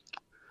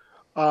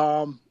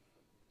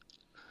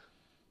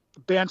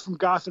 Band from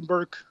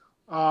Gothenburg,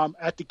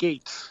 At the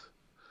Gates.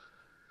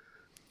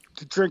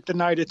 To Drink the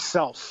Night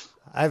Itself.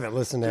 I haven't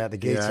listened to At the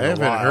Gates Yeah, I in a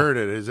haven't while. heard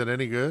it. Is it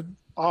any good?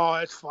 Oh,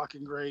 it's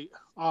fucking great.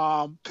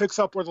 Picks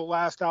up where the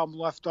last album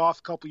left off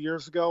a couple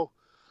years ago.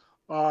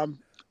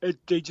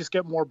 They just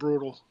get more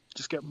brutal.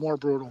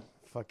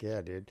 Fuck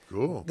yeah, dude.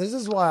 Cool. This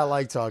is why I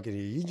like talking to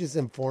you. You just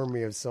inform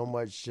me of so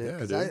much shit. Yeah,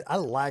 'Cause dude.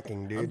 I'm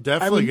lacking, dude. I'm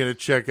definitely going to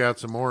check out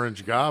some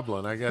Orange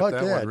Goblin. I got Fuck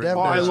that yeah, one written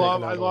Oh, I definitely.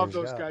 down. love Orange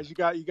those God. guys. You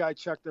got to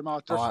check them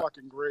out. They're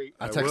fucking great.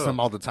 I text will. them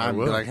all the time. I And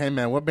be will. like, hey,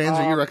 man, what bands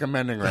are you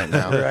recommending right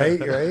now?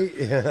 right?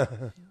 Yeah.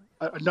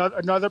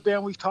 Another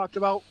band we've talked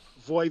about,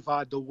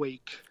 Voivod the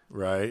Wake.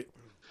 Right.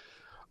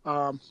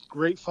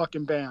 Great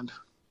fucking band.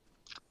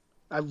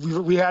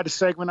 We had a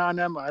segment on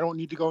them. I don't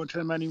need to go into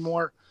them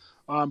anymore.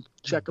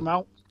 Check them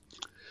out.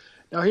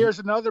 Now here's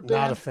another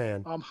band. Not a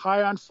fan.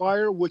 High on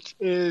Fire, which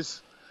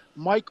is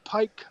Mike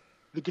Pike,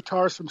 the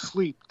guitarist from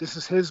Sleep. This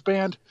is his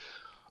band.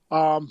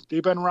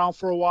 They've been around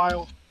for a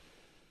while.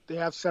 They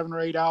have 7 or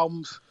 8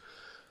 albums.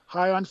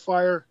 High on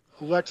Fire,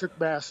 Electric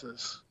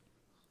Masses.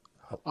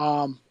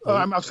 I'm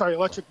sorry,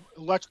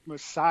 Electric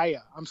Messiah.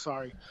 I'm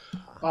sorry.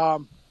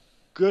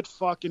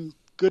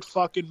 Good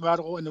fucking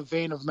metal in the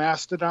vein of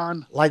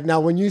Mastodon. Like now,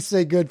 when you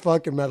say good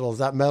fucking metal, is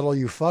that metal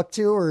you fuck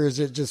to, or is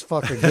it just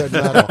fucking good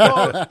metal?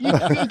 Well,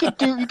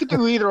 you could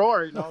do either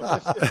or. You know,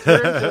 if you're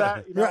into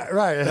that. You know.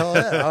 right. Hell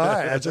yeah. All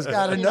right. I just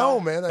gotta know,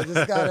 man. I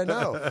just gotta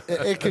know.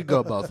 It could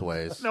go both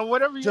ways. No,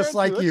 whatever you're Just into,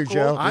 like it's you, cool.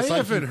 Joe. I like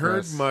haven't you, heard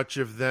Chris. much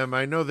of them.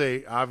 I know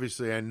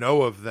I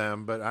know of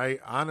them, but I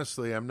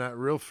honestly, I'm not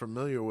real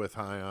familiar with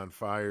High on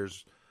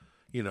Fire's,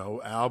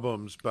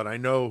 albums, but I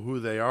know who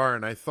they are.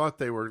 And I thought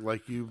they were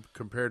like you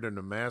compared them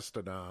to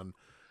Mastodon.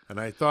 And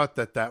I thought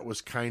that was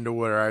kind of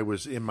where I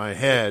was in my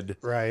head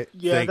Right.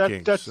 Yeah,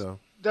 thinking.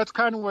 that's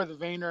kind of where the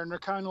vein are, and they're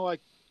kind of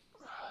like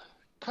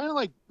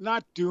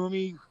not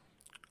doomy.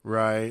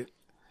 Right.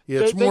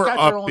 Yeah, it's They more got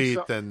their own upbeat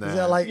stuff. than that. Is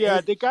that like Yeah,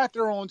 they got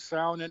their own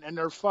sound, and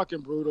they're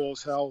fucking brutal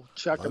as hell.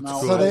 Check them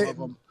out. cool. so I they love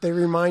them. they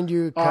remind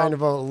you kind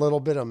of a little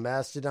bit of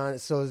Mastodon.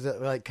 So is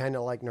it like kind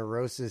of like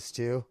Neurosis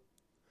too?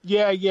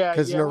 Yeah.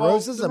 'Cause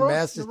Neurosis and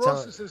Mastodon-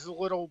 Neurosis is a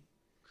little.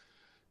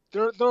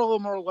 they're a little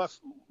more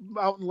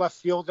out in left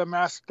field than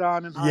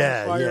Mastodon and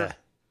High on Fire. Yeah.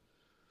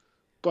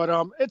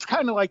 But it's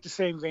kind of like the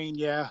same vein,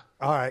 yeah.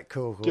 All right,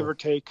 cool. Give or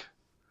take.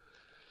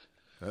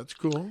 That's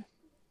cool.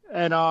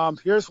 And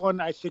here's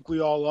one I think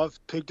we all love: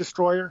 Pig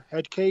Destroyer,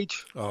 Head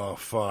Cage. Oh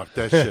fuck,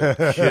 that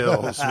shit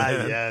kills,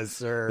 man. Yes,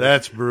 sir.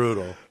 That's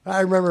brutal. I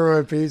remember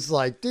when Pete's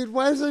like, dude,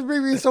 why is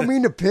everybody so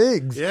mean to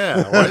pigs?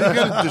 Yeah, why are you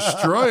gonna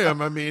destroy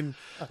them? I mean,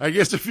 I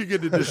guess if you're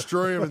gonna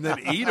destroy them and then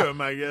eat them,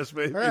 I guess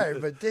maybe. Right,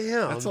 but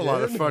damn, that's a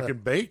lot of fucking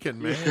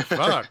bacon, man.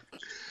 Fuck.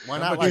 Why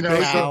How not much like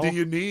bacon cow? do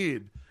you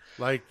need?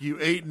 Like you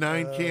ate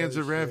 9 cans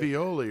of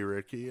ravioli,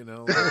 Ricky. You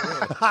know. Who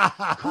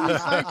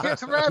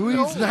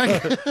eats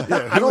nine?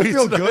 I don't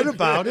feel good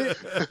about it.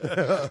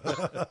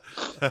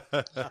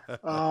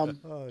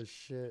 Oh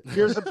shit!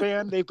 Here's a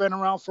band. They've been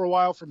around for a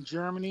while from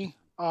Germany.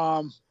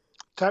 They're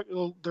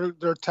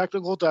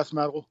technical death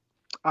metal.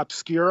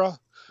 Obscura.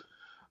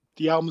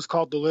 The album is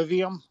called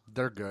Delivium.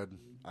 They're good.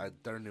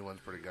 Their new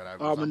one's pretty good.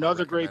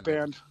 Another great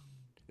band.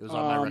 It was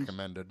on my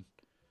recommended.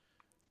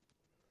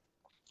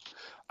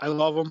 I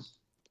love them.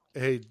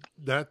 Hey,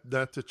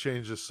 not to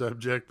change the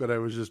subject, but I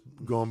was just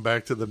going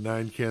back to the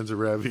 9 cans of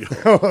ravioli.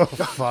 Oh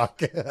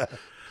fuck!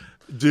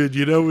 Dude,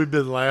 you know we've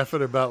been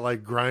laughing about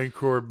like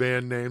grindcore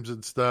band names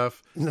and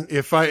stuff.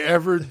 If I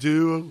ever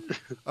do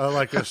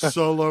like a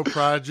solo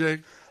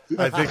project,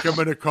 I think I'm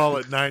going to call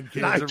it 9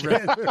 cans of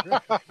ravioli.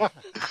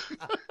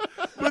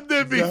 Wouldn't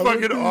that be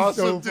fucking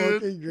awesome, so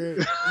dude? fucking great.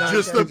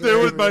 Just up there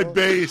with my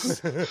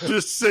bass,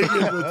 just singing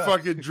with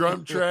fucking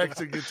drum tracks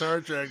and guitar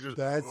tracks. Just,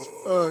 That's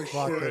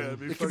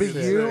fucking, It could be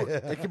you.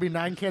 It could be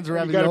 9 cans of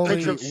You got a ravioli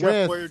picture of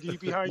Chef Boyer D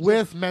behind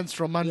with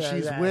menstrual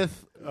munchies yeah.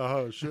 with.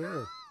 oh,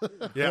 sure.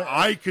 Yeah,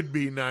 I could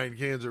be 9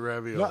 cans of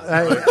ravioli.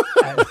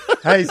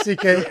 Hey,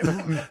 CK.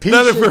 Pete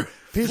None of should, her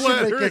Pete should make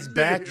flattering his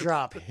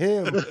backdrop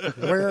him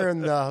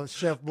wearing the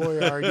Chef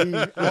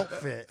Boyardee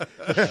outfit.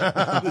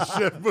 The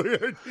Chef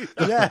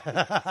Boyardee.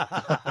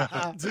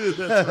 Yeah, Dude,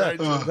 that's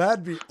right.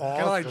 that'd be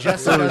Kind of like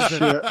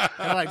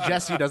awesome.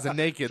 Jesse does a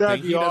naked That'd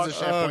thing. be He does a awesome.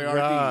 Chef Oh, Boyardee.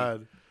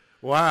 God.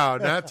 Wow,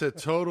 not to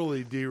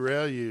totally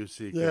derail you,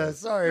 CK. Yeah,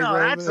 sorry, No, bro.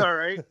 that's all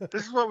right.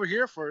 This is what we're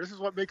here for. This is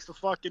what makes the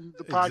podcast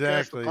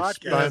Exactly. the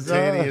podcast.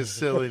 Spontaneous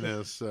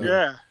silliness. So.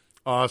 Yeah.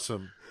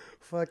 Awesome.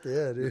 Fuck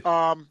yeah, dude.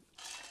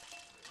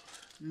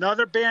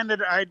 Another band that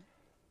I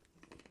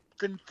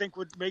didn't think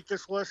would make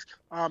this list,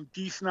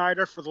 Dee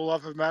Snider, For the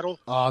Love of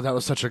Metal. Oh, that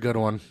was such a good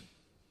one.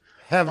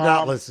 Have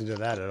not listened to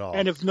that at all.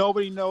 And if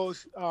nobody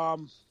knows,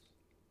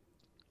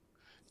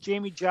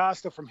 Jamie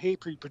Josta from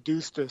Hatebreed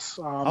produced this.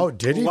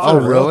 Did he? Oh,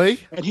 really?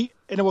 And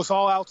it was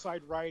all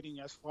outside writing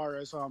as far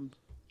as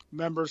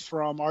members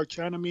from Arch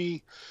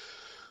Enemy,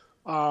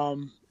 Huh.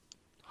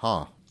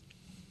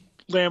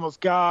 Lamb of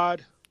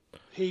God,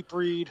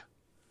 Hatebreed.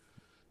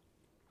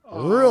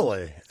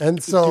 Really? And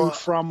The so, dude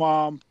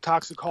from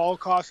Toxic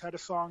Holocaust had a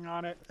song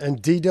on it. and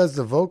D does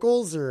the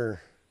vocals,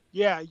 or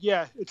Yeah,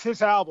 it's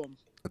his album.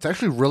 It's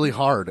actually really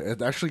hard.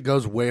 It actually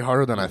goes way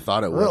harder than I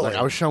thought it would. Really? Like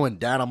I was showing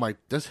Dad, I'm like,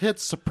 this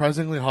hits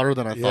surprisingly harder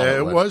than I thought Yeah, it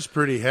it would. was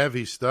pretty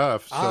heavy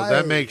stuff. So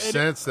that makes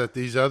sense that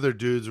these other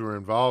dudes were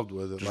involved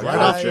with it. Like Right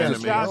Arch off I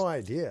Enemy. had no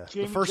idea.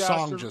 Jamie first Josta,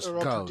 song just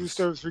goes.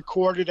 producer, was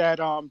recorded at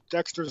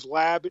Dexter's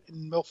Lab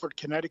in Milford,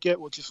 Connecticut,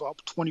 which is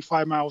about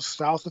 25 miles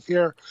south of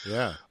here,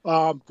 Yeah.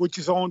 which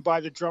is owned by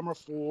the drummer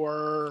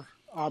for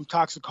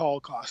Toxic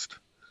Holocaust.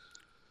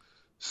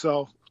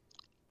 So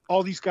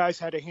all these guys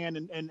had a hand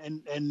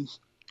in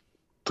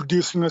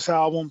producing this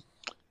album,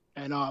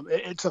 and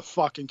it's a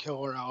fucking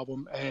killer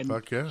album. And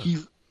Fuck yeah.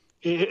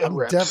 it I'm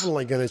rips.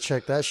 definitely gonna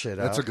check that shit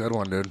out. That's a good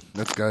one, dude.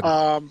 That's good.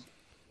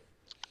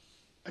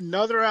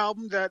 Another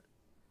album that,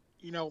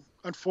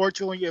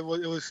 unfortunately, it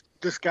was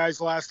this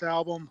guy's last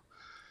album,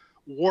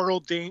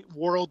 Warrell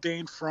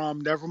Dane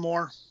from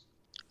Nevermore.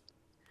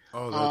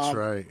 Oh, that's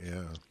right.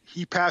 Yeah.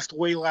 He passed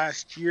away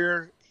last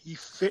year. He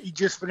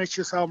just finished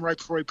this album right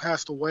before he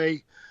passed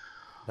away.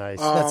 Nice.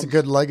 That's a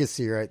good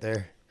legacy right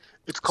there.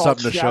 It's called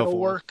Something to show Shadow for.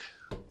 Work.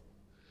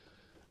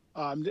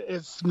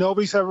 If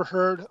nobody's ever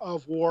heard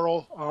of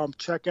Warrell,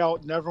 check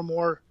out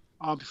Nevermore.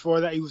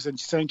 Before that, he was in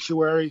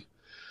Sanctuary.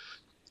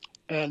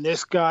 And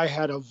this guy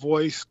had a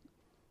voice.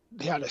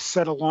 He had a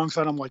set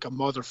alongside him like a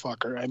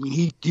motherfucker. I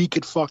mean, he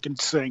could fucking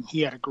sing.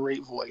 He had a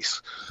great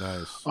voice.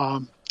 Nice.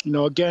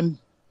 Again,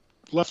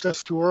 left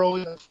us too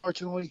early,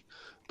 unfortunately.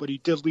 But he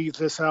did leave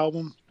this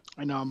album.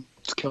 And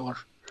it's killer.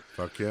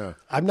 Fuck yeah.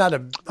 I've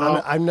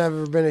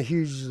never been a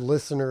huge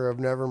listener of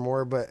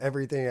Nevermore, but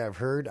everything I've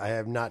heard, I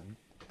have not.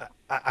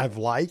 I've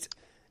liked.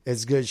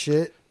 It's good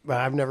shit, but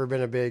I've never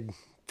been a big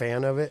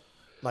fan of it.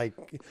 Like,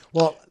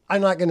 well,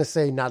 I'm not gonna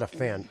say not a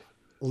fan,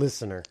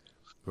 listener.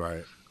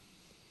 Right.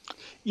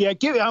 Yeah,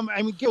 give it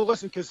a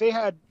listen because they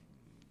had.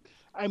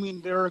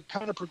 They're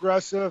kind of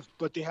progressive,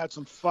 but they had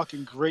some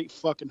fucking great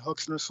fucking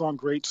hooks in their song.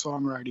 Great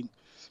songwriting.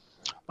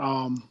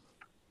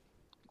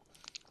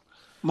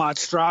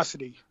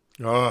 Monstrosity.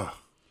 Oh,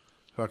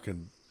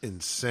 fucking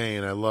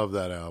insane. I love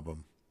that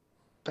album.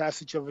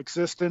 Passage of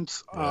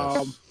Existence.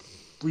 Yes.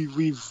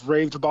 we've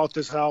raved about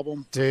this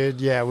album.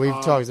 Dude, yeah, we've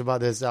talked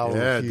about this album.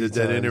 Yeah, a few did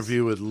that times.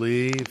 interview with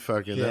Lee.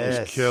 Fucking, that was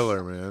Yes.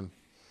 killer, man.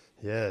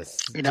 Yes.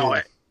 You know,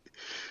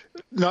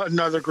 dude.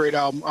 another great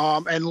album.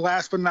 And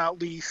last but not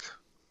least,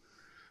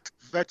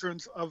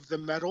 Veterans of the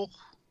Metal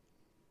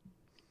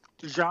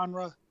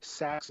genre,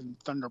 Saxon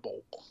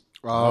Thunderbolt.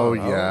 Oh,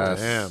 yes.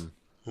 Damn.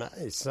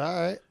 Nice. All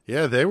right.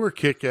 Yeah, they were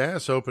kick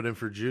ass opening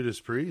for Judas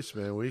Priest,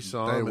 man. We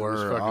saw They them. It was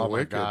were. fucking Oh, my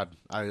wicked. God.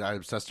 I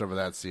obsessed over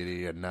that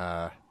CD. And,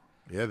 Yeah,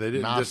 they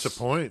didn't Nos-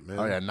 disappoint, man.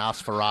 oh, yeah,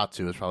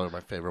 Nosferatu is probably my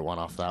favorite one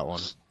off that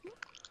one.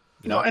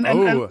 You know, and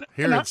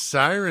Hearing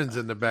sirens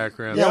in the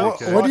background. Yeah,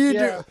 Okay. what do you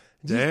Yeah.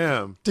 do?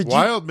 Damn. Did you-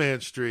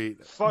 Wildman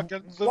Street.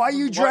 fucking. Why are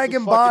you what the dragging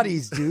fucking-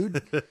 bodies,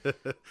 dude?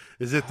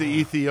 Is it the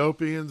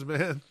Ethiopians,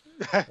 man?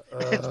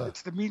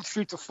 It's the mean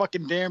streets of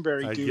fucking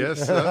Danbury, I dude.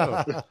 guess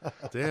so.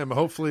 Damn,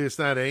 hopefully it's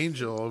not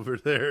Angel over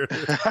there.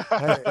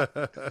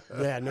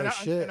 Yeah, no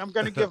shit. And I'm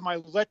going to give my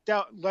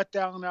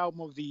letdown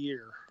album of the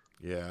year,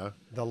 Yeah,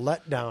 The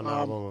letdown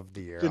album of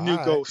the year. The New All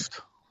right.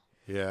 Ghost.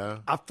 yeah.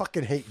 I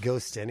fucking hate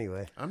Ghost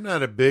anyway. I'm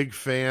not a big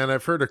fan.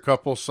 I've heard a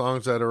couple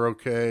songs that are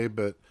okay,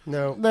 but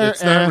No.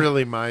 it's not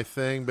really my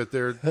thing. But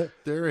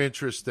they're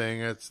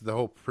interesting. It's the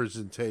whole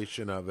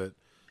presentation of it.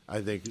 I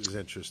think is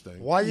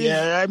interesting. Why you?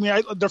 Yeah, I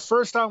mean, the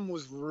first album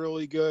was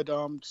really good.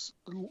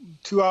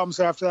 Two albums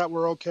after that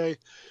were okay.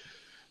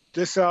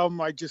 This album,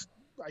 I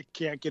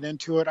can't get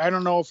into it. I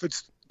don't know if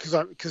it's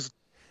because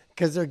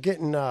Because they're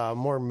getting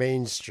more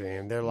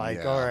mainstream. They're like,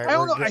 Yeah. all right. I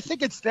don't we're know. good- I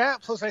think it's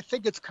that. Plus, I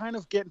think it's kind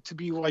of getting to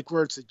be like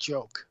where it's a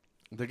joke.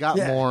 They got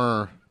Yeah.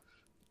 more.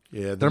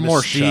 Yeah, the They're more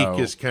mystique show.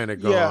 is kind of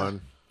Yeah.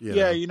 gone. you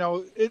Yeah, know. you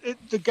know,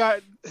 the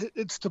guy.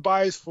 It's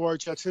Tobias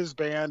Forge. That's his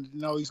band.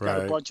 You know, he's got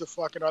Right. a bunch of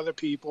fucking other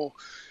people.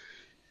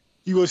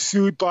 He was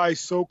sued by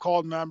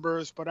so-called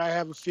members, but I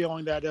have a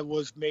feeling that it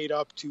was made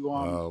up to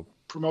Oh,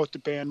 promote the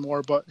band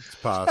more. But it's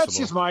possible. that's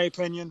just my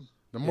opinion.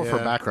 They're more for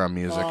Yeah. background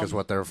music is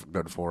what they're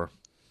good for.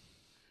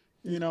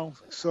 You know,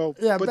 so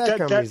Yeah, but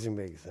background that, music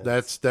makes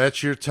sense.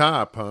 That's your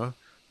top, huh?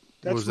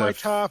 that's was my that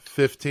top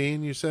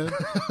 15, you said?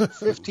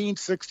 15,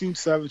 16,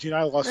 17.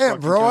 I lost. Yeah,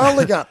 fucking bro, count. I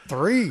only got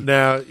 3.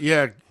 Now,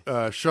 yeah,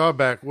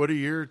 Shawback, what are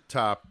your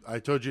top? I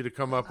told you to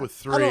come up with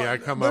 3. I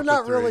come they're up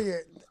not with 3. really.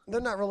 They're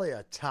not really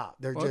a top.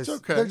 They're Well, it's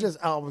just. okay. They're just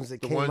albums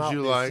that The came ones out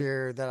you this like.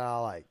 year that I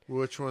like.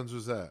 Which ones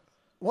was that?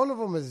 One of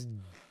them is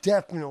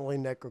definitely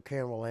Necro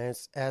Camel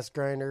Ass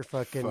Grinder,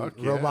 fucking Fuck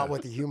yeah. robot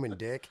with a human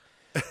dick.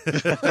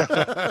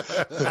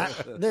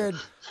 Dude,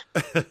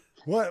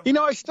 what? You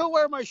know, I still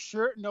wear my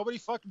shirt. Nobody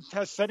fucking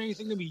has said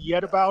anything to me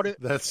yet about it.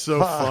 That's so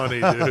funny,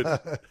 dude.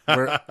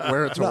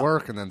 Wear it to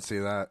work and then see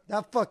that.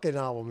 That fucking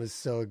album is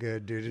so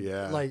good, dude.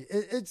 Yeah. Like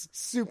it's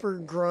super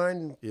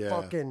grind, Yeah.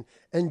 fucking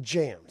and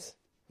jams.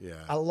 Yeah.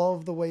 I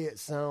love the way it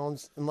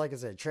sounds, and like I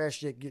said,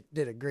 Trash Dick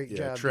did a great Yeah,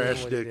 job. Trash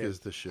doing what he Dick did. is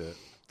the shit.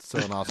 So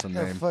an awesome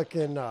And name.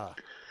 fucking.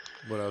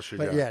 What else you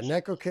But got? yeah,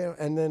 Necro Cam,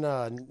 and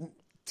then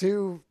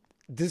 2.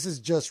 This is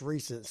just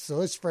recent,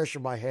 so it's fresh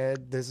in my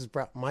head. This is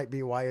might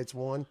be why it's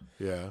 1,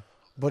 Yeah.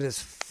 but it's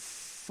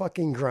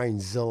fucking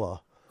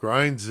Grindzilla.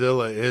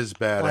 Grindzilla is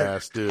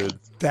badass, dude.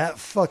 That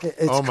fucking.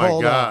 It's Oh my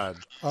called, god.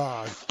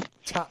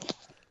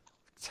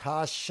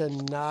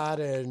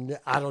 Tashanada, and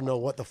I don't know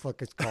what the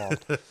fuck it's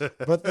called,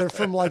 but they're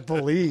from like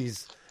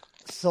Belize,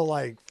 so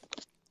like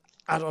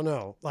I don't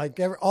know, like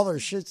all their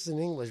shit's in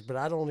English, but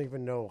I don't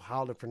even know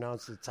how to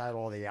pronounce the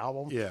title of the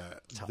album. Yeah,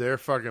 they're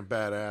fucking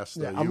badass.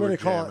 Though. Yeah, You I'm were gonna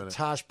call jamming it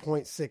Tosh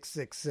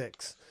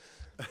 .666.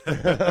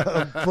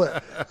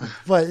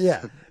 but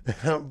yeah,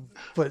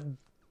 but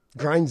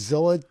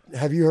Grindzilla,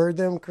 have you heard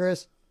them,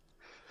 Chris?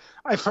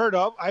 I've heard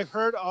of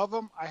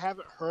them. I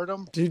haven't heard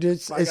them. Dude,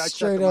 it's I gotta check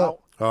straight them up. out.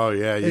 Oh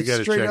yeah, you It's got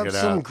to straight check up it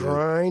some out. dude.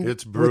 grind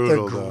It's with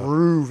brutal. the though.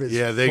 groove as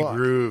Yeah, they fuck.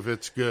 groove.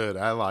 It's good.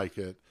 I like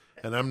it.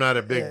 And I'm not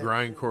a big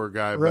grindcore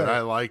guy, Right. but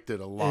I liked it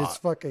a lot. It's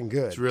fucking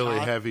good. It's really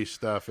heavy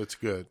stuff. It's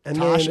good. And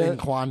Tosh then and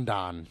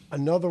Quandon.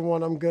 another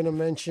one I'm going to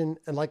mention,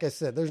 and like I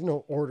said, there's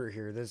no order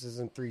here. This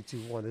isn't 3, 2,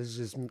 1. This is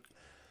just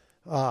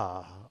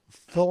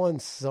Phil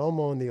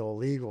Anselmo and the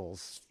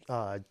Illegals,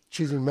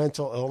 choosing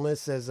mental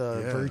illness as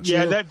a virtue.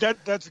 Yeah,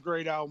 that's a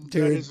great album.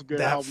 dude, that is a good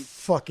that album.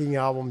 fucking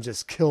album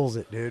just kills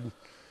it, dude.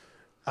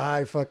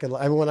 I fucking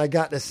and when I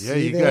got to see Yeah,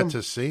 you them, got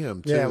to see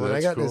him too. yeah, when I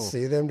That's got cool. to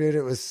see them, dude,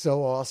 it was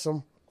so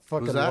awesome.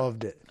 Fucking that?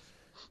 loved it.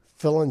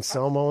 Phil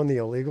Anselmo and the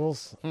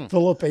Illegals.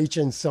 Philip H.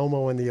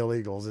 Anselmo and the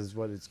Illegals is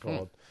what it's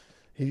called.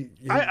 He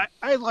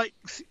I like.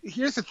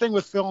 Here's the thing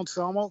with Phil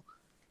Anselmo.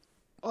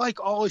 I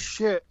like all his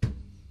shit,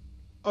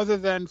 other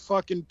than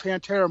fucking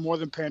Pantera more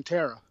than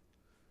Pantera.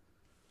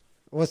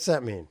 what's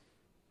that mean?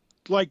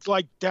 Like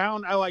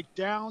Down. I like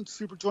Down,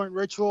 Super Joint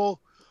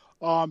Ritual,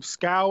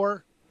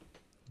 Scour.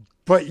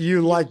 But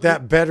you like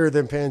that better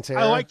than Pantera?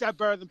 I like that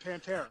better than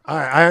Pantera. All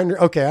right,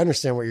 okay, I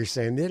understand what you're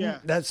saying. Yeah.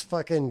 That's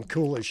fucking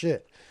cool as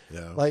shit.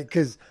 Yeah. Like,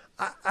 because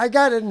I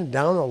got it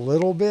down a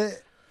little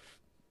bit.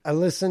 I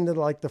listened to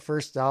like the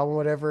first album,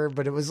 whatever,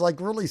 but it was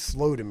like really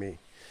slow to me.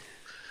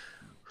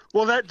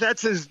 Well,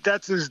 that's his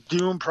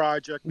Doom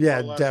project. more Yeah,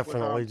 or less,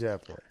 definitely, with,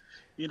 definitely.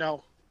 you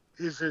know,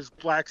 his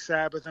Black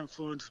Sabbath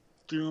influence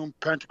Doom,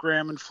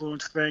 Pentagram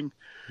influence thing.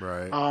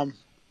 Right. And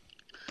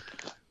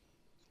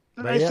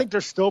But I yeah. think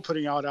they're still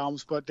putting out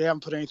albums, but they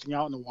haven't put anything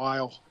out in a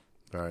while.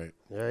 Right.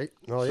 Right.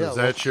 Oh So yeah. is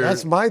that your,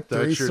 that's my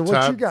three. That's your So top,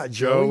 what you got,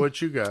 Joe? Joey?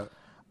 What you got?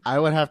 I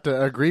would have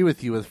to agree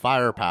with you with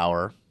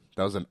Firepower.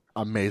 That was an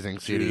amazing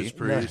CD. Judas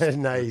Priest.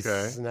 nice,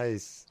 Okay.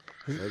 nice.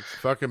 That's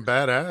fucking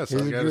badass.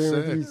 He's I gotta agreeing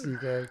with say.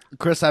 you, CK.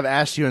 Chris, I've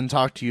asked you and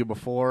talked to you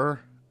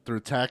before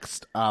through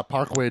text.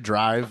 Parkway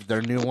Drive,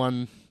 their new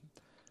one.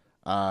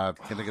 Can't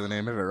think of the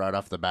name of it right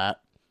off the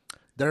bat.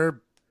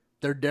 They're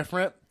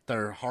different.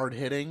 They're hard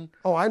hitting.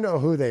 Oh, I know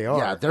who they are.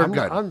 Yeah, they're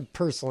good. I'm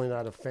personally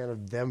not a fan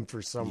of them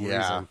for some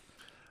reason.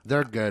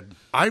 They're good.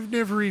 I've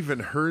never even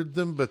heard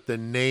them, but the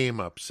name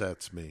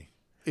upsets me.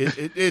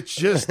 It's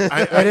just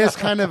It is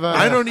kind of a.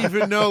 I don't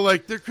even know.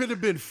 Like there could have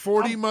been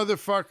 40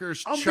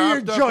 motherfuckers I'm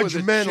chopped being up with a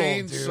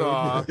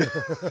judgmental,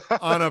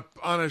 chainsaw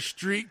on a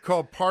street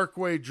called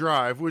Parkway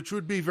Drive, which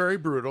would be very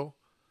brutal.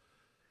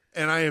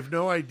 And I have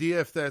no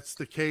idea if that's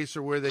the case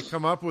or where they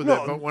come up with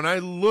it. But when I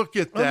look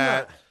at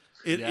that,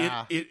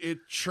 it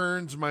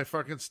churns my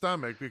fucking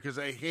stomach because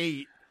I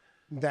hate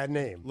That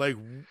name. like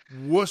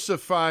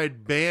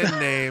wussified band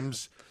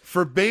names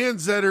for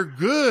bands that are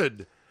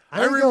good.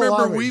 I ain't gonna lie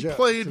remember with we Joe-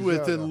 played to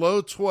with Joe, in though.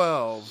 Low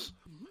 12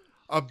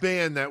 a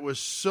band that was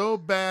so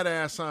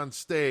badass on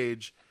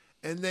stage,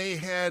 and they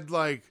had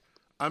like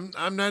I'm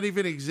not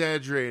even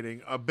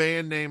exaggerating, a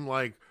band name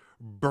like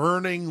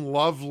Burning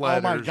Love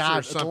Letters God, or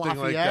it's something like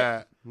Lafayette?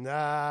 that.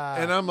 Nah.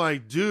 And I'm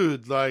like,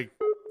 dude, like,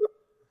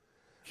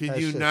 can That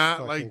you shit's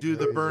not like fucking do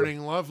the crazy. Burning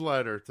Love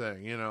Letter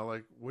thing? You know,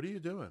 like, what are you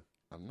doing?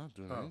 I'm not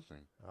doing Oh. anything.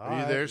 Are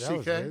you there, that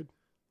was CK? good.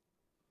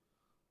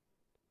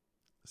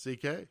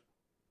 CK?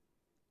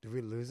 Did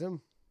we lose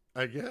him?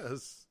 I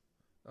guess.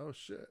 Oh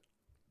shit.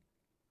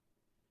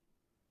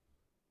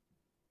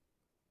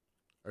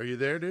 Are you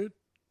there, dude?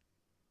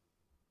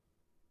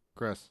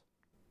 Chris.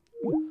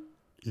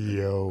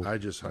 Yo. I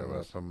just hung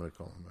up. I'm gonna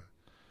call him back.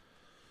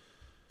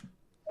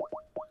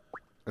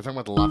 You're talking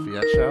about the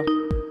Lafayette show?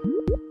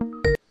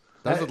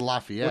 That was at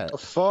Lafayette. The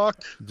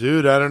fuck?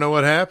 Dude, I don't know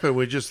what happened.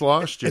 We just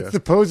lost you. It's the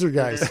poser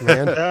guys,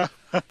 man.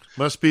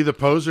 Must be the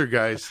poser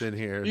guys in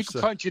here. You can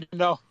So- punch it in.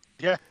 No.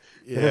 Yeah,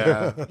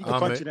 yeah, you can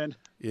punch it in.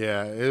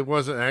 yeah. It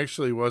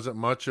wasn't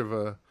much of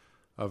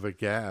a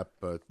gap,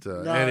 but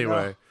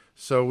anyway. no.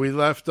 So we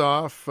left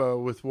off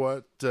with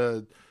what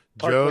Joe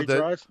Parkway that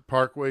Drive?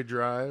 Parkway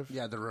Drive,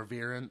 Yeah, the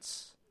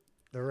Reverence.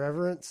 The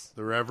reverence.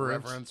 the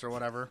Reverence. Reverence or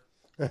whatever.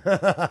 Did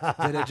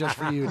it just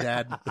for you,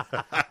 Dad.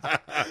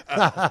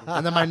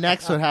 And then my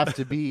next would have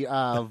to be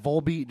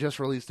Volbeat just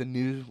released a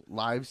new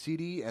live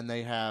CD, and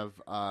they have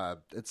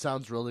it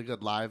sounds really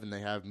good live, and they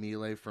have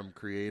Melee from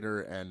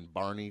Creator and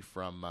Barney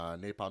from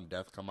Napalm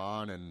Death come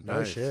on, and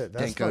Oh shit.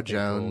 That's Danko fucking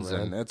Jones, cool,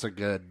 man.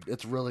 and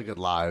it's really good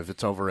live.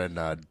 It's over in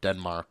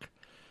Denmark,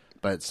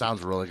 but it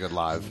sounds really good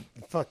live.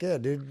 Fuck yeah,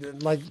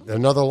 dude. Like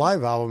another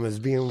live album is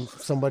being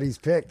somebody's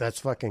pick. That's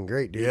fucking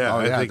great, dude. Yeah,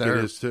 I think it they're-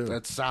 is too.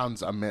 That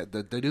sounds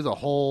they do the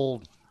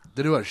whole.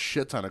 They do a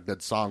shit ton of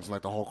good songs, and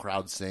like the whole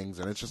crowd sings,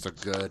 and it's just a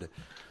good.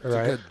 It's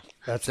Right. a good,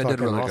 That's they fucking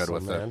did really awesome, good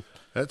with man. it.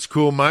 That's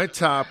cool. My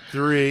top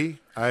three,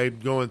 I'm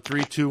going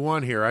 3, 2,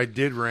 1 here. I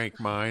did rank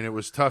mine. It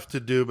was tough to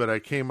do, but I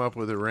came up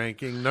with a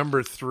ranking.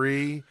 Number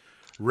 3,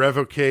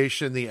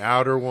 Revocation, The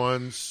Outer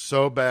Ones,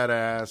 so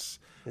badass.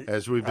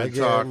 As we've been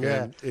Again, talking,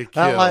 yeah. it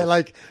kills.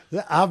 Like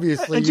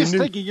obviously, And you just knew.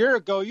 think a year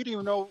ago, you didn't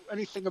even know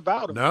anything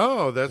about him.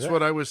 No, that's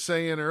what I was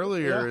saying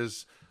earlier. Yeah.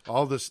 Is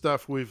all the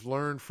stuff we've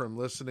learned from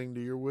listening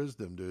to your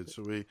wisdom, dude.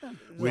 So we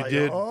Like,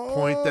 did oh.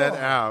 point that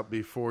out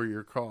before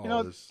your call. You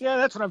know, yeah,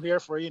 that's what I'm here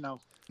for. You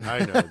know. I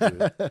know,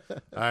 dude.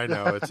 I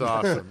know. It's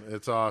awesome.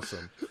 It's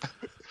awesome.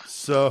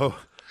 So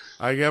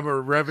I got a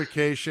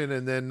Revocation,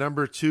 and then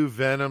number 2,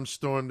 Venom,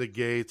 Storm the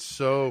Gates.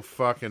 So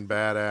fucking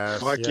badass.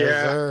 Fuck Yes,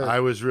 yeah. sir. I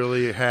was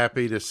really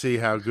happy to see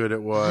how good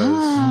it was.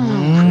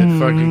 It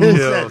fucking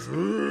kills.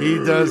 He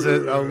does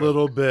it a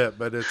little bit,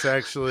 but it's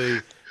actually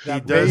he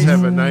That does bass-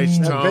 have a nice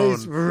that tone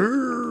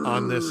bass-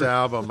 on this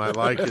album. I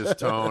like his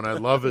tone. I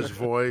love his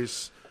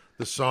voice.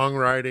 The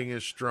songwriting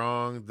is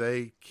strong.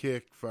 They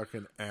kick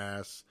fucking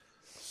ass.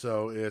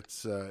 So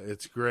it's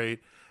great.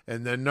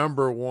 And then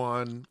number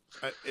 1,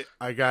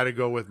 I got to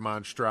go with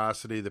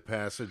Monstrosity, The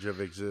Passage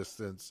of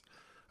Existence.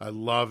 I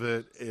love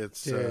it.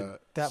 It's Dude,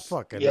 that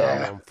fucking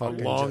yeah. album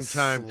fucking long just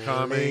time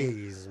coming,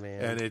 slays,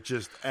 man. and it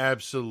just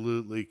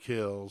absolutely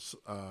kills.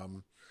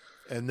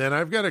 And then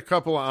I've got a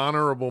couple of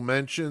honorable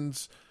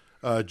mentions.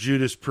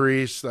 Judas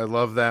Priest, I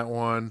love that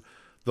one.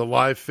 The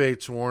Live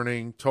Fates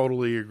Warning,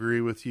 totally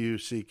agree with you,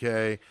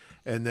 CK.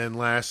 And then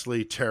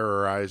lastly,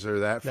 Terrorizer.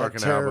 That that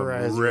fucking album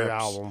Terrorizer rips.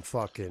 album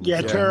fucking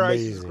Yeah, Terrorize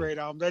is a amazing. great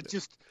album. That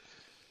just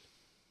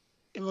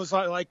it was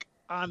like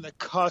on the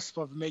cusp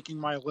of making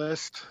my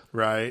list.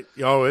 Right?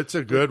 Oh, it's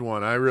a good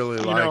one. I really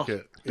You like know,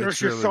 it. There's It's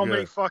just really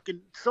so good.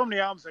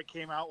 many albums that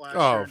came out last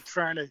Oh. year. And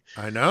trying to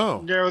I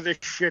know. narrow this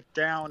shit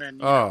down,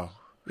 and Oh,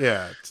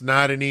 yeah. It's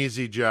not an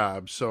easy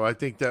job. So I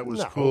think that was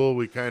No. cool.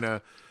 We kind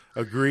of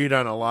agreed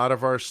on a lot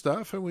of our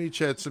stuff, and we each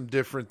had some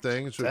different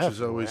things, which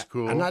is always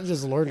cool. And I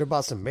just learned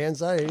about some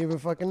bands I didn't even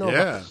fucking know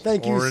yeah, about.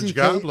 Thank you, Orange CK,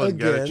 Goblin.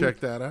 Got to again. check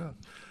that out.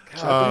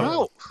 Check 'em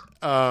out.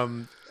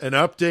 An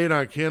update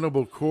on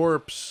Cannibal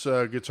Corpse.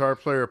 Guitar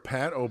player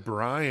Pat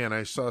O'Brien.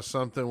 I saw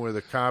something where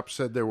the cops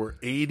said there were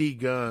 80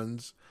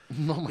 guns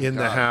in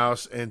the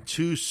house and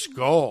 2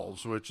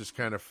 skulls, which is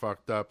kind of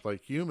fucked up,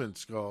 like human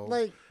skulls.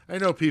 Like, I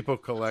know people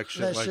collect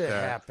shit that like shit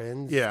that.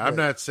 happens, Yeah, I'm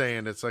but- not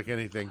saying it's like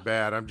anything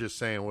bad. I'm just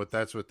saying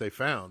that's what they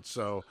found.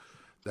 So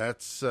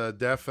that's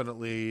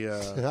definitely.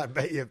 I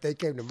bet you if they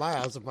came to my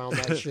house and found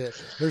that shit,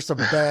 there's some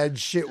bad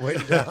shit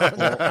went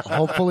down.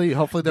 Hopefully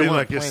they Be weren't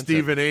like a planted.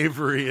 Stephen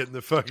Avery in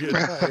the fucking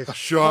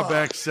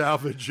Shawback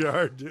salvage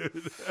yard,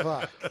 dude.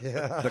 Fuck,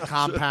 yeah. The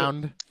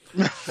compound.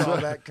 Saw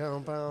that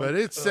compound. But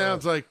it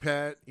sounds like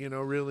Pat,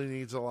 really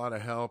needs a lot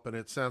of help, and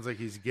it sounds like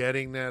he's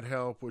getting that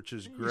help, which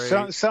is great.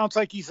 Sounds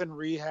like he's in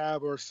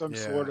rehab or some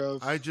Yeah. sort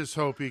of. I just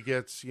hope he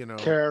gets,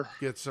 care.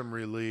 gets some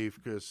relief,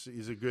 because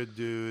he's a good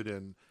dude,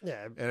 and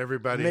yeah,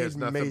 everybody made has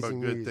nothing but amazing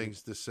good music.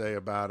 things to say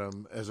about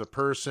him as a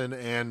person,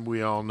 and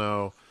we all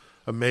know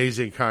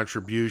amazing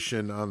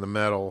contribution on the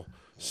metal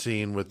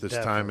scene with this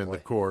time in the Definitely.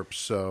 Corpse.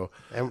 So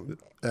and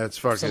that's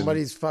fucking.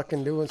 somebody's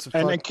fucking doing some.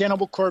 And fuck- then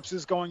Cannibal Corpse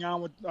is going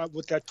on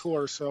with that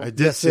tour, so I did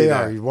yes, see they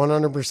that. are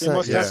 100%. they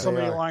must have yes,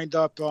 somebody they are. lined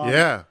up.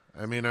 Yeah,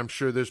 I mean, I'm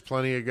sure there's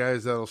plenty of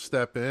guys that'll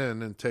step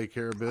in and take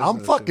care of business. I'm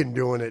fucking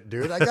doing it,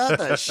 dude. I got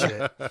that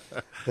shit.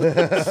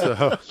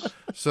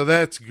 So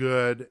that's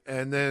good.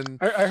 And then,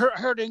 I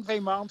heard Yngwie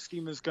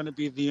Malmsteen is going to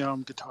be the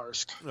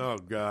guitarist. oh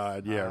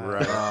god, yeah,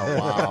 right. Oh,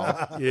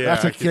 wow. Yeah,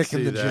 That's a I could kick in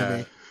see the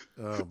that.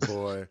 jimmy. Oh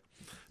boy.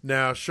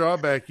 Now,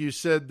 Shawback, you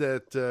said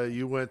that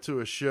you went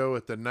to a show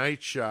at the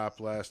Night Shop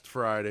last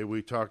Friday.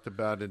 We talked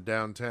about in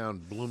downtown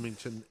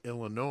Bloomington,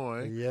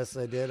 Illinois. Yes,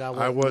 I did.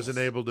 I wasn't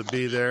able to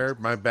be there.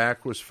 My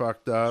back was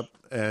fucked up,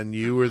 and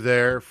you were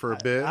there for a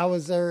bit. I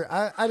was there.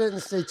 I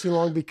didn't stay too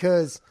long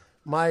because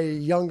my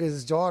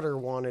youngest daughter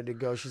wanted to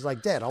go. She's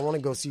like, Dad, I want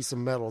to go see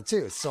some metal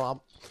too.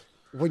 So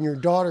when your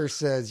daughter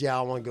says, yeah,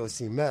 I want to go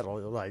see metal,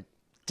 you're like,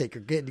 take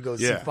your kid to go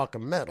see Yeah.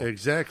 fucking metal.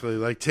 Exactly.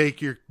 Like,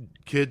 take your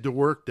kid to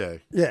work day.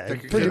 Yeah,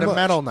 Take your pretty kid to much.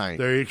 metal night.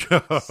 There you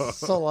go.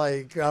 So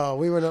like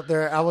we went up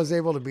there. I was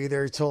able to be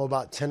there till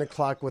about 10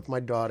 o'clock with my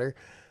daughter,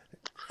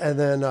 and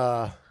then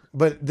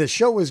but the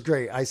show was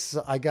great.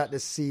 I got to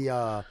see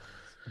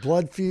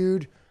Blood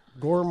Feud,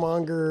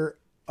 Goremonger.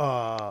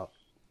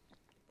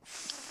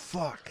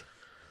 Fuck,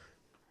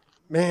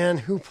 man,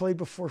 who played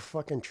before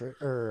fucking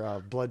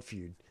Blood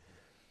Feud?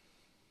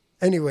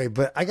 Anyway,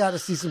 but I got to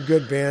see some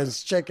good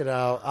bands. Check it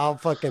out. I'll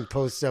fucking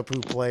post up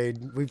who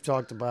played. We've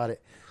talked about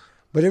it,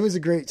 but it was a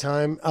great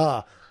time.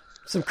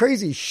 Some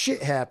crazy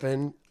shit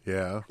happened.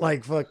 Yeah.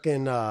 Like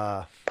fucking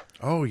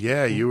Oh,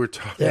 yeah, you were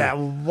talking. yeah,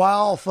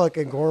 while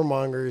fucking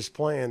Goremonger is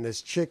playing,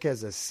 this chick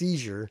has a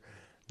seizure,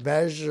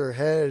 bashes her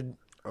head,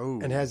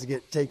 and has to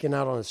get taken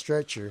out on a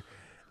stretcher.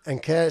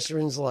 And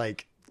Catherine's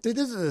like, dude,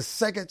 this is the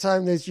second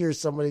time this year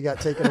somebody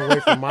got taken away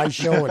from my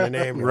show in an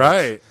ambulance.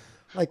 Right.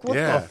 Like, what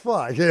Yeah. the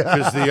fuck?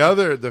 Because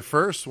the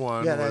first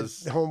one Yeah,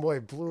 was, that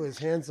homeboy blew his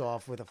hands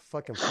off with a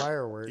fucking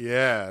firework.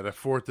 yeah, the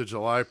 4th of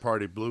July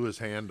party blew his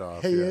hand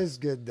off. He yeah. is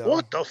good, though.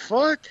 What the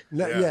fuck?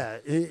 No, Yeah.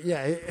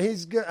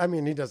 he's good. I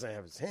mean, he doesn't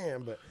have his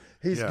hand, but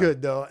he's Yeah.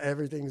 good, though.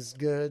 Everything's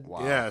good.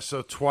 Yeah,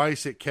 so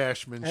twice at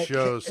Cashman At-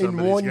 shows, in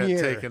somebody's one got year.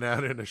 taken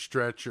out in a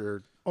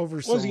stretcher. Over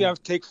What some... does he have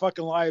to take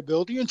fucking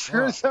liability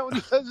insurance? Is that when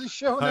he does his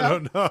show now? I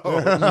don't know.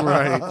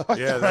 Right.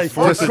 Yeah, the Like,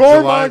 4th of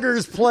July.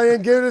 Goremonger's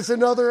playing. Give us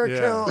another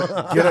Yeah.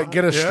 account.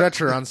 Get a Yeah.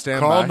 stretcher on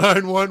standby. Call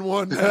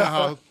 911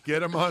 now.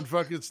 Get him on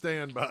fucking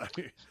standby.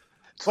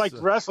 It's like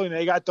wrestling.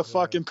 They got the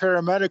fucking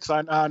paramedics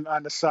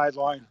on the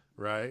sideline.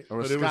 Right,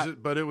 Or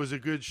but it was a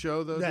good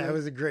show though. Yeah, dude? it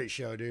was a great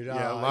show, dude.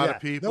 Yeah, a lot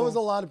of people. There was a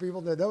lot of people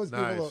there. There was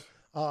Nice. people.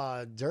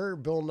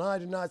 Bill Nye,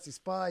 the Nazi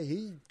Spy.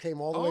 He came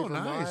all the way Oh, from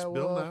nice. Iowa.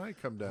 Bill Nye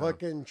come down.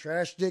 Fucking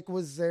Trash Dick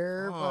was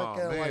there. Oh,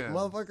 fucking like man.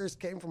 motherfuckers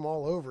came from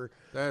all over.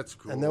 That's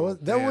cool. And there was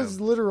Damn.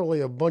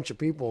 literally a bunch of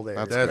people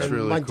there. That's And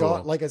really my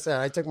cool. Like I said,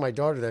 I took my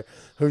daughter there,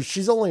 who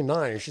she's only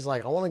 9. She's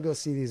like, I want to go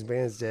see these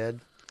bands, Dad.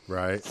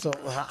 right. So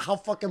how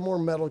fucking more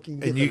metal can you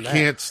get? And you than that?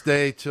 can't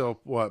stay till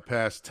what,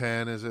 past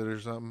 10? Is it or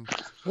something?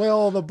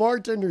 Well, the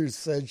bartender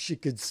said she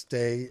could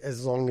stay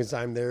as long as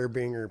I'm there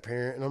being her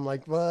parent. And I'm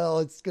like, well,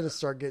 it's going to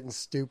start getting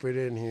stupid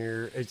in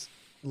here. It's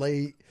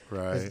late.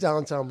 Right. It's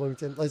downtown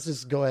Bloomington. Let's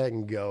just go ahead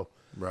and go.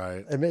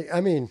 Right. I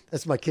mean,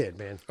 that's my kid,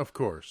 man. Of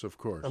course.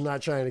 I'm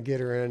not trying to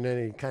get her in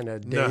any kind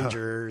of No.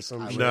 danger or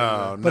some shit.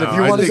 No, But no. if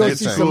you I want to think go it's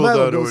see cool some metal,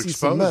 though go to see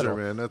some expose her, metal.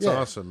 man. That's Yeah.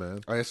 awesome,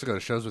 man. I used to go to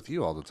shows with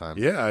you all the time.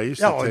 Yeah, I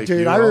used to Oh, take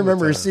dude, you I all the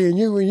remember time. seeing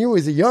you when you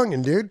was a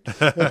youngin', dude.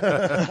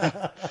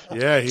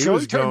 Yeah, he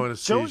was going to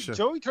see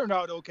Joey turned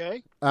out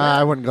okay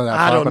I wouldn't go that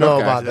far. I don't but know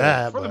okay. about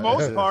that. for the but-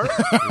 most part.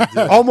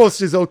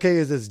 Almost as okay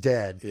as his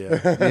dad. Yeah.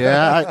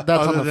 Yeah, that's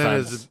on Other the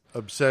than fence.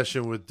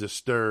 obsession with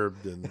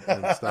Disturbed and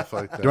stuff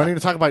like that. Do I need to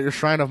talk about your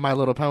Shrine of My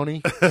Little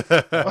Pony?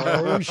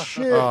 Oh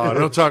shit! Oh,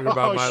 don't talk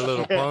about Oh, My shit.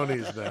 Little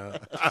Ponies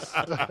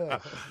now.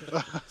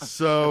 Fucked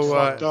So,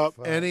 up.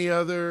 any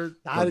other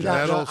I'm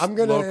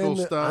local end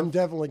stuff? I'm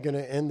definitely gonna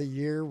end the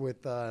year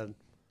with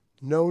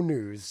no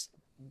news.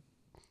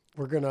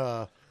 We're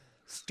gonna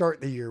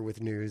start the year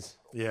with news.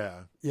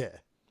 Yeah, Yeah,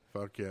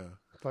 fuck yeah.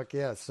 fuck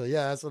yeah. So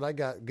yeah, that's what I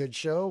got. Good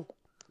show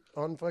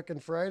on fucking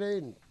Friday.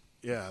 And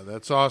Yeah,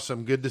 that's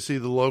awesome. Good to see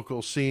the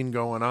local scene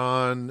going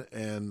on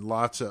and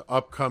lots of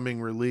upcoming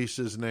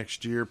releases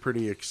next year.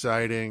 Pretty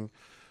exciting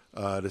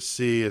to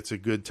see. It's a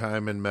good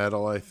time in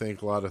metal. I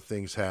think a lot of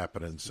things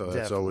happening, so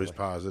that's always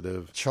Definitely.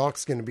 positive.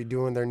 Chalk's gonna be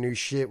doing their new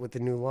shit with the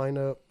new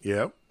lineup.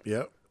 Yep.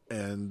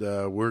 And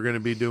we're going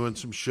to be doing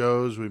some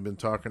shows. We've been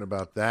talking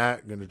about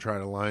that. Going to try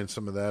to line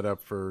some of that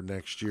up for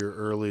next year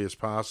early as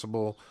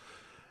possible.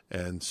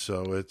 And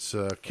so it's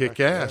kick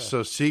ass.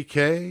 So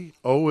CK,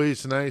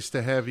 always nice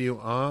to have you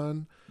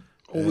on.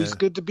 Always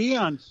good to be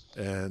on.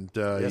 And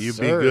Yes, you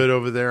be sir. good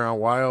over there on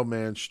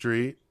Wildman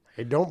Street.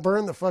 Hey, don't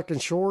burn the fucking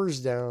shores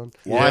down.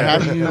 While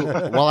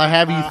I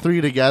have you three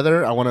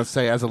together, I want to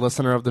say, as a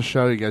listener of the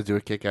show, you guys do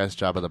a kick-ass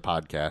job of the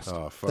podcast.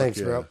 Oh, fuck Thanks,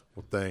 yeah. bro.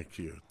 Well,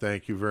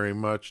 thank you very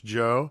much,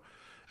 Joe.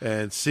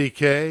 And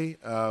CK,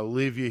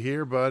 leave you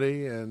here,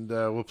 buddy, and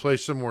we'll play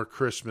some more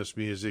Christmas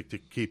music to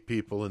keep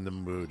people in the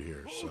mood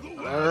here. So, All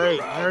right.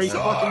 Merry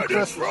fucking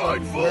Christmas.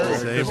 frightful.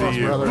 same to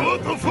you.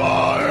 But the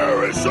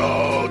fire is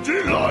so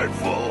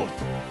delightful.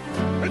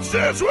 It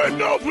stands with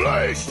no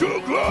place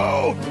to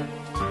glow.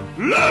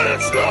 Let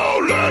it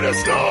snow, let it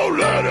snow,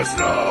 let it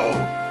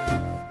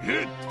snow.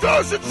 It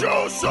doesn't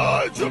show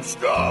signs of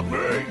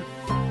stopping.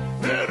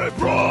 And I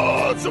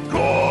brought some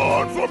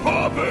corn for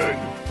popping.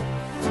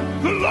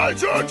 The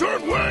lights are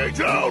turned way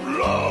down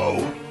low.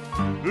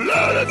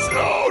 Let it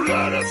snow,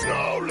 let it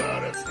snow,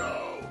 let it snow.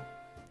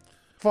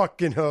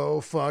 Fucking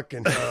ho,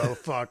 fucking ho,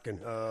 fucking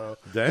ho.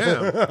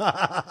 Damn.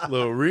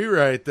 Little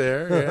rewrite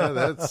there. Yeah,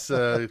 that's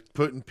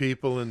putting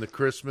people in the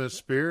Christmas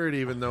spirit,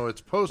 even though it's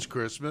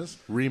post-Christmas.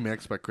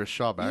 Remix by Chris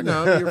Schaubeck. You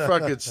know, you're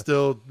fucking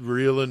still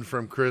reeling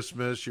from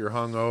Christmas. You're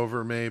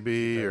hungover,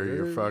 maybe, or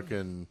you're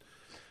fucking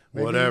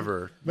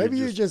whatever. Maybe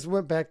you just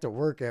went back to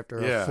work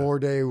after Yeah. a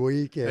 4-day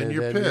week and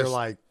you're you're pissed.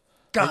 like,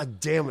 God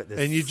damn it. This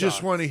and you just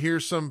sucks." want to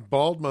hear some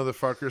bald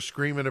motherfucker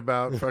screaming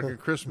about fucking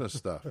Christmas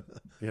stuff.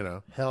 You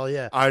know, Hell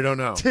yeah. I don't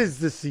know. 'Tis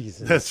the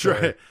season. That's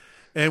sir. right.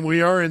 And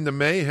we are in the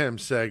mayhem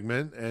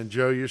segment. And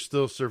Joe, you're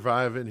still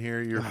surviving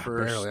here. Your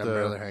first I'm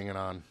barely hanging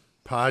on.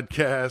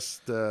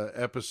 podcast,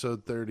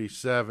 episode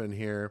 37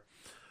 here.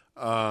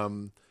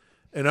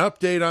 An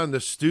update on the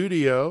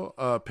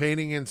studio.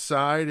 Painting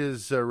inside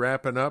is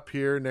wrapping up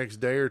here next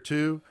day or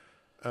two.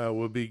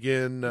 We'll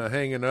begin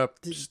hanging up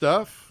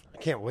stuff. I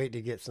can't wait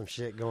to get some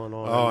shit going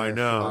on. Oh, in I there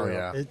know. for Oh, real.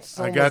 yeah. It's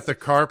I got almost- the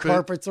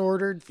carpets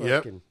ordered.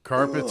 Yep. Fucking,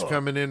 Carpet's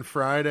coming in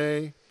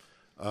Friday.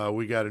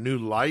 We got a new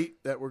light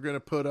that we're going to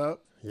put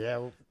up.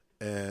 yeah.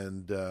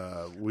 And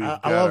we've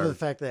got I love our- the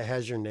fact that it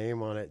has your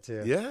name on it,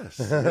 too. Yes.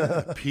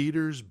 Yeah.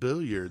 Peter's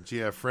Billiards.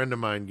 Yeah, a friend of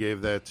mine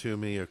gave that to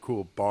me, a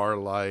cool bar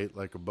light,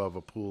 like above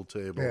a pool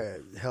table. Yeah,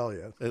 hell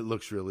yeah. It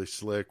looks really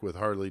slick with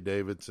Harley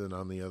Davidson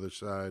on the other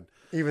side.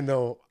 Even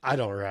though I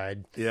don't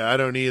ride. Yeah, I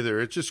don't either.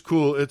 It's just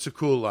cool. It's a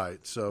cool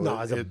light. So No,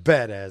 it's a it-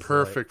 badass.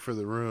 perfect for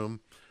the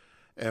room.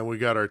 And we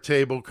got our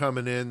table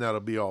coming in.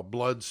 That'll be all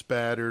blood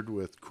spattered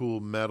with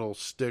cool metal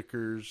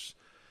stickers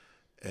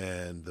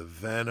and the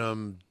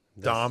Venom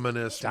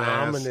Dominus mask.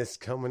 Dominus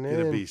coming in.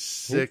 It'll be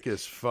sick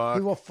as fuck.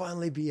 He will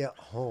finally be at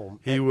home.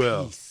 He at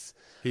will. peace,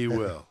 He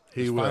will.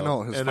 He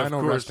will. His and of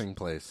final course, resting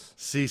place.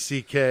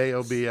 CCK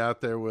will be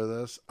out there with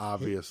us,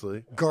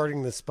 obviously.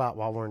 guarding the spot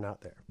while we're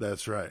not there.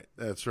 That's right.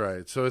 That's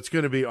right. So it's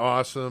going to be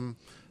awesome.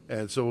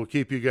 And so we'll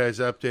keep you guys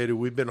updated.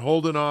 We've been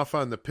holding off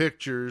on the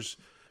pictures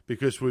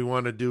because we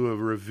want to do a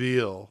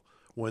reveal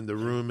when the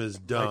room is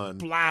done.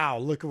 Wow,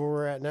 look at where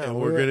we're at now. And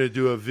we're going to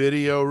do a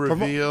video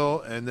reveal,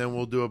 and then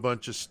we'll do a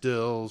bunch of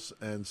stills.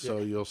 And so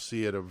you'll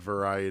see it a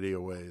variety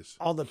of ways.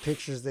 all the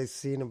pictures they've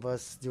seen of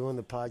us doing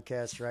the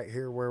podcast right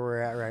here where we're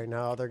at right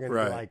now. They're going to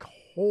Right. be like,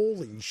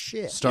 holy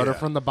shit. Started Yeah.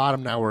 from the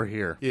bottom, now we're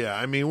here. Yeah,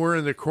 I mean, we're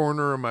in the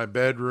corner of my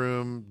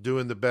bedroom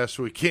doing the best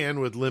we can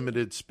with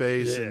limited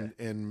space Yeah.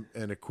 and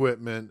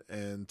equipment.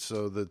 And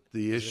so the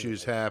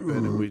issues happen,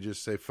 and we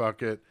just say,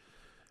 fuck it.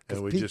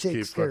 And we Pete just keep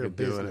takes care fucking of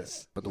doing it.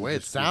 business. But the way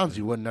it sounds,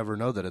 you would never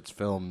know that it's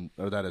filmed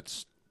or that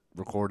it's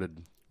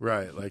recorded.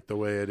 Right, like the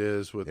way it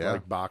is with Yeah.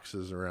 like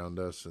boxes around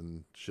us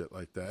and shit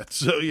like that.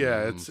 So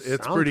yeah, it's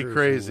Soundproofing, pretty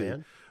crazy.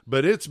 man.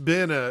 But it's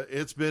been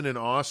an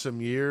awesome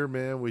year,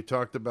 man. We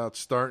talked about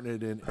starting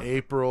it in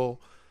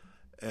April,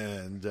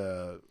 and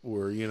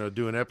we're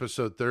doing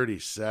episode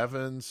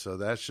 37. So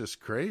that's just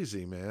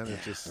crazy, man. It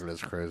just It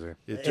is crazy. it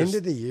The end just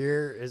of the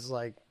year is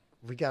like,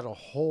 we got a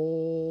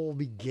whole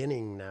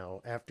beginning now.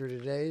 After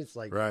today, it's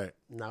like, right,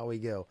 now we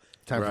go.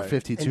 Time Right. for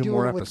 52 And doing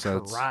more it with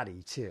episodes.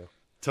 karate, too.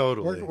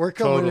 totally. We're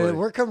coming totally. in.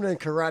 We're coming in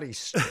karate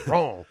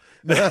strong.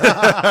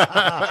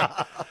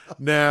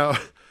 Now,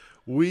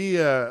 We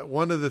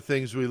one of the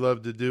things we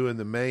love to do in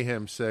the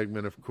Mayhem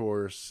segment, of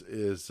course,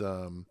 is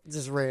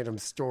Just random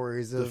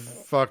stories the of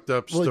fucked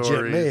up legit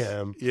stories.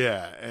 mayhem.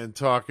 Yeah, and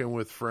talking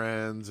with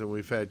friends, and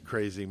we've had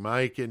Crazy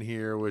Mike in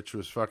here, which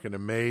was fucking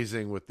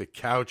amazing with the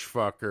couch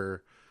fucker.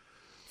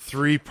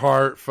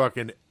 3-part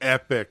fucking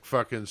epic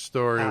fucking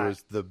story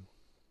was the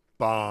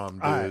bomb,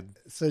 dude. All right.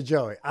 So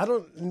Joey,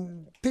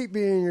 Pete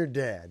being your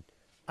dad,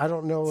 I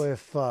don't know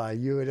if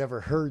you had ever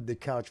heard the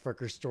couch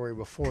fucker story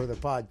before the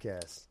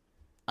podcast.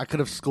 I could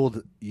have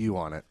schooled you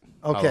on it.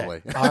 Okay.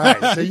 Probably. All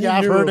right. So you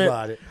I've knew heard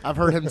about it. I've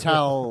heard him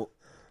tell.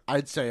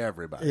 I'd say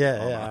everybody.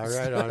 Yeah, almost.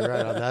 right on.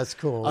 That's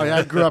cool. Oh, yeah,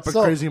 I grew up at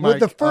So, Crazy with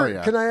Mike. the Oh,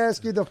 yeah. Can I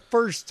ask you the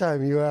first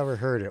time you ever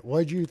heard it?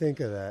 What'd you think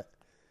of that?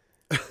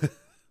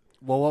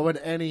 Well, what would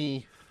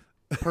any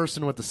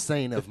person with the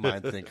sane of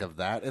mind think of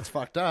that? It's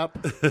fucked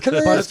up. Can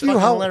I But ask it's you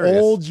fucking how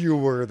hilarious. old you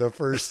were the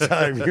first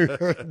time you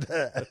heard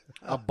that?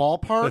 A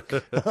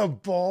ballpark? A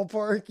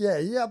ballpark? Yeah,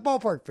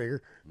 ballpark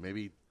figure.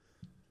 Maybe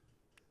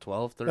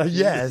 12, 13?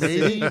 Yes.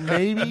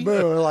 Maybe.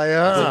 Boom, like,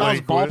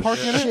 There's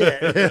ballpark in it?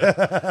 shit.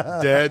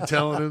 Dad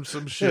telling him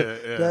some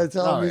shit. Yeah. That's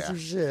telling Oh, me yeah. some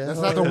shit. That's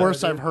not the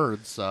worst I've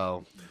heard,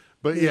 so.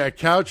 But yeah,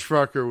 Couch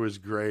Fucker was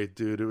great,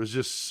 dude. It was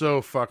just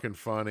so fucking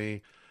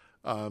funny.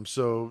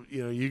 So,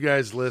 you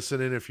guys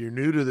listening, if you're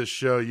new to the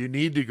show, you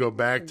need to go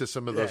back to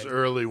some of those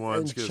early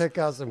ones. And 'Cause, check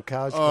out some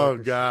couch oh,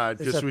 fuckers.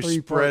 God, It's because a we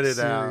 3-part spread it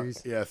series.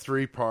 out. Yeah,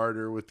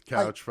 3-parter with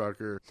Couch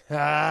Fucker.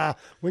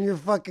 When you're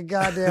fucking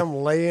goddamn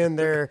laying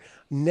there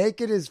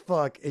naked as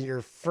fuck in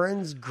your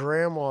friend's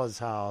grandma's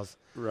house,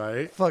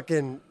 Right?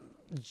 fucking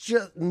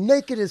just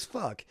naked as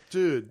fuck.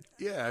 Dude,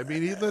 yeah, I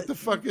mean, he let the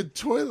fucking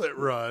toilet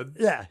run.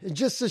 Yeah,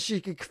 just so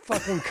she could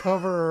fucking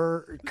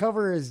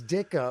cover his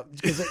dick up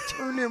because it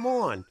turned him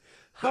on.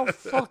 How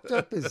fucked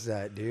up is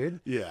that, dude?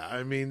 Yeah,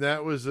 I mean,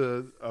 that was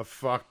a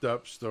fucked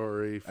up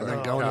story. And then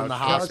from going in the Couch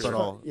Fucker.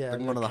 hospital. Yeah, then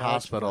the going to the couch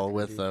hospital fucker,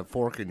 with dude. a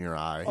fork in your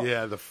eye.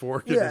 Yeah, the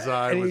fork in his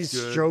eye and was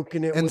he's good.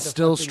 stroking it And with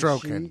still a fucking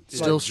stroking. sheet.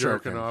 Still Like jerking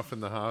stroking. off in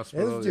the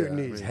hospital. This dude yeah, I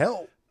needs mean,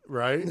 help.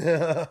 right?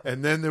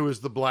 And then there was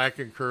the Black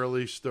and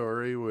Curly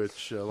story,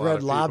 which a lot Red of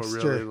people Lobster.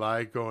 really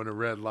like, going to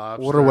Red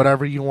Lobster. Order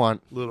whatever you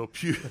want. Little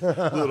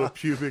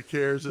pubic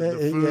hairs in the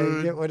Yeah,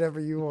 food. get whatever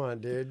you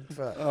want, dude.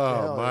 Fuck. Oh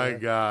Hell my yeah.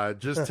 God!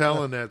 Just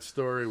telling that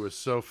story was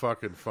so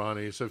fucking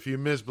funny. So if you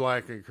missed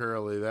Black and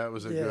Curly, that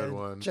was a Yeah, good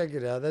one. check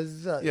it out.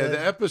 That's, Yeah,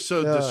 the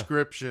episode uh,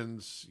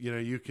 descriptions,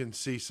 you can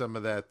see some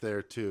of that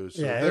there too.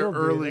 So Yeah, they're it'll be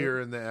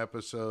earlier in the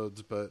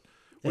episodes, but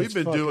we've It's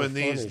been fucking doing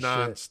funny these shit.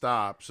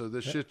 nonstop. So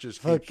this shit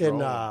just keeps fucking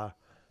rolling.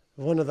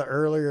 one of the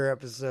earlier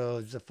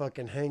episodes, the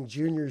fucking Hank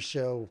Jr.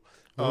 show,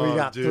 where Oh, we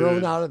got dude.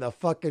 thrown out of the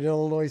fucking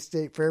Illinois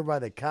State Fair by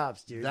the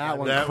cops, dude. That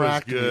one That was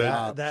cracked me good.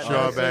 up. That-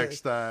 Shawback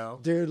style.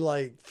 Dude,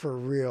 like for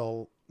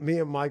real, me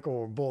and Michael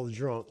were both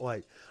drunk.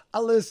 Like I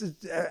listened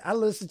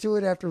to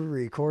it after we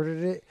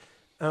recorded it,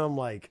 and I'm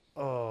like,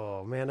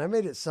 oh man, I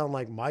made it sound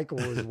like Michael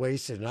was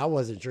wasted and I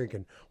wasn't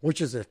drinking,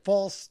 which is a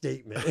false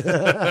statement.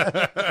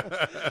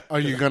 Are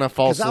you going to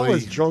Because I was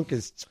falsely... drunk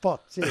as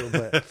fuck too,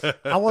 but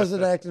I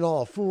wasn't acting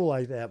all a fool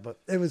like that. But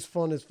it was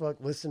fun as fuck.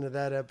 Listen to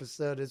that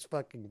episode; it's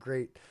fucking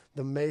great.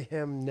 The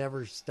mayhem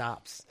never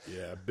stops.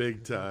 Yeah,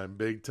 big time,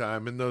 big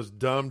time. And those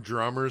dumb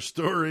drummer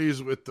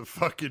stories with the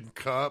fucking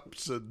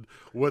cups and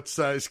what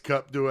size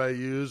cup do I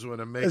use when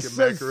I'm making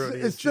macaroni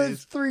and it says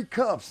cheese? 3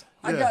 cups.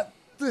 I Yeah. got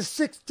the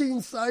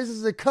 16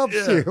 sizes of cups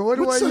Yeah. here. What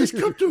do I size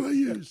use? cup do I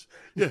use?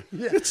 Yeah.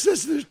 It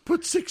says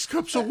put 6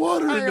 cups of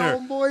water in Hey, there.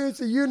 homeboy, it's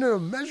a unit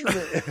of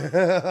measurement.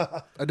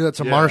 I do it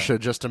to Yeah. Marsha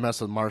just to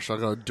mess with Marsha. I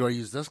go, do I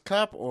use this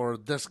cup or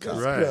this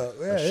cup? Right. Yeah,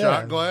 a yeah.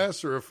 shot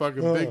glass or a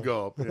fucking big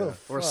gulp. Yeah.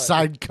 Or a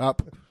side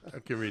cup.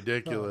 Fucking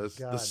ridiculous.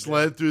 Oh, God, the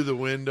sled through the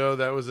window,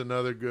 that was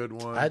another good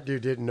one. That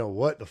dude didn't know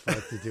what the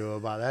fuck to do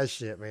about that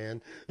shit,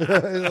 man.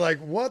 It's like,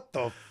 what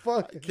the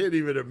fuck? Can't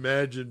even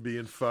imagine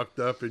being fucked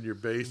up in your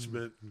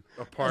basement And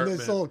apartment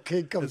this little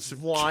kid comes some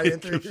flying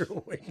kid through comes-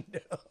 your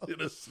window. in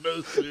a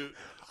snowsuit,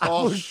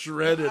 all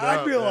shredded up.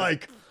 I'd be man.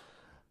 like,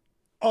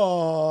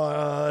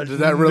 Did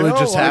that really no,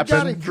 just I happen?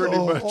 gotta Pretty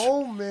go much.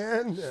 home,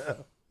 man.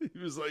 He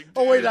was like,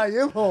 Oh wait, "Dude." I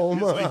am home.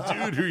 He's like,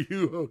 dude, are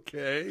you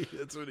okay?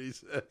 That's what he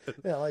said.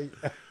 Yeah, like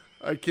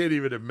I can't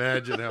even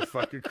imagine how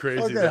fucking crazy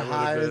fucking that would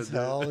high have as been.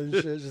 hell and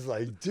shit. Just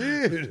like,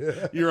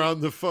 dude. You're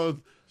on the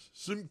phone.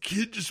 Some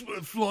kid just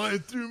went flying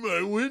through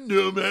my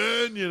window,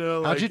 man.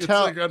 Like, How'd you it's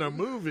tell- like on a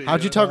movie.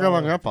 How'd you tell Grandma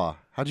and Grandpa?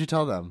 How'd you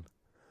tell them?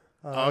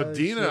 Oh,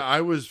 Dina,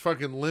 I was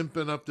fucking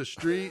limping up the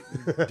street.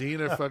 And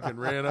Dina fucking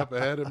ran up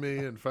ahead of me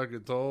and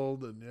fucking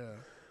told. And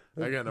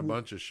yeah, I got in a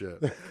bunch of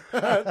shit.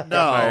 My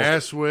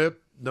ass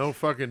whipped. No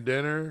fucking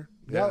dinner.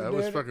 Yeah, No that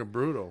was dinner. fucking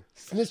brutal.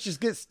 Snitches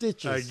get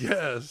stitches. I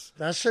guess.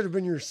 That should have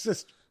been your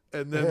sister.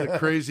 And then the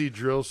crazy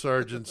drill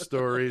sergeant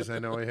stories. I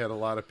know we had a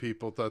lot of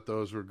people thought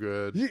those were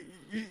good.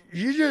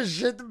 You just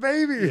shit the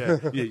baby.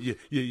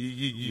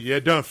 Yeah,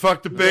 done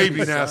fuck the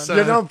baby now, son.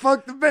 You done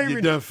fucked the baby.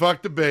 You done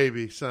fuck the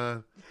baby,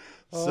 son.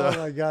 Oh So,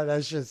 my god,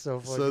 that shit's so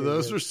funny. so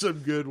those were some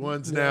good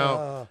ones.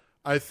 Now,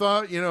 I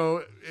thought,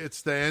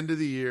 it's the end of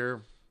the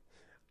year.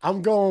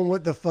 I'm going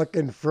with the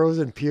fucking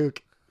frozen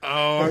puke.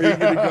 Oh, are you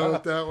going to go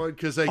with that one?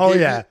 Because I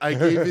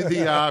gave you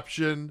the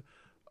option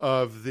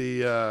of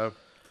the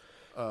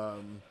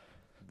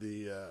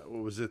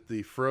what was it?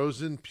 The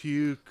frozen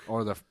puke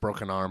Or the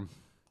broken arm.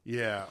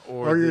 Yeah,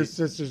 or your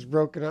sister's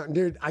broken arm.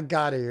 Dude, I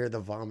gotta hear the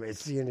vomit.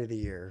 It's the end of the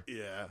year.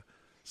 Yeah.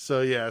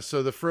 So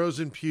the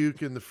frozen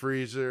puke in the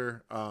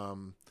freezer.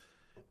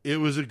 It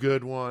was a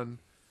good one.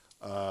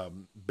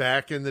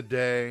 Back in the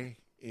day,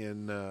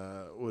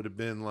 would have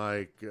been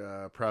like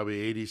probably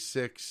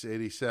 86,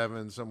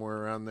 87,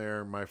 somewhere around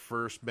there. My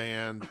first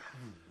band.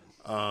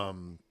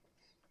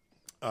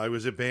 I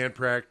was at band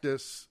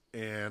practice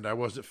and I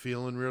wasn't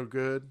feeling real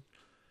good.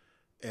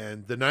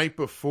 And the night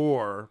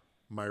before,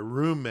 my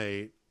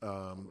roommate,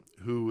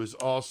 who was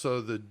also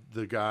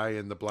the guy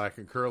in the Black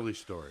and Curly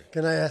story.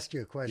 Can I ask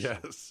you a question?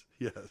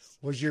 Yes.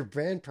 Was your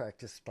band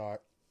practice spot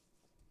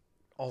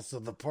also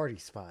the party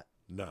spot?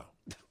 No.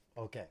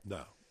 Okay.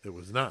 No, it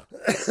was not.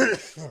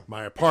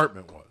 My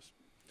apartment was.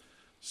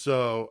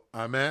 So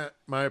I'm at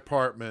my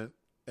apartment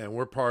and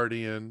we're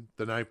partying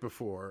the night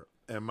before,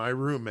 and my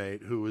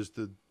roommate, who was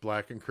the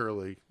Black and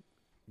Curly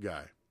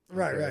guy.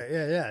 Right,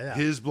 yeah.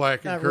 His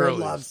Black and That Red Curly.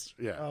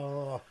 Lobster. Yeah.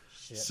 Oh,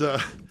 shit.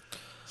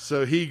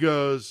 So he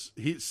goes,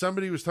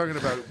 somebody was talking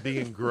about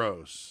being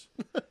gross.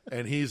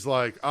 And he's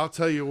like, I'll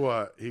tell you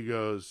what. He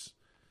goes,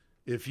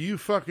 if you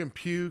fucking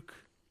puke,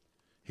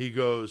 he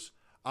goes,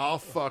 I'll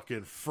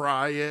fucking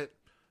fry it.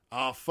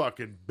 I'll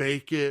fucking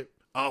bake it.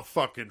 I'll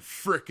fucking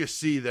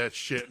fricassee that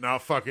shit and I'll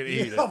fucking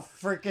eat I'll it.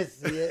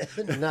 fricassee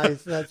it.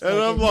 Nice. That's And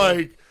I'm fucking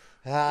like,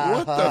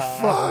 what the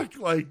fuck?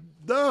 Like,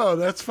 no,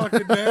 that's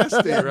fucking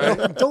nasty,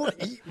 right? Don't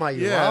eat my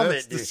Yeah, vomit,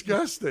 that's dude.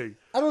 disgusting.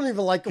 I don't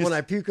even like it when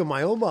I puke in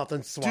my own mouth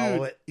and swallow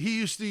Dude, it. he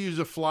used to use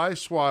a fly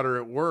swatter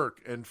at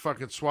work and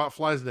fucking swat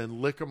flies and then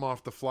lick them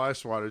off the fly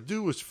swatter.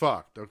 Dude was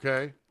fucked,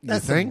 okay?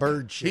 That's some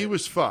bird shit. He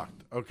was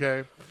fucked,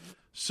 okay?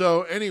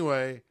 So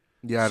anyway,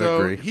 Yeah, I'd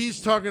agree. he's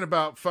talking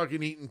about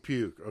fucking eating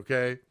puke,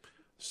 okay?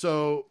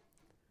 So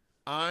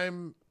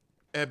I'm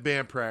at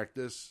band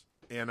practice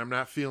and I'm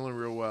not feeling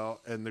real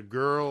well. And the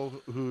girl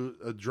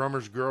a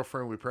drummer's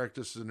girlfriend, we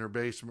practiced in her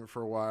basement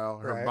for a while.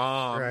 Her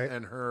mom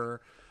and her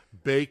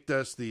baked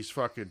us these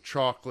fucking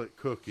chocolate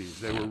cookies.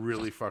 They were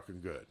really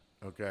fucking good,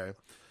 okay?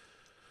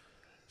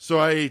 So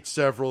I ate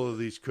several of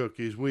these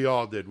cookies. We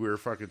all did. We were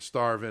fucking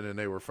starving, and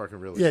they were fucking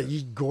really good.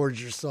 You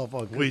gorge yourself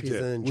on We cookies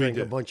did. and then We drink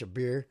a did. bunch of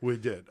beer. We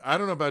did. I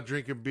don't know about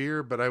drinking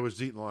beer, but I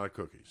was eating a lot of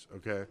cookies,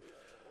 okay?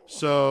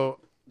 So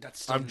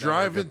That's I'm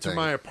driving to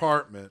my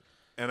apartment,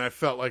 and I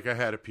felt like I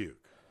had a puke,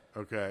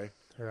 okay?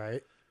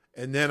 Right.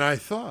 And then I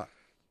thought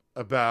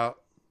about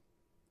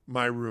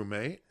my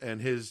roommate and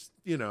his,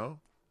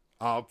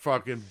 I'll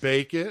fucking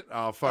bake it.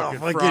 I'll fucking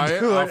fucking fry it.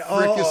 do I'll it.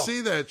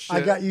 fricassee that shit. I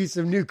got you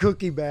some new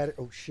cookie batter.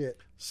 Oh, shit.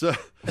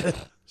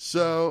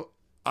 So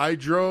I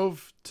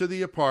drove to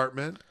the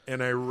apartment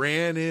and I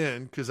ran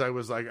in because I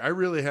was like, I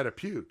really had a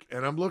puke.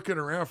 And I'm looking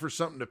around for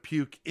something to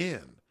puke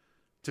in,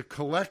 to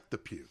collect the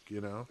puke,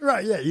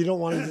 Right, yeah. You don't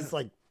want to just,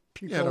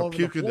 puke all don't over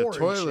puke the in floor the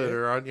and toilet shit.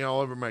 or on, all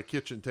over my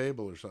kitchen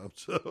table or something.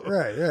 So,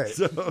 Right.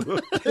 So,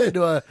 I'll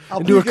into a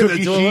puke in the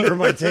cookie toilet sheet. or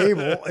my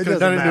table. It doesn't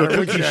down into a matter.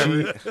 cookie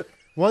Whichever.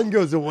 One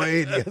goes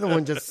away, the other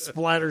one just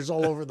splatters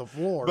all over the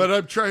floor. but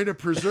I'm trying to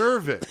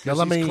preserve it because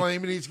let he's me-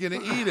 claiming he's going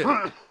to eat it.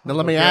 Now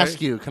let me Okay. ask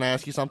you. Can I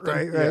ask you something?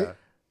 right. Yeah.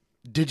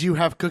 Did you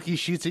have cookie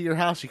sheets at your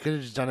house? You could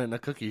have just done it in a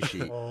cookie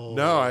sheet.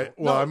 No,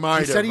 I might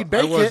have. said he'd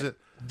bake I wasn't.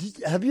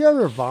 Have you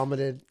ever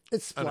vomited? It On a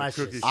splashes.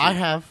 cookie sheet. I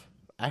have.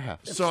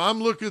 So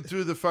I'm looking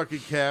through the fucking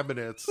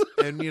cabinets,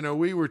 and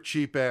we were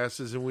cheap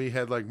asses, and we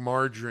had like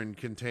margarine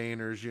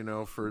containers,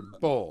 for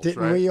bowls.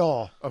 Didn't right? we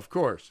all? Of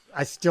course.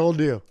 I still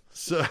do.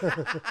 So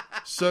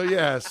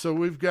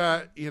we've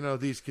got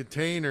these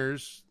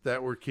containers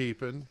that we're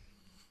keeping,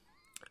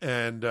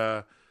 and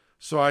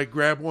so I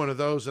grabbed one of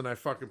those and I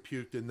fucking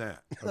puked in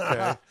that. Okay,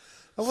 That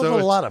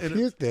wasn't a lot of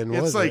puke then,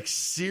 was it's like it?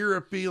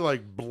 syrupy,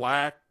 like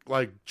black,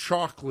 like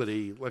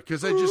chocolatey,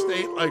 because I just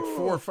ate like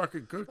 4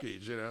 fucking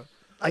cookies,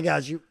 I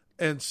got you.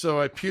 And so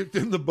I puked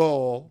in the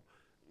bowl,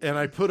 and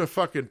I put a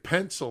fucking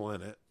pencil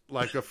in it,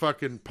 like a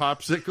fucking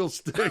popsicle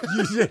stick.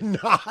 You did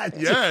not.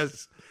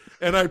 Yes.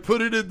 And I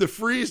put it in the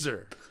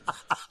freezer.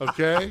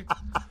 Okay?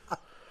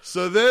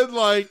 So then,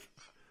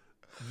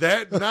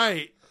 that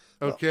night,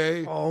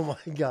 okay, Oh,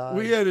 my God.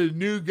 we had a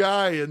new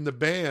guy in the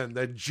band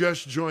that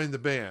just joined the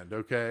band,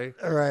 okay?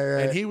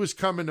 Right. And he was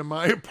coming to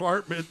my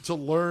apartment to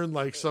learn,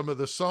 some of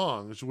the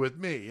songs with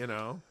me,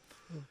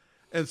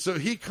 And so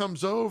he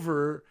comes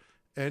over,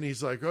 and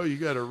he's like, "Oh, you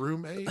got a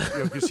roommate?"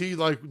 Because he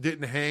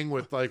didn't hang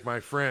with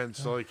my friends,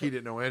 so he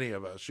didn't know any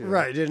of us.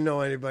 Right. Didn't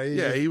know anybody.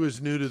 Yeah, he was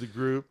new to the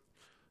group.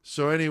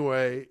 So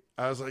anyway,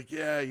 I was like,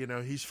 "Yeah,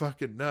 he's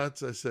fucking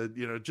nuts." I said,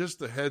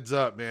 "Just a heads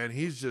up, man.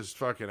 He's just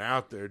fucking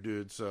out there,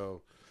 dude.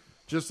 So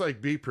just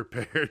be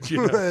prepared."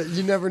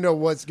 You never know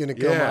what's going to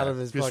come out of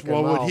his 'cause, fucking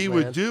mouth, what he man.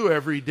 would do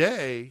every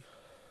day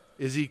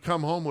is he'd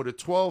come home with a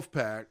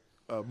 12-pack.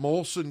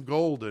 Molson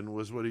Golden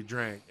was what he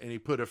drank, and he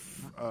put a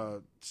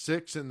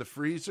 6 in the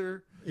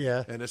freezer,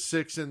 Yeah. and a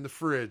 6 in the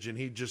fridge, and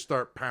he'd just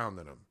start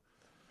pounding them.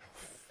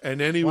 And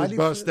then he Why would do you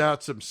bust feel-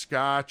 out some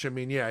scotch. I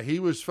mean, yeah, he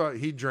was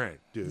he drank,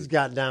 He's dude.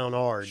 got down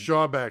hard.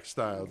 Shawback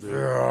style, dude.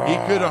 He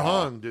could have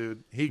hung,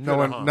 dude. He could No have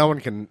one, hung. no one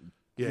can.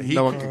 Yeah,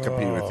 no one can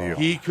compete with you.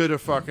 He could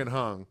have fucking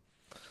hung.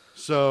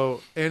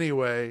 So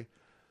anyway,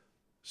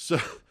 so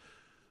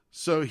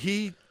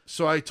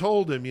I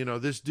told him, you know,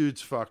 this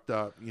dude's fucked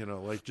up, you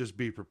know, like just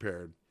be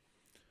prepared.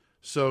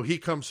 So he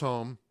comes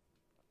home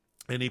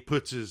and he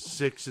puts his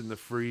 6 in the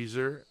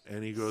freezer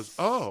and he goes,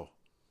 "Oh,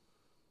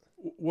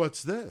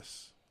 what's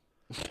this?"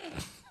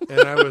 And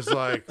I was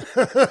like,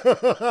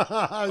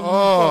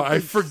 "Oh, I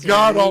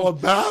forgot all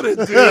about it,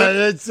 dude."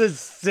 It's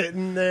just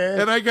sitting there.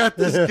 And I got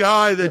this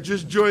guy that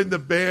just joined the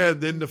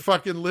band in the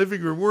fucking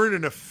living room. We're in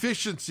an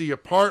efficiency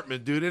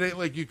apartment, dude. It ain't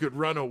like you could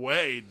run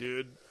away,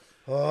 dude.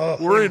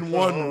 We're in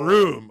one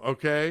room,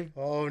 okay?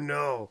 Oh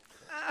no.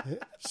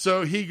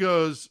 So he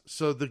goes,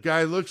 so the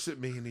guy looks at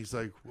me and he's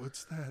like,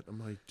 "What's that?"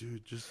 I'm like,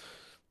 "Dude, just,"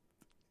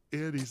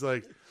 and he's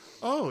like,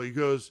 "Oh," he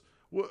goes,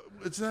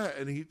 "What's that?"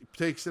 And he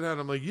takes it out.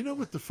 I'm like, "You know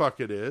what the fuck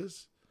it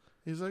is?"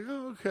 He's like,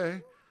 "Oh,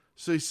 okay."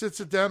 So he sits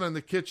it down on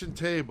the kitchen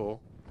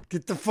table.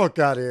 Get the fuck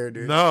out of here,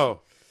 dude.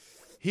 No.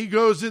 He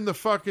goes in the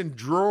fucking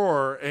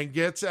drawer and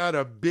gets out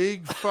a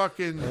big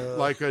fucking,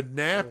 like a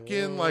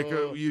napkin, like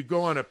you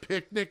go on a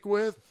picnic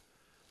with.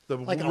 The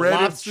Like a red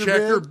lobster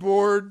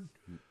checkerboard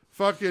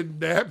fucking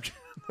napkin,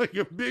 like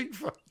a big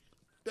fucking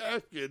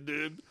napkin,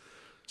 dude.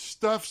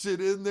 Stuffs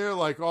it in there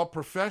like all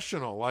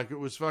professional, like it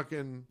was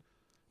fucking,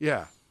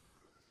 yeah.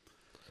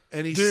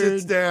 And he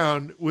sits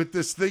down with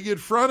this thing in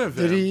front of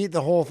him. Did he eat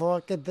the whole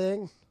fucking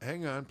thing?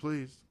 Hang on,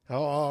 please.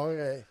 Oh,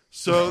 okay.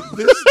 So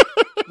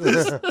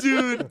this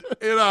dude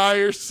and I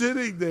are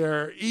sitting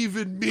there,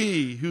 even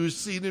me, who's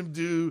seen him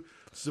do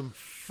some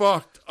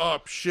fucked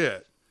up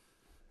shit.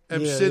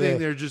 I'm Yeah, sitting yeah.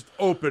 there just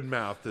open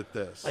mouthed at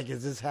this. Like,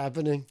 is this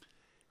happening?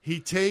 He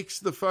takes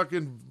the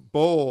fucking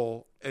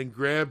bowl and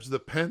grabs the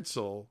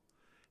pencil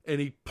and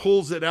he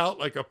pulls it out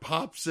like a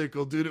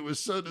popsicle, dude. It was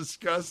so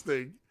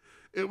disgusting.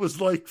 It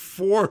was like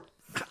 4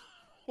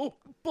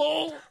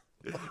 bowl.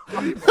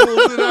 And he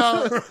pulls it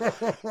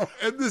out.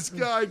 And this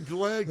guy,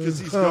 Glenn,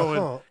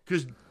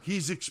 because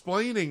he's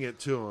explaining it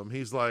to him.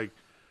 He's like,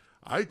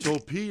 "I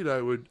told Pete I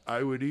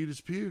would eat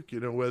his puke, you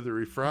know, whether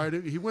he fried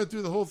it." He went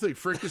through the whole thing,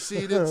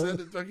 fricasseed it,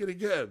 sent it fucking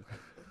again.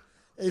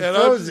 He And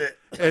froze it.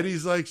 And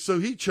he's like, so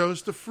he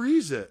chose to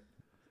freeze it.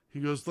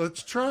 He goes,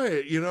 "Let's try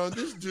it." You know,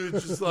 this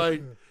dude's just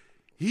like,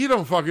 he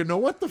don't fucking know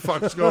what the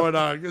fuck's going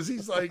on because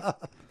he's like,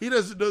 he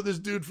doesn't know this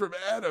dude from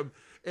Adam.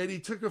 And he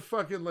took a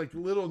fucking like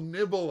little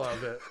nibble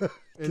of it,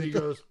 and he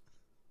goes,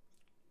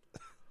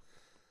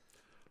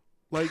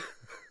 like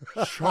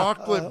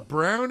chocolate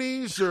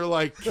brownies or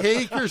like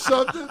cake or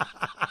something.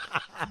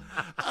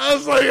 I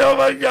was like, "Oh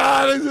my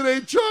God, I said,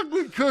 "Hey,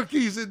 chocolate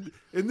cookies." And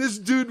this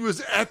dude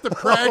was at the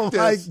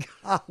practice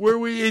where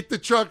we ate the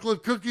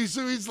chocolate cookies.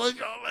 So he's like,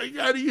 "Oh my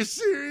God, are you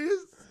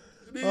serious?"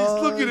 And he's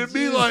looking at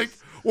me like,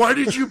 "Why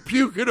did you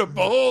puke in a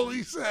bowl?"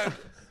 He said,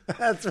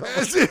 That's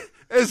right.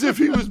 as if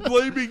he was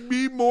blaming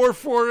me more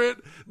for it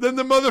than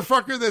the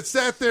motherfucker that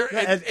sat there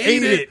and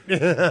ate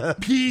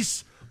it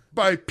piece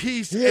by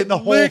piece He ate and the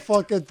whole licked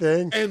fucking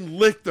thing. and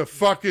licked the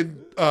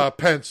fucking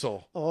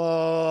pencil.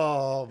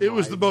 Oh, It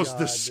was the most God,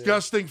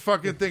 disgusting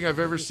fucking thing I've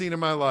ever seen in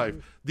my life.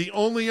 The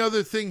only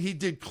other thing he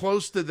did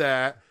close to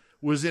that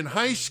was in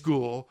high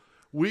school.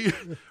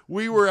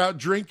 We were out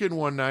drinking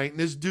one night, and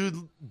this dude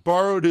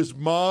borrowed his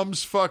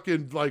mom's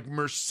fucking like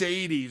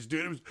Mercedes,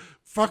 dude. It was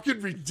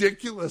fucking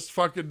ridiculous,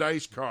 fucking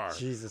nice car.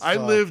 Jesus I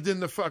fuck. lived in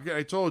the fucking.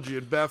 I told you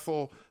in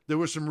Bethel, there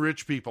were some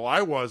rich people.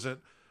 I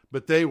wasn't,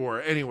 but they were.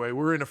 Anyway,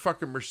 we're in a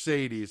fucking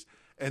Mercedes,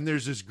 and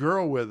there's this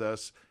girl with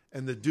us,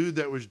 and the dude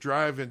that was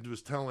driving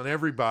was telling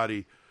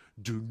everybody,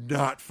 "Do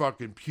not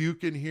fucking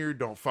puke in here.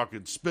 Don't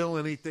fucking spill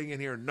anything in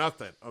here.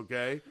 Nothing,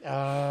 okay?" dude.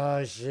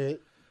 Oh,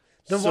 shit.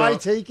 Then So- why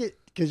take it?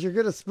 Because you're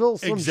going to spill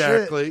some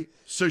Exactly.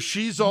 So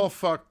she's all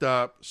fucked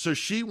up. So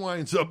she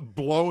winds up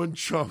blowing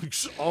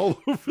chunks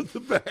all over the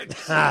back.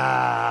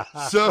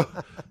 So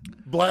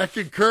Black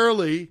and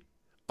Curly,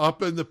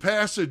 up in the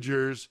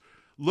passengers,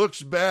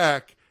 looks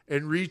back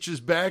and reaches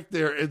back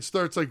there and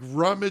starts like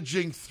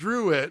rummaging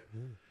through it,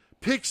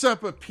 picks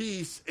up a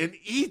piece and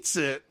eats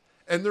it.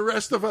 And the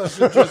rest of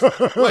us are just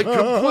like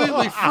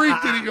completely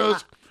freaked. And he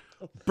goes,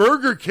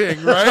 "Burger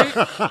King, right?"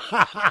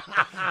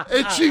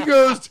 And she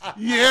goes,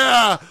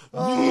 "Yeah."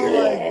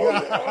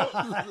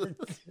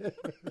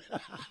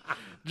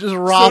 Just So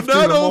raw.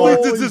 not only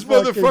Holy does this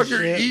fucking motherfucker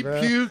shit, eat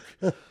bro. puke,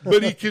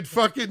 but he could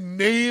fucking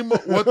name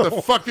what the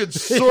fucking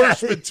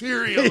source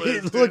material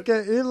is. dude. look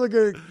at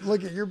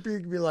your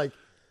puke and be like,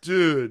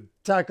 Dude,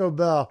 Taco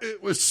Bell.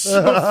 it was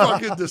so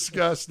fucking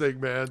disgusting,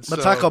 man. But So,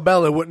 Taco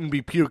Bell, it wouldn't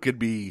be puke; it'd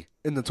be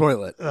in the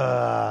toilet.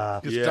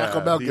 'Cause yeah,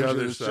 Taco Bell the gives you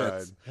other the side.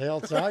 shits. Hail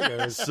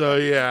Tigers. So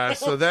yeah,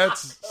 so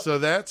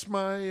that's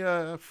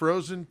my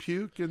frozen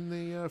puke in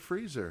the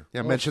freezer. Yeah,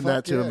 I Well, mentioned fuck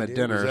that to yeah, him at dude.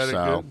 dinner. Was that a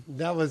So good-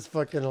 That was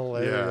fucking Yeah,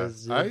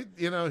 hilarious.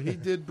 dude. he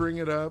did bring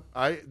it up.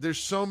 There's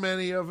so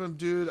many of them,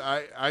 dude. All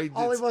he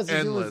wants to do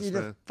endless, is eat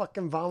man. a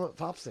fucking vomit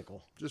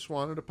popsicle. Just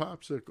wanted a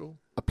popsicle,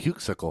 a puke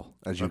sicle,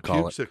 as you a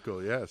call it.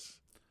 pukesicle, yes.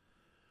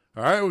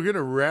 All right, we're going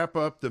to wrap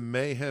up the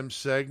Mayhem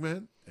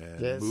segment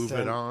and Yes, move it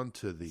and- on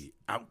to the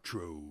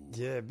outro.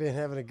 Yeah, been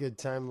having a good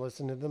time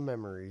listening to the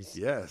memories.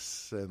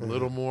 Yes, and a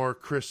little more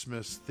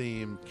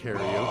Christmas-themed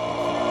karaoke.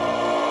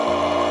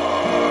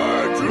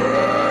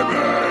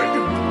 Dreaming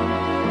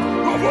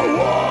of a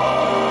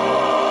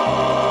white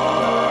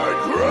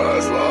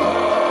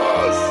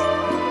Christmas,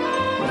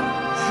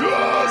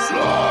 just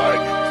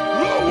like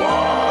the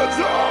ones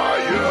I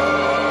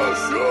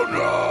used to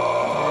know.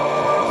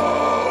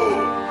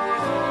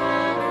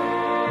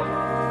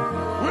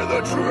 With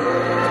the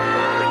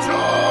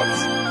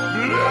treetops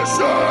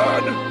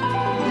glisten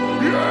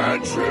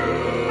and children.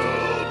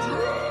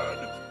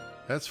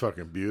 That's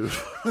fucking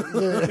beautiful.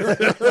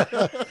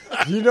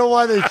 You know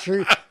why they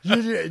treat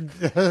you?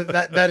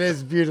 That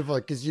is beautiful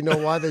because you know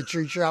why the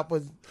treetop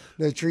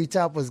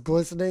was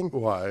glistening?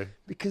 Why?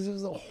 Because it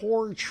was a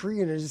horror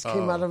tree and it just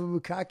came out of a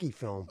bukkake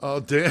film. Oh,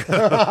 damn. Jesus!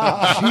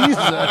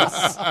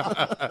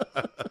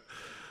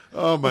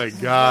 Oh, my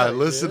God.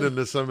 Listening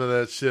to some of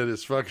that shit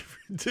is fucking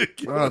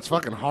ridiculous. Oh, it's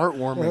fucking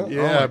heartwarming.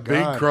 Yeah, Oh my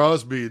Bing God.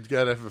 Crosby's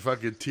got a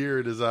fucking tear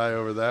in his eye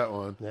over that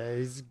one. Yeah,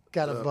 he's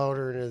got a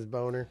boner in his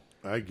boner.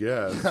 I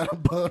guess. Got a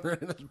boner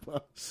in his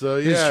butt. So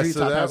His yeah, treetop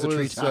so that has a was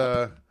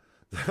treetop.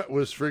 that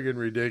was friggin'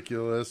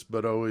 ridiculous,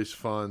 but always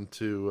fun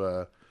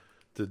to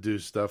do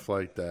stuff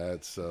like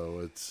that. So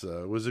it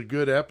was a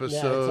good Yeah,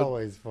 episode. it's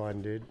always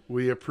fun, dude.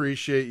 We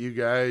appreciate you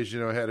guys.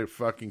 Had a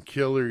fucking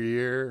killer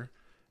year,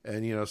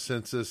 and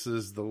since this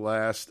is the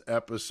last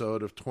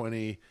episode of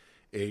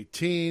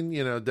 2018,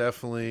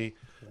 definitely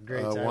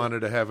Great time. wanted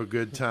to have a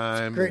good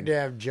time. Great to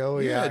have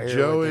Joey out Yeah, here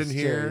Joe with in us,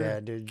 here, too. Yeah,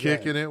 dude,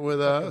 kicking yeah. it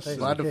with us. thanks.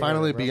 Glad to Yeah,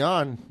 finally bro. be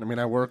on. I mean,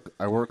 I work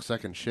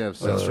second shift.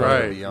 So That's it's glad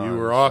to right. be on, You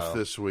were off so.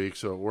 this week,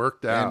 so it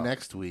worked out. and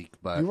next week,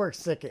 but You work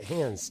second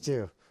hands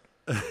too.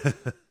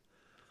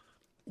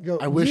 Go,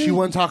 I wish "Yeet." you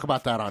wouldn't talk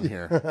about that on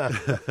here.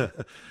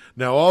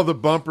 Now, all the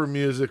bumper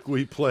music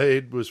we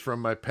played was from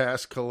my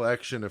past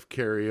collection of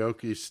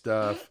karaoke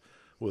stuff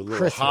with a little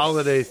Christmas.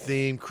 holiday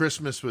theme,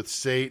 Christmas with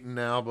Satan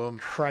album.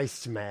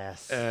 Christ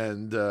Mass.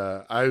 And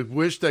I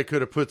wished I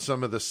could have put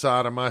some of the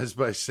Sodomized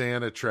by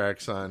Santa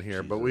tracks on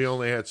here, but we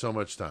only had so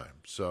much time.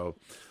 So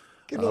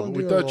Get on,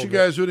 we do a thought little you bit.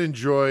 guys would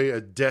enjoy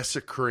a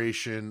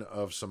desecration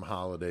of some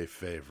holiday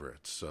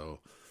favorites. So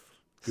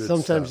good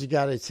Sometimes stuff. you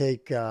got to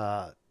take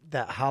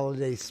that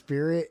holiday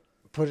spirit,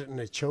 put it in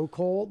a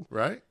chokehold,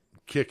 Right?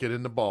 Kick it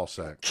in the ball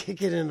sack.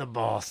 kick it in the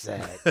ball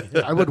sack,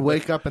 I would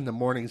wake up in the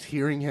mornings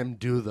hearing him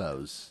do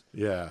those.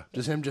 Yeah.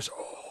 Just him,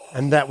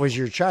 and that was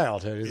your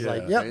childhood. It's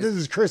like, Yeah. yep, this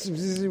is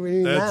Christmas. This is what we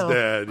need That's now.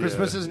 Dad.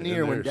 Christmas yeah. is near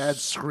And when they're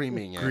Dad's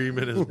screaming it.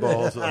 screaming his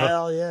balls off.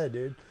 Hell yeah,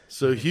 dude.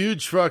 So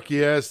huge fuck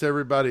yes to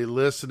everybody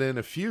listening.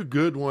 A few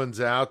good ones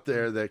out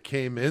there that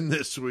came in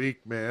this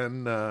week,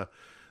 man.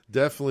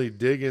 Definitely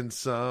digging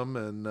some.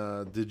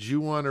 And did you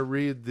want to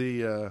read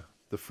the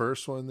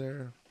first one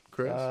there,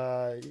 Chris?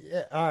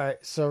 Yeah, all right.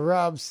 So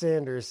Rob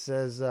Sanders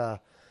says, I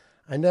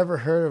never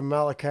heard of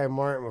Malachi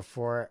Martin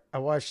before. I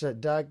watched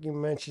that doc you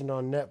mentioned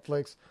on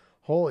Netflix.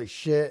 Holy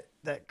shit,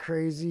 that's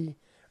crazy,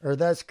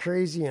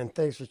 and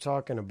thanks for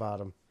talking about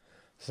him.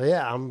 So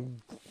yeah,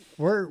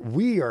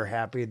 we are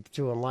happy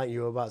to enlighten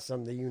you about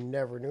something you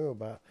never knew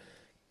about.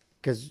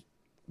 Because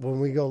when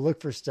we go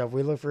look for stuff,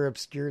 we look for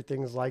obscure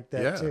things like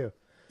that Yeah. too.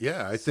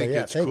 Yeah, I So, think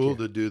yeah, it's thank cool you.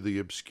 to do the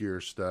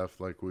obscure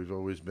stuff like we've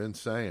always been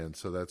saying.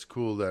 So that's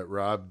cool that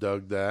Rob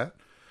dug that.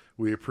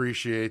 We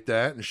appreciate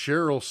that. And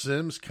Cheryl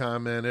Sims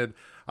commented,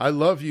 I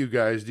love you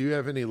guys. Do you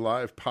have any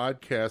live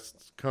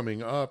podcasts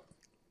coming up?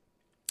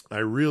 I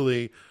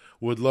really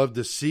would love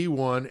to see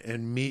one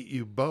and meet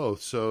you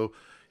both. So,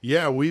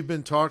 yeah, we've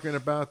been talking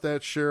about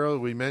that, Cheryl.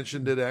 We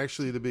mentioned it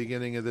actually at the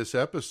beginning of this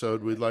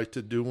episode. We'd like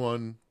to do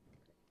one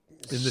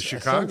in the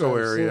Chicago Sometime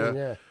area. soon,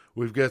 yeah.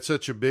 We've got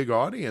such a big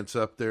audience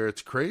up there.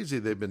 It's crazy.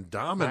 They've been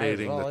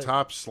dominating Might as well. the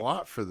top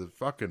slot for the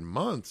fucking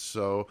months.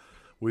 So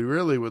we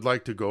really would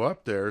like to go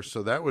up there.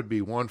 So that would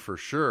be one for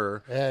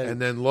sure. And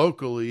then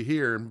locally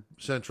here in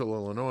Central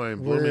Illinois,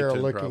 in We're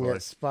Bloomington, looking probably.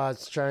 at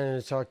spots, trying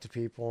to talk to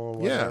people.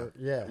 And Yeah, whatever.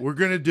 Yeah. we're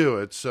gonna do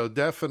it. So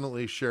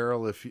definitely,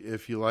 Cheryl,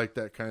 if you like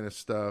that kind of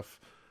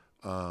stuff,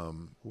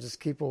 Just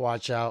keep a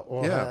watch out.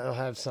 We'll Yeah.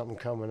 have something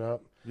coming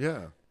up.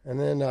 yeah, And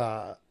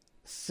then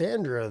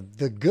Sandra,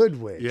 the Good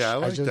Witch. Yeah, I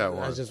like that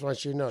one. I just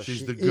want you to know She's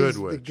she the Good is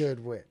Witch. The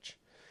Good Witch.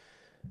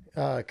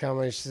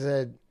 Comment. She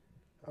said,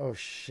 "Oh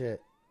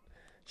shit."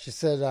 She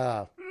said,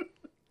 "I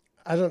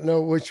don't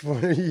know which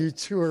one of you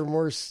two are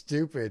more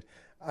stupid.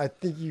 I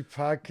think you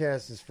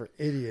podcast is for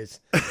idiots."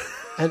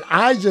 And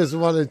I just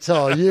want to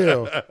tell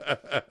you,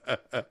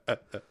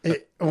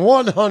 it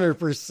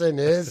 100%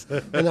 is,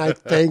 and I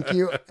thank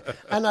you,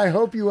 and I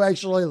hope you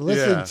actually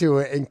listen Yeah. to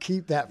it and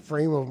keep that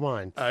frame of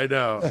mind. I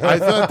know. I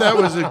thought that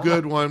was a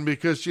good one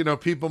because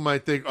people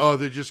might think, oh,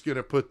 they're just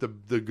gonna put the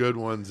good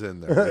ones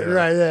in there. you know?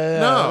 Right? Yeah.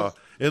 No,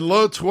 in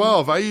low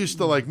 12, I used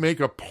to make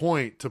a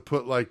point to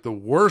put the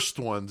worst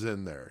ones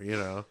in there.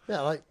 Yeah,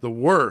 like The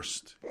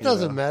worst. you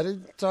doesn't know? matter.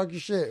 Talk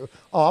your shit.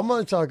 Oh, I'm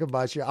going to talk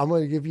about you. I'm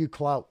going to give you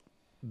clout.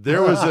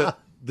 There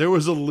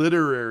was a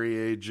literary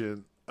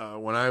agent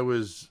when I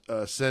was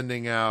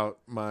sending out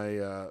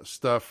my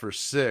stuff for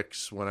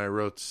Six, when I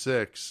wrote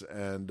Six,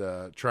 and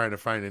trying to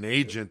find an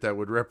agent that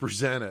would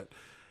represent it.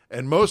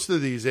 And most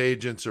of these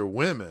agents are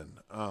women.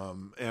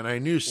 And I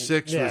knew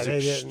Six was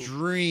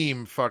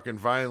extreme fucking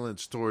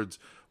violence towards,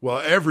 well,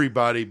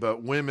 everybody,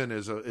 but women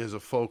is a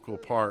focal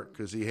part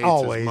because he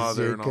hates his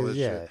mother and all this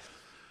shit.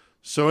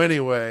 So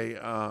anyway,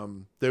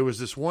 there was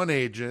this one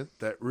agent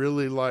that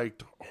really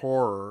liked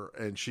horror,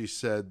 and she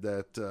said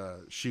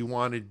that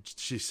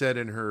she said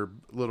in her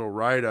little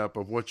write-up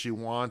of what she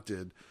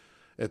wanted,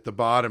 at the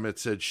bottom it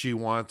said she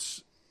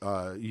wants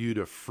you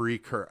to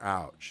freak her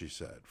out, she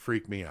said.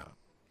 Freak me out.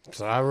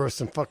 So I wrote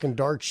some fucking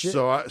dark shit.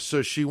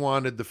 So she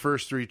wanted the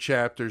first 3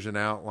 chapters, an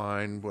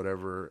outline,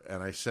 whatever,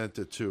 and I sent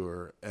it to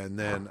her. And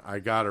then I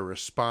got a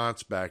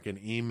response back, an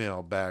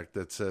email back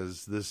that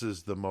says, "This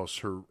is the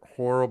most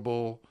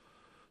horrible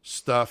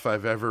stuff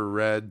I've ever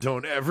read.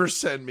 Don't ever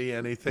send me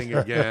anything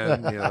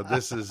again.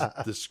 This is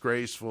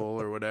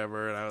disgraceful," or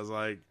whatever. And I was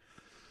like,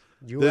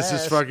 this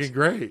is fucking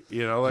great.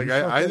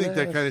 I think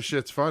that kind of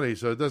shit's funny.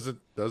 So it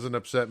doesn't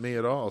upset me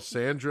at all.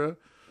 Sandra,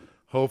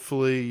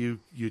 hopefully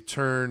you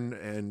turn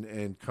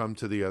and come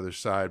to the other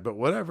side. But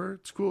whatever,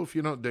 it's cool if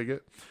you don't dig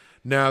it.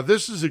 Now,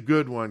 this is a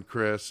good one,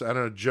 Chris. I don't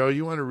know, Joe,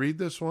 you want to read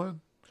this one?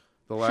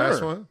 The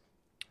last one?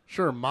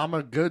 Sure.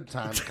 Mama Good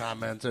Time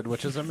commented,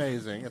 which is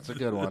amazing. It's a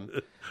good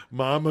one.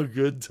 Mama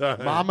Good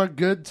Time. Mama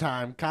Good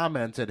Time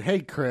commented,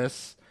 "Hey,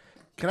 Chris,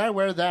 can I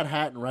wear that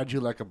hat and ride you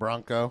like a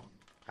Bronco?"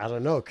 I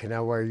don't know. Can I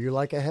wear you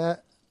like a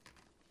hat?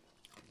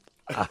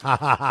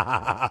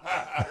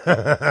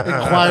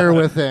 Inquire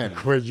within.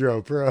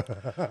 Quidro Pro.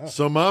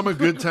 So, Mama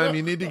Good Time,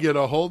 you need to get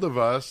a hold of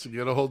us,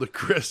 get a hold of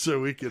Chris, so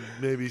we could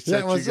maybe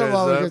set you guys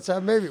up. Good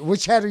time? Maybe.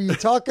 Which hat are you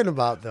talking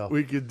about, though?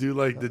 We could do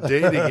like the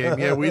dating game.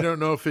 Yeah, we don't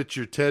know if it's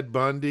your Ted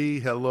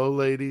Bundy Hello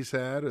Ladies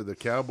hat or the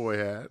cowboy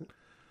hat.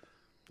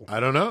 I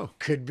don't know.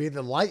 Could be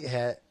the light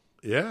hat.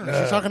 Yeah.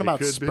 Is she talking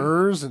about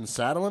spurs and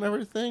saddle and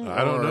everything?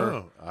 I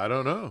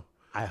don't know.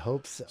 I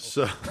hope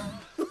so.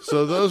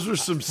 So those were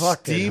some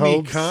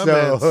steamy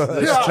comments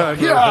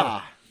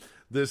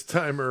this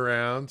time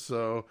around.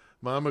 So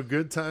Mama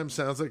Good Time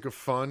sounds like a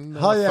fun,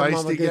 feisty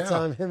Mama Good gal.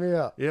 Time, hit me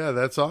up. Yeah,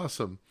 that's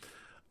awesome.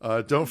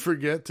 Don't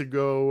forget to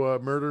go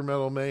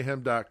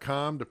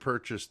murdermetalmayhem.com to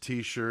purchase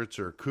T-shirts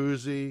or a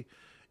koozie.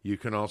 You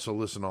can also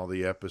listen to all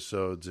the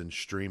episodes in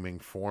streaming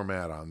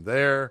format on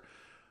there.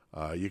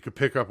 You could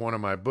pick up one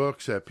of my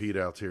books at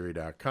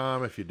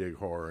PeteAltieri.com if you dig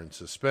horror and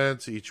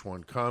suspense. Each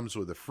one comes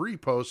with a free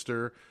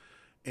poster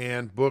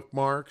and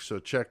bookmark, so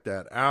check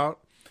that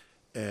out.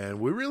 And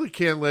we really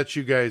can't let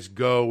you guys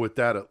go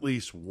without at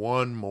least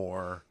one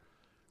more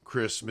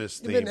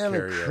Christmas themed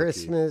karaoke.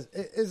 Christmas.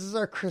 This is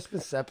our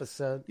Christmas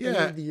episode. Yeah. End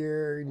of the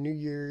year, New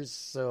Year's.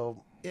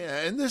 So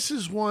yeah, and this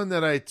is one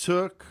that I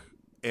took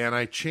and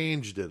I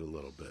changed it a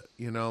little bit.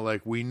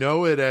 Like we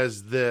know it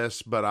as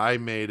this, but I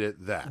made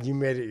it that. You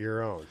made it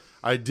your own.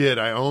 I did.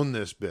 I own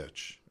this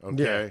bitch.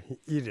 Okay. Yeah,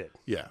 you did.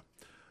 Yeah.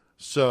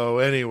 So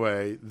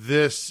anyway,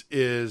 this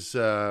is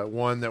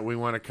one that we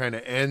want to kind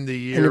of end the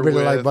year Anybody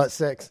with. like butt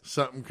sex?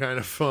 Something kind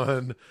of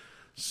fun.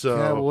 So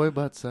Cowboy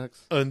butt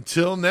sex.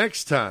 Until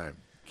next time,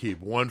 keep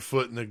one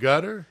foot in the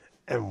gutter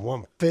and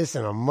one fist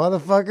in a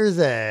motherfucker's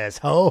ass.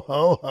 Ho,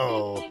 ho,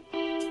 ho.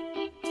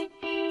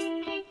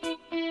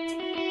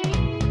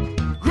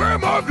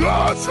 Grandma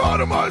got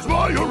sodomized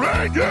by a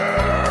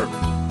reindeer,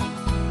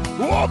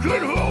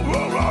 walking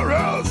over our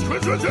house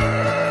Christmas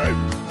Eve.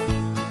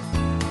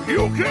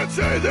 You can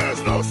say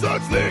there's no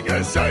such thing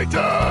as Satan,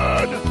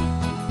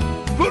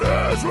 but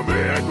as for me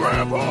and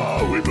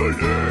Grandpa, we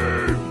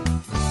believe.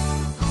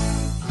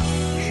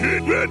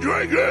 She'd been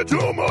drinking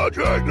too much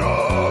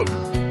eggnog,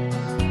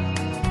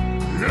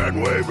 and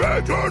we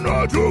begged her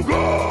not to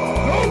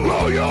go.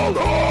 No, yelled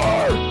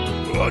her,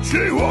 but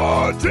she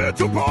wanted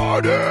to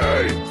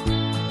party.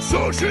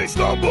 So she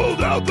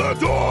stumbled out the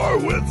door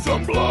with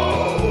some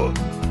blow.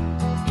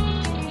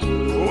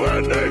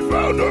 When they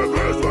found her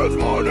Christmas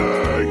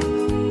morning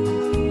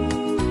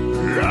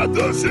at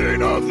the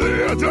scene of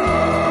the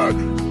attack,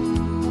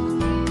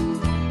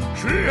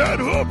 she had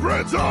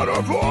hoofprints on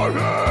her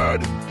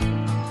forehead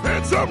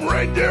and some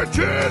reindeer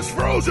tears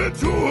frozen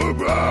to her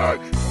back.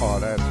 Oh,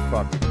 that's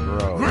fucking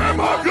gross.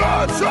 Grandma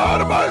got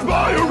sodomized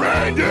by a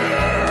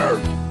reindeer,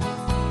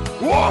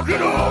 walking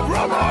home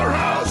from our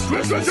house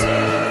Christmas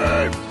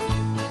Eve.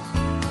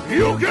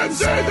 You can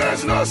say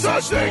there's no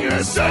such thing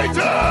as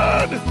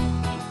Satan,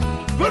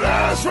 but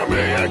as for me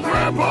and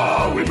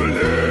Grandpa, we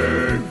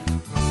believe.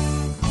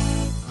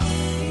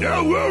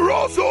 Now we're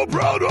all so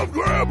proud of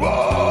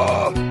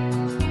Grandpa.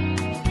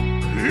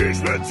 He's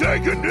been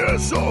taking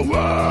this so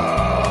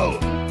well.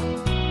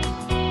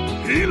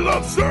 He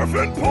loves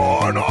surfing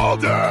porn all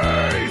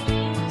day,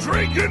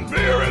 drinking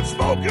beer and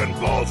smoking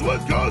balls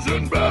with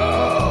Cousin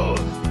Belle.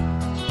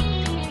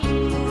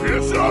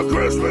 It's not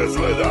Christmas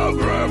without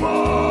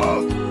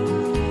Grandma.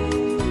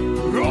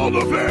 All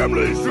the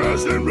family's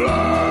dressed in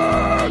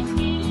black,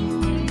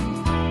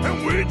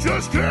 and we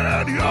just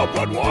can't help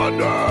but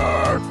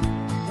wonder,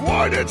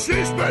 why did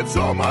she spend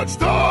so much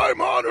time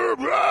on her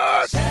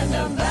back? Send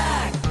them back.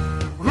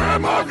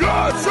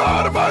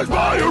 sodomized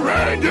by a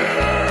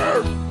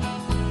reindeer.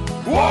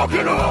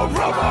 Walking home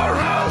from our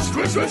house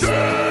Christmas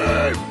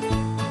Eve.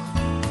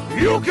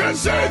 You can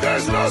say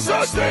there's no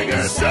such thing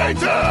as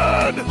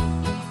Satan,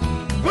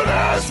 but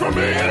as for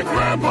me and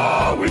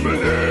Grandpa, we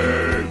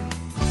believe.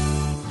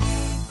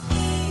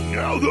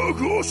 Now the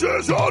goose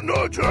is on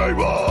the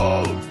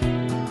table,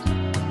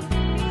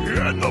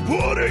 and the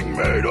pudding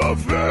made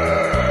of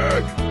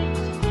fig,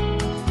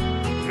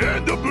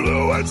 and the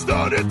blue and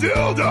studded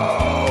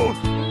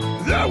dildo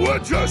that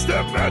would just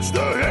have matched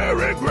the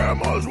hair in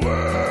Grandma's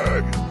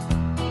wig.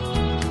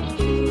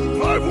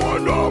 I've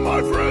warned all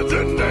my friends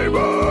and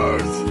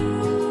neighbors,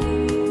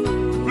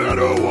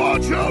 better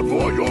watch out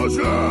for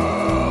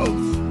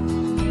yourselves.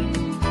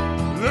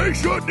 They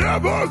should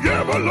never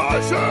give a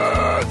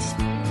license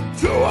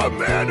to a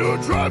man who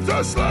drives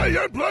a sleigh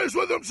and plays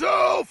with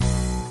himself.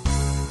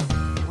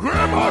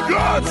 Grandma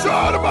got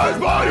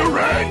sodomized by a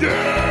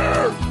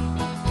reindeer,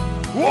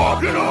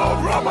 walking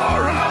home from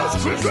our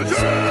house Christmas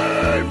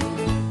Eve.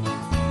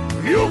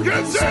 You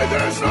can say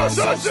there's no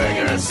such thing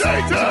as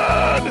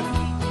Satan,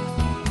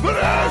 but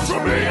as for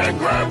me and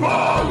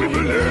Grandpa, we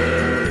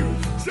believe.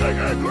 Sing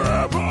it,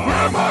 Grandpa.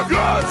 Grandma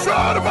got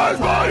sodomized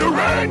by a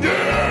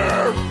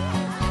reindeer,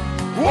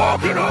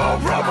 walking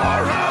home from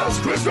our house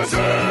Christmas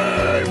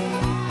Eve.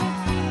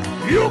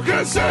 You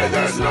can say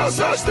there's no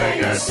such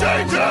thing as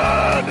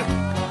Satan,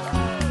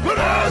 but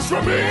as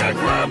for me and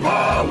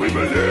Grandpa, we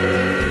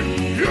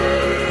believe.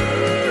 Yeah.